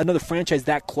want another franchise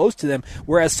that close to them,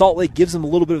 whereas Salt Lake gives them a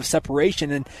little bit of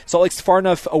separation, and Salt Lake's far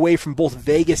enough away from both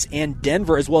Vegas and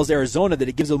Denver as well as Arizona that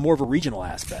it gives them more of a regional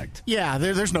aspect. Yeah,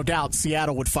 there's no doubt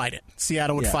Seattle would fight it.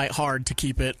 Seattle would fight hard to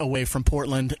keep it away from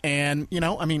Portland. And,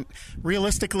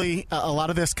 realistically, a lot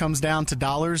of this comes down to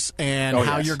dollars and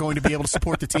how you're going to be able to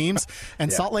support the teams.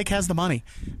 And Salt Lake has the money.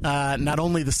 Not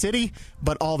only the city,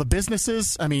 but all the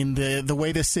businesses. I mean, the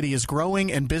way this city is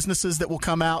growing and businesses that will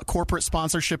come out, corporate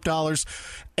sponsorship dollars,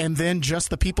 and then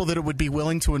just the people that would be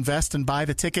willing to invest and buy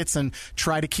the tickets and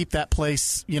try to keep that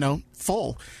place,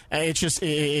 full.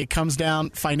 It comes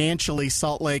down financially.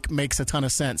 Salt Lake makes a ton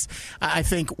of sense. I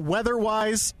think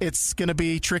weather-wise, it's going to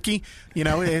be tricky.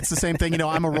 It's the same thing.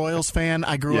 I'm a Royals fan.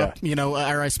 I grew up,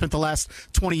 or I spent the last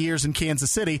 20 years in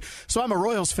Kansas City. So I'm a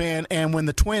Royals fan. And when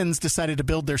the Twins decided to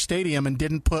build their stadium and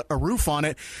didn't put a roof on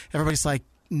it, everybody's like,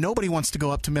 nobody wants to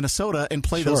go up to Minnesota and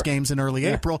play those games in early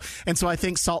April. And so I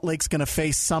think Salt Lake's going to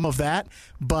face some of that.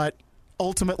 But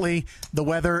ultimately, the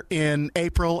weather in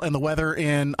April and the weather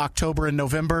in October and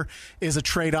November is a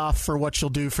trade-off for what you'll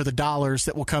do for the dollars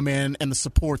that will come in and the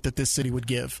support that this city would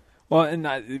give. Well, and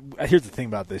here's the thing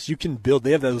about this. You can build –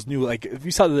 they have those new – like, if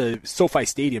you saw the SoFi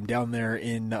Stadium down there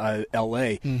in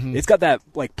L.A., it's got that,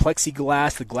 like,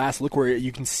 plexiglass, the glass look where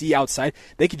you can see outside.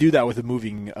 They could do that with a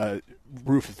moving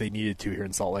roof if they needed to here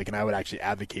in Salt Lake, and I would actually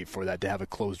advocate for that, to have a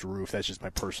closed roof. That's just my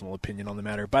personal opinion on the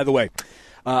matter. By the way,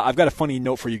 I've got a funny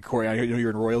note for you, Corey. I know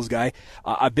you're a Royals guy.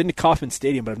 I've been to Kauffman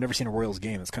Stadium, but I've never seen a Royals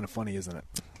game. It's kind of funny, isn't it?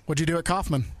 What'd you do at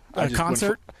Kauffman? A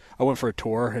concert? I went for a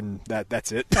tour, and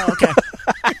that's it. Oh, okay.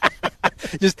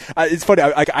 It's funny.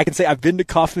 I can say I've been to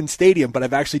Kauffman Stadium, but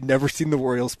I've actually never seen the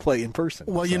Royals play in person.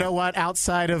 Well, you know what?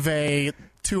 Outside of a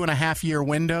 2.5-year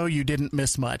window, you didn't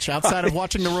miss much. Outside of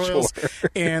watching the Royals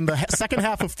in the second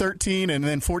half of 13 and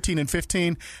then 14 and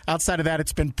 15, outside of that,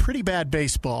 it's been pretty bad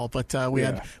baseball. But we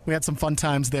had some fun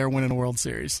times there winning a World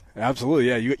Series. Absolutely,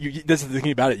 yeah. That's the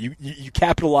thing about it. You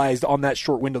capitalized on that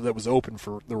short window that was open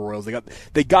for the Royals.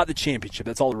 They got the championship.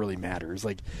 That's all that really matters.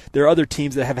 Like, there are other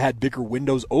teams that have had bigger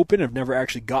windows open and have never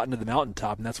actually gotten to the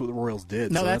mountaintop, and that's what the Royals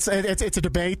did. No, it's a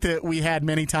debate that we had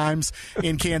many times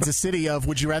in Kansas City of,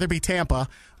 would you rather be Tampa,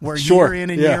 where year in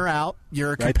and year out,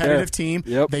 you're a competitive team.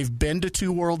 Yep. They've been to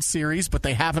 2 World Series, but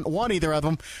they haven't won either of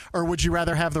them. Or would you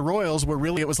rather have the Royals, where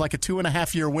really it was like a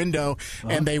 2.5-year window,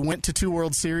 and they went to 2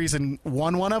 World Series and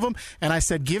won one of them? And I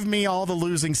said, give me all the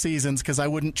losing seasons, because I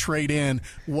wouldn't trade in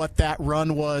what that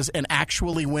run was, and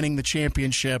actually winning the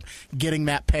championship, getting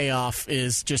that payoff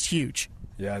is just huge.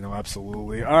 Yeah, no,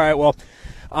 absolutely. All right, well,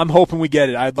 I'm hoping we get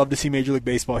it. I'd love to see Major League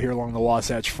Baseball here along the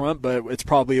Wasatch Front, but it's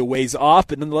probably a ways off.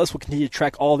 But nonetheless, we'll continue to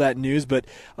track all that news. But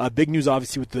big news,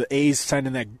 obviously, with the A's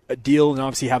signing that deal, and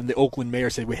obviously having the Oakland mayor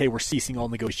say, hey, we're ceasing all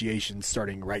negotiations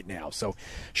starting right now. So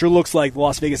sure looks like the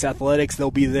Las Vegas Athletics,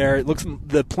 they'll be there.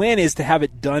 The plan is to have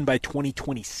it done by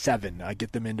 2027,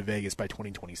 get them into Vegas by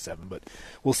 2027. But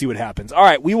we'll see what happens. All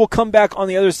right, we will come back on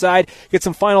the other side, get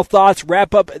some final thoughts,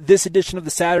 wrap up this edition of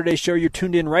the Saturday Show. You're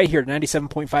tuned in right here to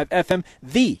 97.5 FM,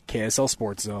 the KSL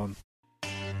Sports Zone.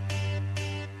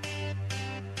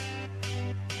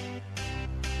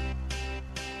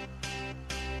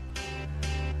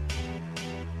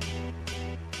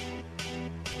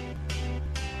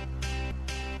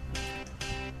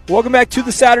 Welcome back to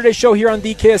the Saturday Show here on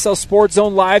the KSL Sports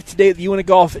Zone, live today at the UNA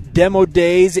Golf Demo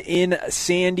Days in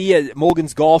Sandy at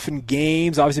Mulligan's Golf and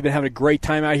Games. Obviously been having a great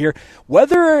time out here.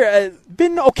 Weather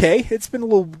been okay. It's been a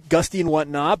little gusty and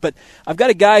whatnot, but I've got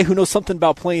a guy who knows something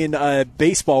about playing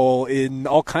baseball in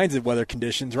all kinds of weather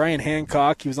conditions. Ryan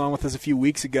Hancock, he was on with us a few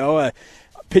weeks ago,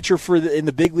 pitcher in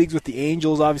the big leagues with the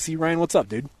Angels. Obviously, Ryan, what's up,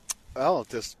 dude? Well,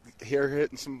 just here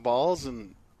hitting some balls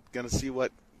and going to see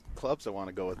what clubs I want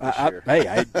to go with this year.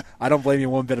 Hey, I don't blame you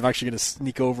one bit. I'm actually going to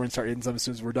sneak over and start hitting some as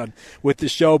soon as we're done with the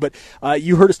show. But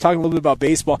you heard us talking a little bit about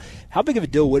baseball. How big of a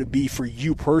deal would it be for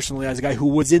you personally, as a guy who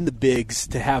was in the bigs,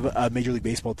 to have a Major League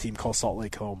Baseball team call Salt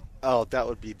Lake home? Oh, that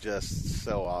would be just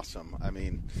so awesome. I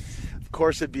mean, of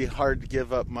course, it'd be hard to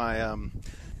give up my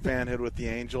fanhood with the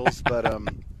Angels, but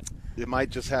it might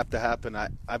just have to happen.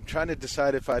 I'm trying to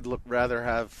decide if I'd rather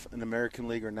have an American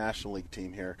League or National League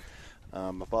team here.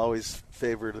 I've always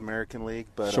favored American League,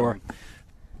 but sure.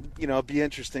 It'd be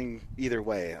interesting either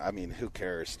way. I mean, who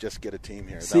cares? Just get a team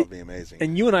here. That would be amazing.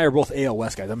 And you and I are both AL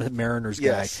West guys. I'm a Mariners guy.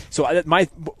 Yes. So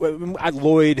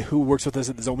Lloyd, who works with us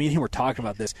at the Zone, me and him were talking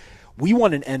about this. We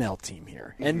want an NL team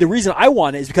here, and the reason I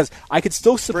want it is because I could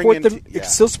still support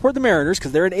the Mariners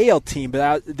because they're an AL team,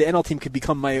 but the NL team could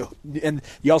become my. And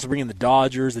you also bring in the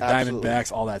Dodgers, the Absolutely.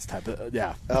 Diamondbacks, all that type of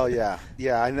yeah. Oh yeah.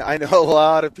 I know a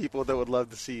lot of people that would love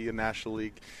to see a National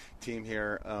League team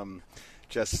here.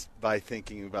 Just by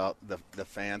thinking about the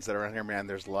fans that are around here, man,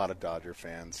 there's a lot of Dodger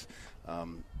fans.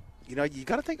 You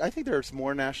got to think. I think there's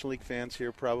more National League fans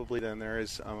here probably than there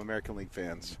is American League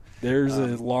fans. There's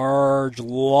a large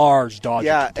Dodger.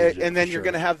 Yeah, and then you're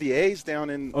going to have the A's down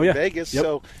in Vegas. Yep.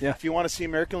 So yeah. If you want to see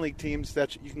American League teams,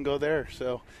 that you can go there.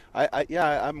 So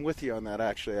I'm with you on that.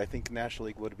 Actually, I think National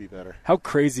League would be better. How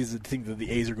crazy is it to think that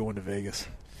the A's are going to Vegas?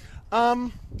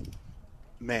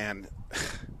 Man,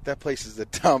 that place is a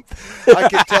dump. I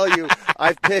can tell you,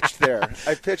 I've pitched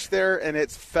there, and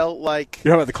it's felt like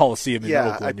you're at the Coliseum in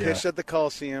Oakland. I pitched at the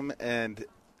Coliseum, and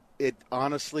it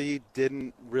honestly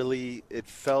didn't really. It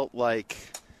felt like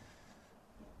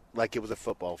it was a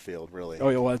football field, really.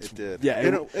 Oh, well, it did.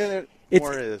 Yeah,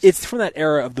 it's from that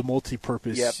era of the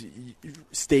multi-purpose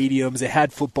stadiums. It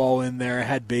had football in there, it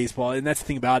had baseball, and that's the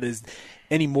thing about it is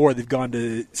anymore they've gone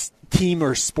to team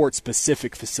or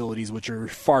sport-specific facilities, which are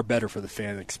far better for the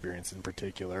fan experience in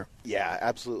particular. Yeah,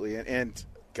 absolutely. And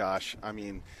gosh, I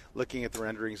mean, looking at the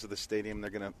renderings of the stadium, they're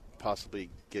going to possibly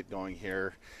get going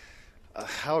here.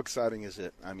 How exciting is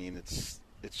it? I mean, it's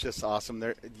just awesome.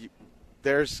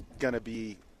 There's going to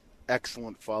be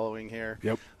excellent following here.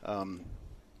 Yep.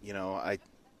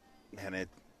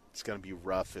 It's going to be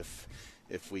rough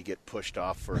if we get pushed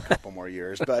off for a couple more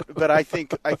years. But I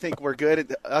think we're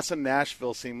good. Us and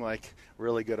Nashville seem like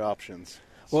really good options.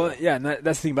 Well, yeah, and that's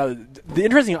the thing about it. The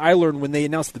interesting thing I learned when they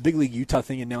announced the Big League Utah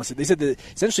thing, announced it, they said that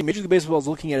essentially Major League Baseball is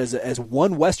looking at it as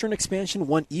one Western expansion,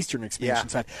 one Eastern expansion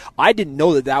side. I didn't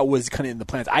know that was kind of in the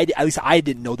plans. At least I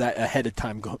didn't know that ahead of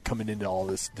time coming into all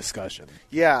this discussion.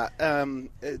 Yeah,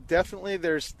 definitely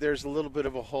there's a little bit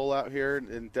of a hole out here,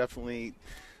 and definitely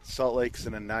Salt Lake's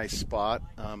in a nice spot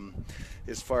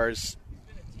as far as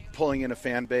pulling in a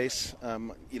fan base.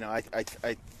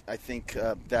 I think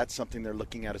that's something they're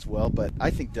looking at as well. But I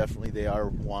think definitely they are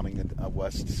wanting a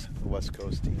West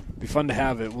Coast team. It'll be fun to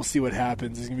have it. We'll see what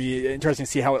happens. It's going to be interesting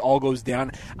to see how it all goes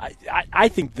down. I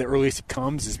think the earliest it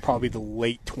comes is probably the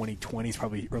late 2020s,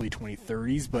 probably early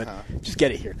 2030s. But just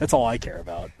get it here. That's all I care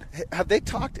about. Have they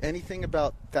talked anything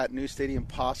about that new stadium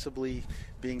possibly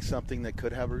being something that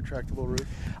could have a retractable roof?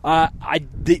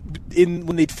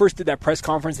 When they first did that press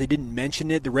conference, they didn't mention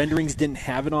it. The renderings didn't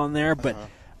have it on there, but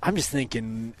I'm just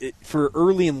thinking for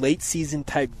early and late season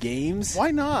type games, why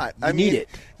not? I mean, need it.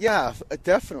 Yeah,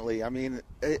 definitely. I mean,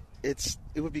 it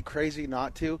would be crazy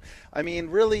not to. I mean,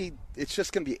 really, it's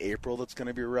just going to be April that's going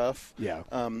to be rough. Yeah.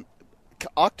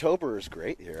 October is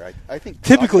great here. I think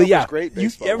typically, October's great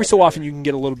baseball. Every so often you can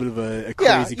get a little bit of a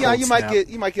crazy cold you snap.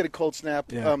 might get a cold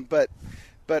snap. Yeah.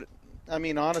 But I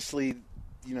mean, honestly,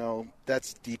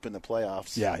 that's deep in the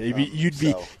playoffs. Yeah, you'd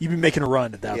be making a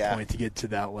run at that point to get to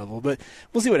that level. But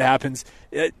we'll see what happens.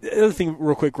 The other thing,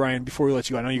 real quick, Ryan, before we let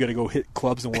you go, I know you got to go hit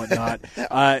clubs and whatnot.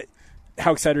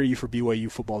 How excited are you for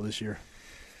BYU football this year?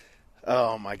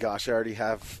 Oh my gosh, I already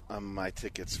have my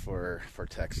tickets for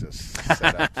Texas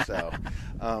set up. So,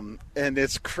 and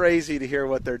it's crazy to hear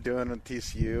what they're doing with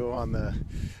TCU on the,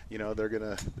 they're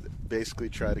gonna basically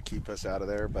try to keep us out of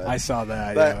there. But I saw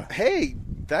that. But hey,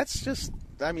 that's just.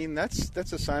 I mean, that's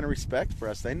a sign of respect for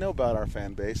us. They know about our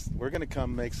fan base. We're going to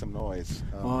come make some noise.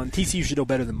 And TCU should know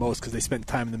better than most because they spent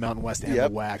time in the Mountain West and the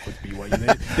WAC with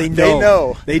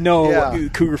BYU. They know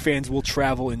Cougar fans will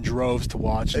travel in droves to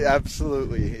watch them.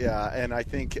 Absolutely, yeah. And I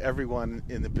think everyone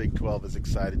in the Big 12 is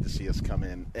excited to see us come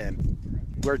in, and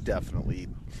we're definitely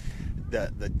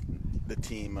the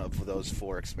team of those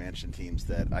four expansion teams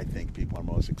that I think people are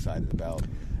most excited about.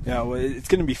 Yeah, well, it's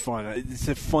going to be fun. It's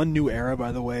a fun new era,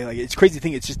 by the way. Like, it's crazy to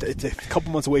think it's a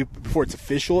couple months away before it's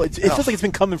official. It feels like it's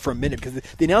been coming for a minute because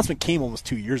the announcement came almost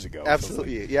 2 years ago.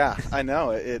 Absolutely, yeah, I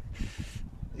know it.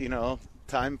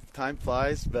 Time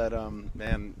flies, but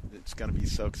man, it's going to be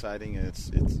so exciting.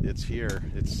 It's here.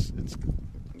 It's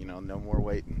no more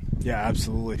waiting. Yeah,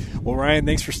 absolutely. Well, Ryan,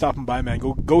 thanks for stopping by, man.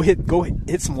 Go hit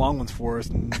some long ones for us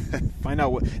and find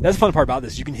out what. That's the fun part about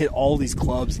this. You can hit all these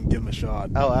clubs and give them a shot.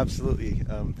 Oh, absolutely.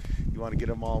 You want to get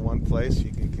them all in one place.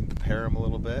 You can compare them a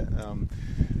little bit.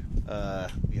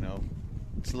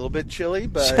 It's a little bit chilly,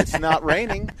 but it's not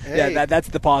raining. Hey. Yeah, that's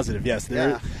the positive. Yes,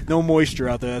 there's no moisture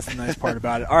out there. That's the nice part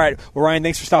about it. All right. Well, Ryan,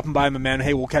 thanks for stopping by, my man.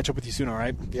 Hey, we'll catch up with you soon, all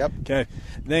right? Yep. Okay.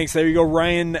 Thanks. There you go.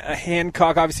 Ryan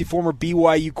Hancock, obviously former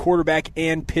BYU quarterback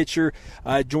and pitcher,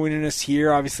 joining us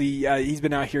here. Obviously, he's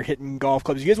been out here hitting golf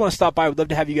clubs. If you guys want to stop by, we'd love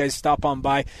to have you guys stop on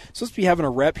by. Supposed to be having a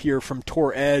rep here from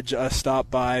Tor Edge stop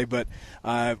by, but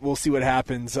we'll see what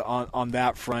happens on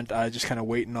that front. Just kind of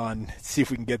waiting on see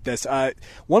if we can get this.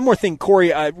 One more thing,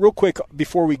 Corey, real quick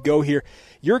before we go here.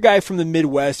 You're a guy from the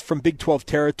Midwest, from Big 12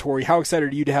 territory. How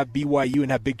excited are you to have BYU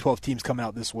and have Big 12 teams come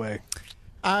out this way?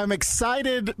 I'm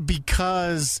excited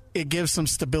because it gives some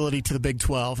stability to the Big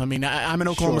 12. I mean, I'm an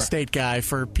Oklahoma State guy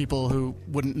for people who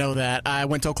wouldn't know that. I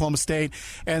went to Oklahoma State,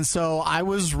 and so I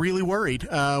was really worried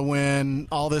when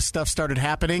all this stuff started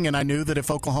happening, and I knew that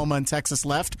if Oklahoma and Texas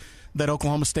left, that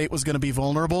Oklahoma State was going to be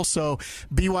vulnerable. So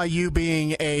BYU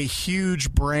being a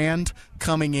huge brand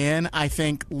coming in, I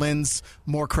think lends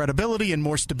more credibility and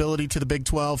more stability to the Big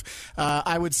 12.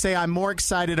 I would say I'm more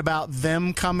excited about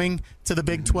them coming to the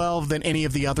Big 12 than any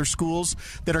of the other schools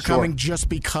that are coming just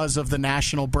because of the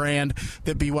national brand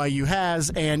that BYU has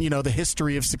and, the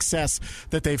history of success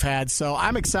that they've had. So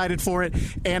I'm excited for it,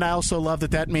 and I also love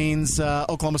that means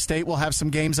Oklahoma State will have some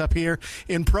games up here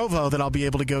in Provo that I'll be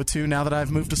able to go to now that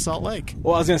I've moved to Salt Lake.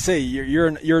 Well, I was going to say, you're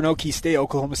an Okie State,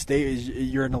 Oklahoma State.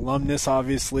 You're an alumnus,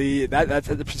 obviously. That's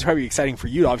probably exciting for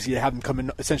you, obviously, to have them come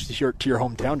in essentially to your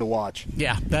hometown to watch.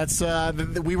 Yeah, that's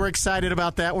we were excited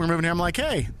about that when we were moving here. I'm like,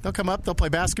 hey, they'll come up, they'll play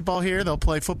basketball here, they'll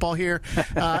play football here.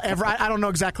 I don't know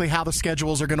exactly how the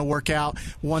schedules are going to work out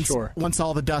once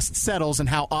all the dust settles and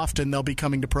how often they'll be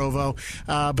coming to Provo.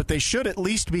 But they should at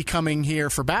least be coming here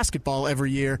for basketball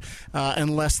every year,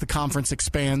 unless the conference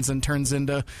expands and turns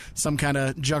into some kind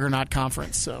of juggernaut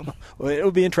conference. So, well,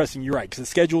 it'll be interesting. You're right, because the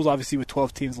schedule's obviously with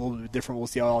 12 teams a little bit different. We'll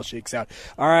see how it all shakes out.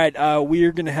 All right, we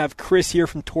are going to have Chris here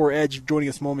from Tour Edge joining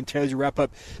us momentarily to wrap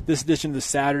up this edition of the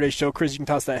Saturday Show. Chris, you can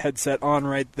toss that headset on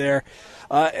right there.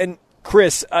 And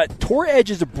Chris, Tour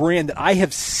Edge is a brand that I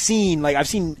have seen. I've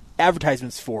seen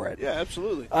advertisements for it. Yeah,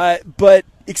 absolutely. But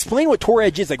explain what Tour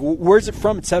Edge is. Where's it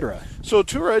from, et cetera? So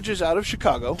Tour Edge is out of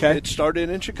Chicago. Okay. It started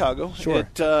in Chicago.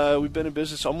 Sure. We've been in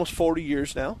business almost 40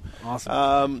 years now.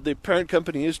 Awesome. The parent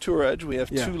company is Tour Edge. We have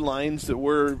two lines that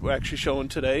we're actually showing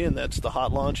today, and that's the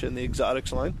Hot Launch and the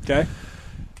Exotics line. Okay.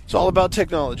 It's all about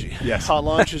technology. Yes. Hot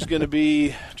Launch is going to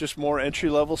be just more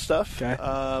entry-level stuff.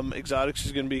 Okay. Exotics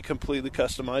is going to be completely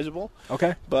customizable.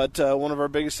 Okay. But one of our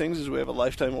biggest things is we have a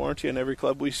lifetime warranty on every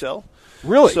club we sell.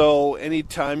 Really? So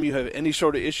anytime you have any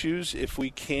sort of issues, if we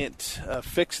can't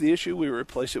fix the issue, we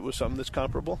replace it with something that's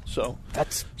comparable. So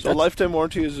that's lifetime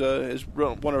warranty is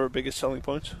one of our biggest selling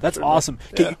points. That's certainly. Awesome.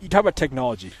 Okay, you talk about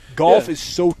technology. Golf is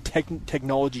so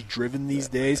technology-driven these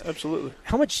days. Absolutely.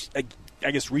 How much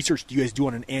research do you guys do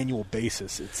on an annual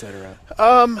basis, et cetera?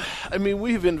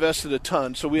 We've invested a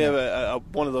ton. So we have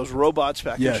one of those robots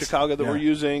back in Chicago that we're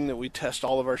using that we test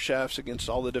all of our shafts against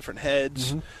all the different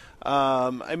heads. Mm-hmm.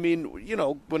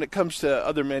 When it comes to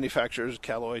other manufacturers,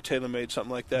 Callaway, TaylorMade,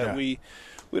 something like that, we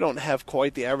don't have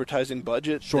quite the advertising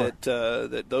budget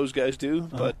that those guys do.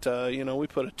 But, we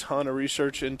put a ton of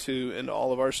research into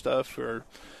all of our stuff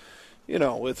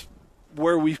with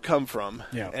where we've come from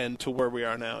and to where we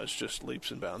are now is just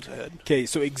leaps and bounds ahead. Okay,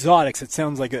 so exotics, it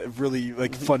sounds like a really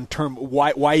fun term.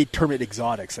 Why term it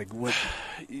exotics? What?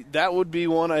 That would be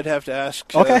one I'd have to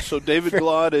ask. Okay. So David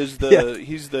Glod is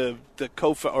he's the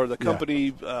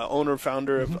company owner,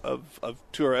 founder of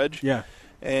Tour Edge. Yeah.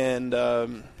 And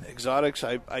exotics,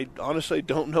 I honestly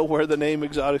don't know where the name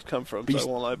exotics come from, so I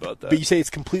won't lie about that. But you say it's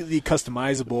completely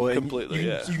customizable. Completely,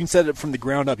 You can set it up from the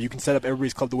ground up. You can set up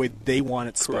everybody's club the way they want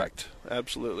it. Correct.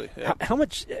 Absolutely. Yeah. How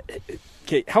much?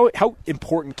 Okay. How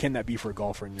important can that be for a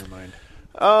golfer in your mind?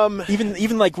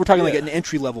 Even like we're talking like an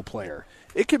entry level player.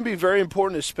 It can be very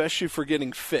important, especially for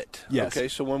getting fit. Yes. Okay.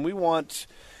 So when we want.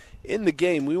 In the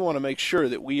game, we want to make sure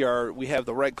that we have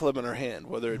the right club in our hand,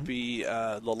 whether it be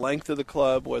the length of the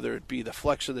club, whether it be the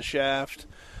flex of the shaft.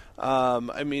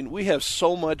 We have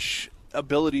so much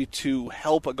ability to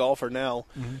help a golfer now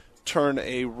turn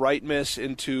a right miss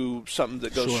into something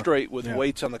that goes straight with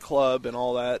weights on the club and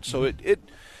all that. So it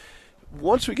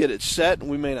once we get it set,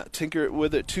 we may not tinker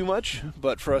with it too much,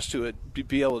 but for us to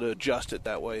be able to adjust it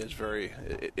that way is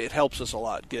it helps us a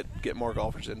lot, get more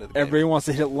golfers into the game. Everybody wants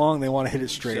to hit it long, they want to hit it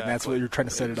straight, and that's what you're trying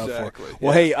to set it up for. Yeah.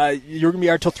 Well, hey, you're going to be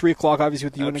out until 3 o'clock, obviously,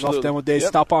 with the UNA Golf Demo Days.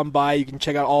 Stop on by. You can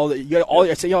check out all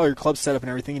your clubs set up and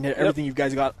everything, and everything you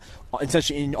guys got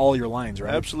essentially in all your lines,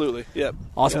 right? Absolutely, yep.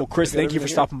 Awesome. Well, Chris, thank you for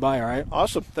stopping by, all right?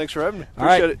 Awesome. Thanks for having me.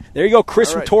 Appreciate it. There you go,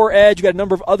 Chris from Tour Edge. You got a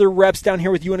number of other reps down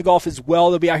here with UNA Golf as well.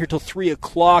 They'll be out here till 3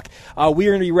 o'clock. We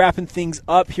are going to be wrapping things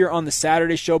up here on the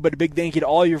Saturday show, but a big thank you to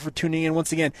all of you for tuning in.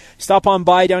 Once again, stop on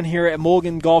by down here at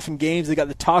Mulligan Golf and Games. They got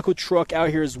the taco truck out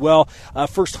here as well.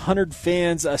 First 100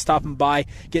 fans stopping by,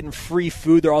 getting free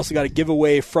food. They're also got a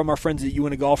giveaway from our friends at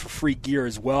UNA Golf for free gear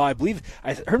as well. I believe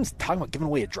I heard them talking about giving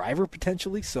away a driver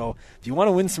potentially, so if you want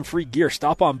to win some free gear,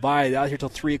 stop on by. They're out here till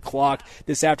 3 o'clock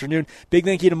this afternoon. Big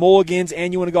thank you to Mulligan's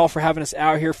and UNA Golf for having us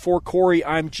out here. For Corey,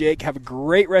 I'm Jake. Have a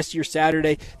great rest of your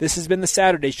Saturday. This has been the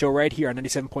Saturday Show right here on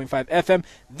 97.5 FM,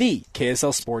 the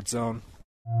KSL Sports Zone.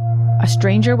 A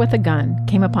stranger with a gun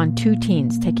came upon two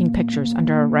teens taking pictures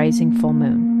under a rising full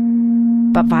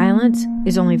moon. But violence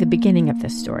is only the beginning of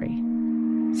this story.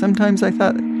 Sometimes I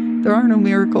thought, there are no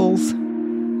miracles.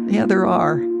 Yeah, there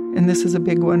are, and this is a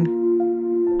big one.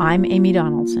 I'm Amy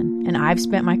Donaldson, and I've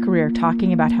spent my career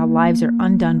talking about how lives are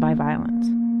undone by violence.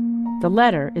 The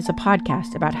Letter is a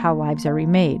podcast about how lives are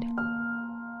remade.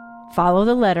 Follow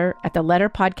The Letter at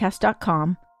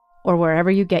theletterpodcast.com or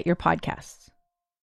wherever you get your podcasts.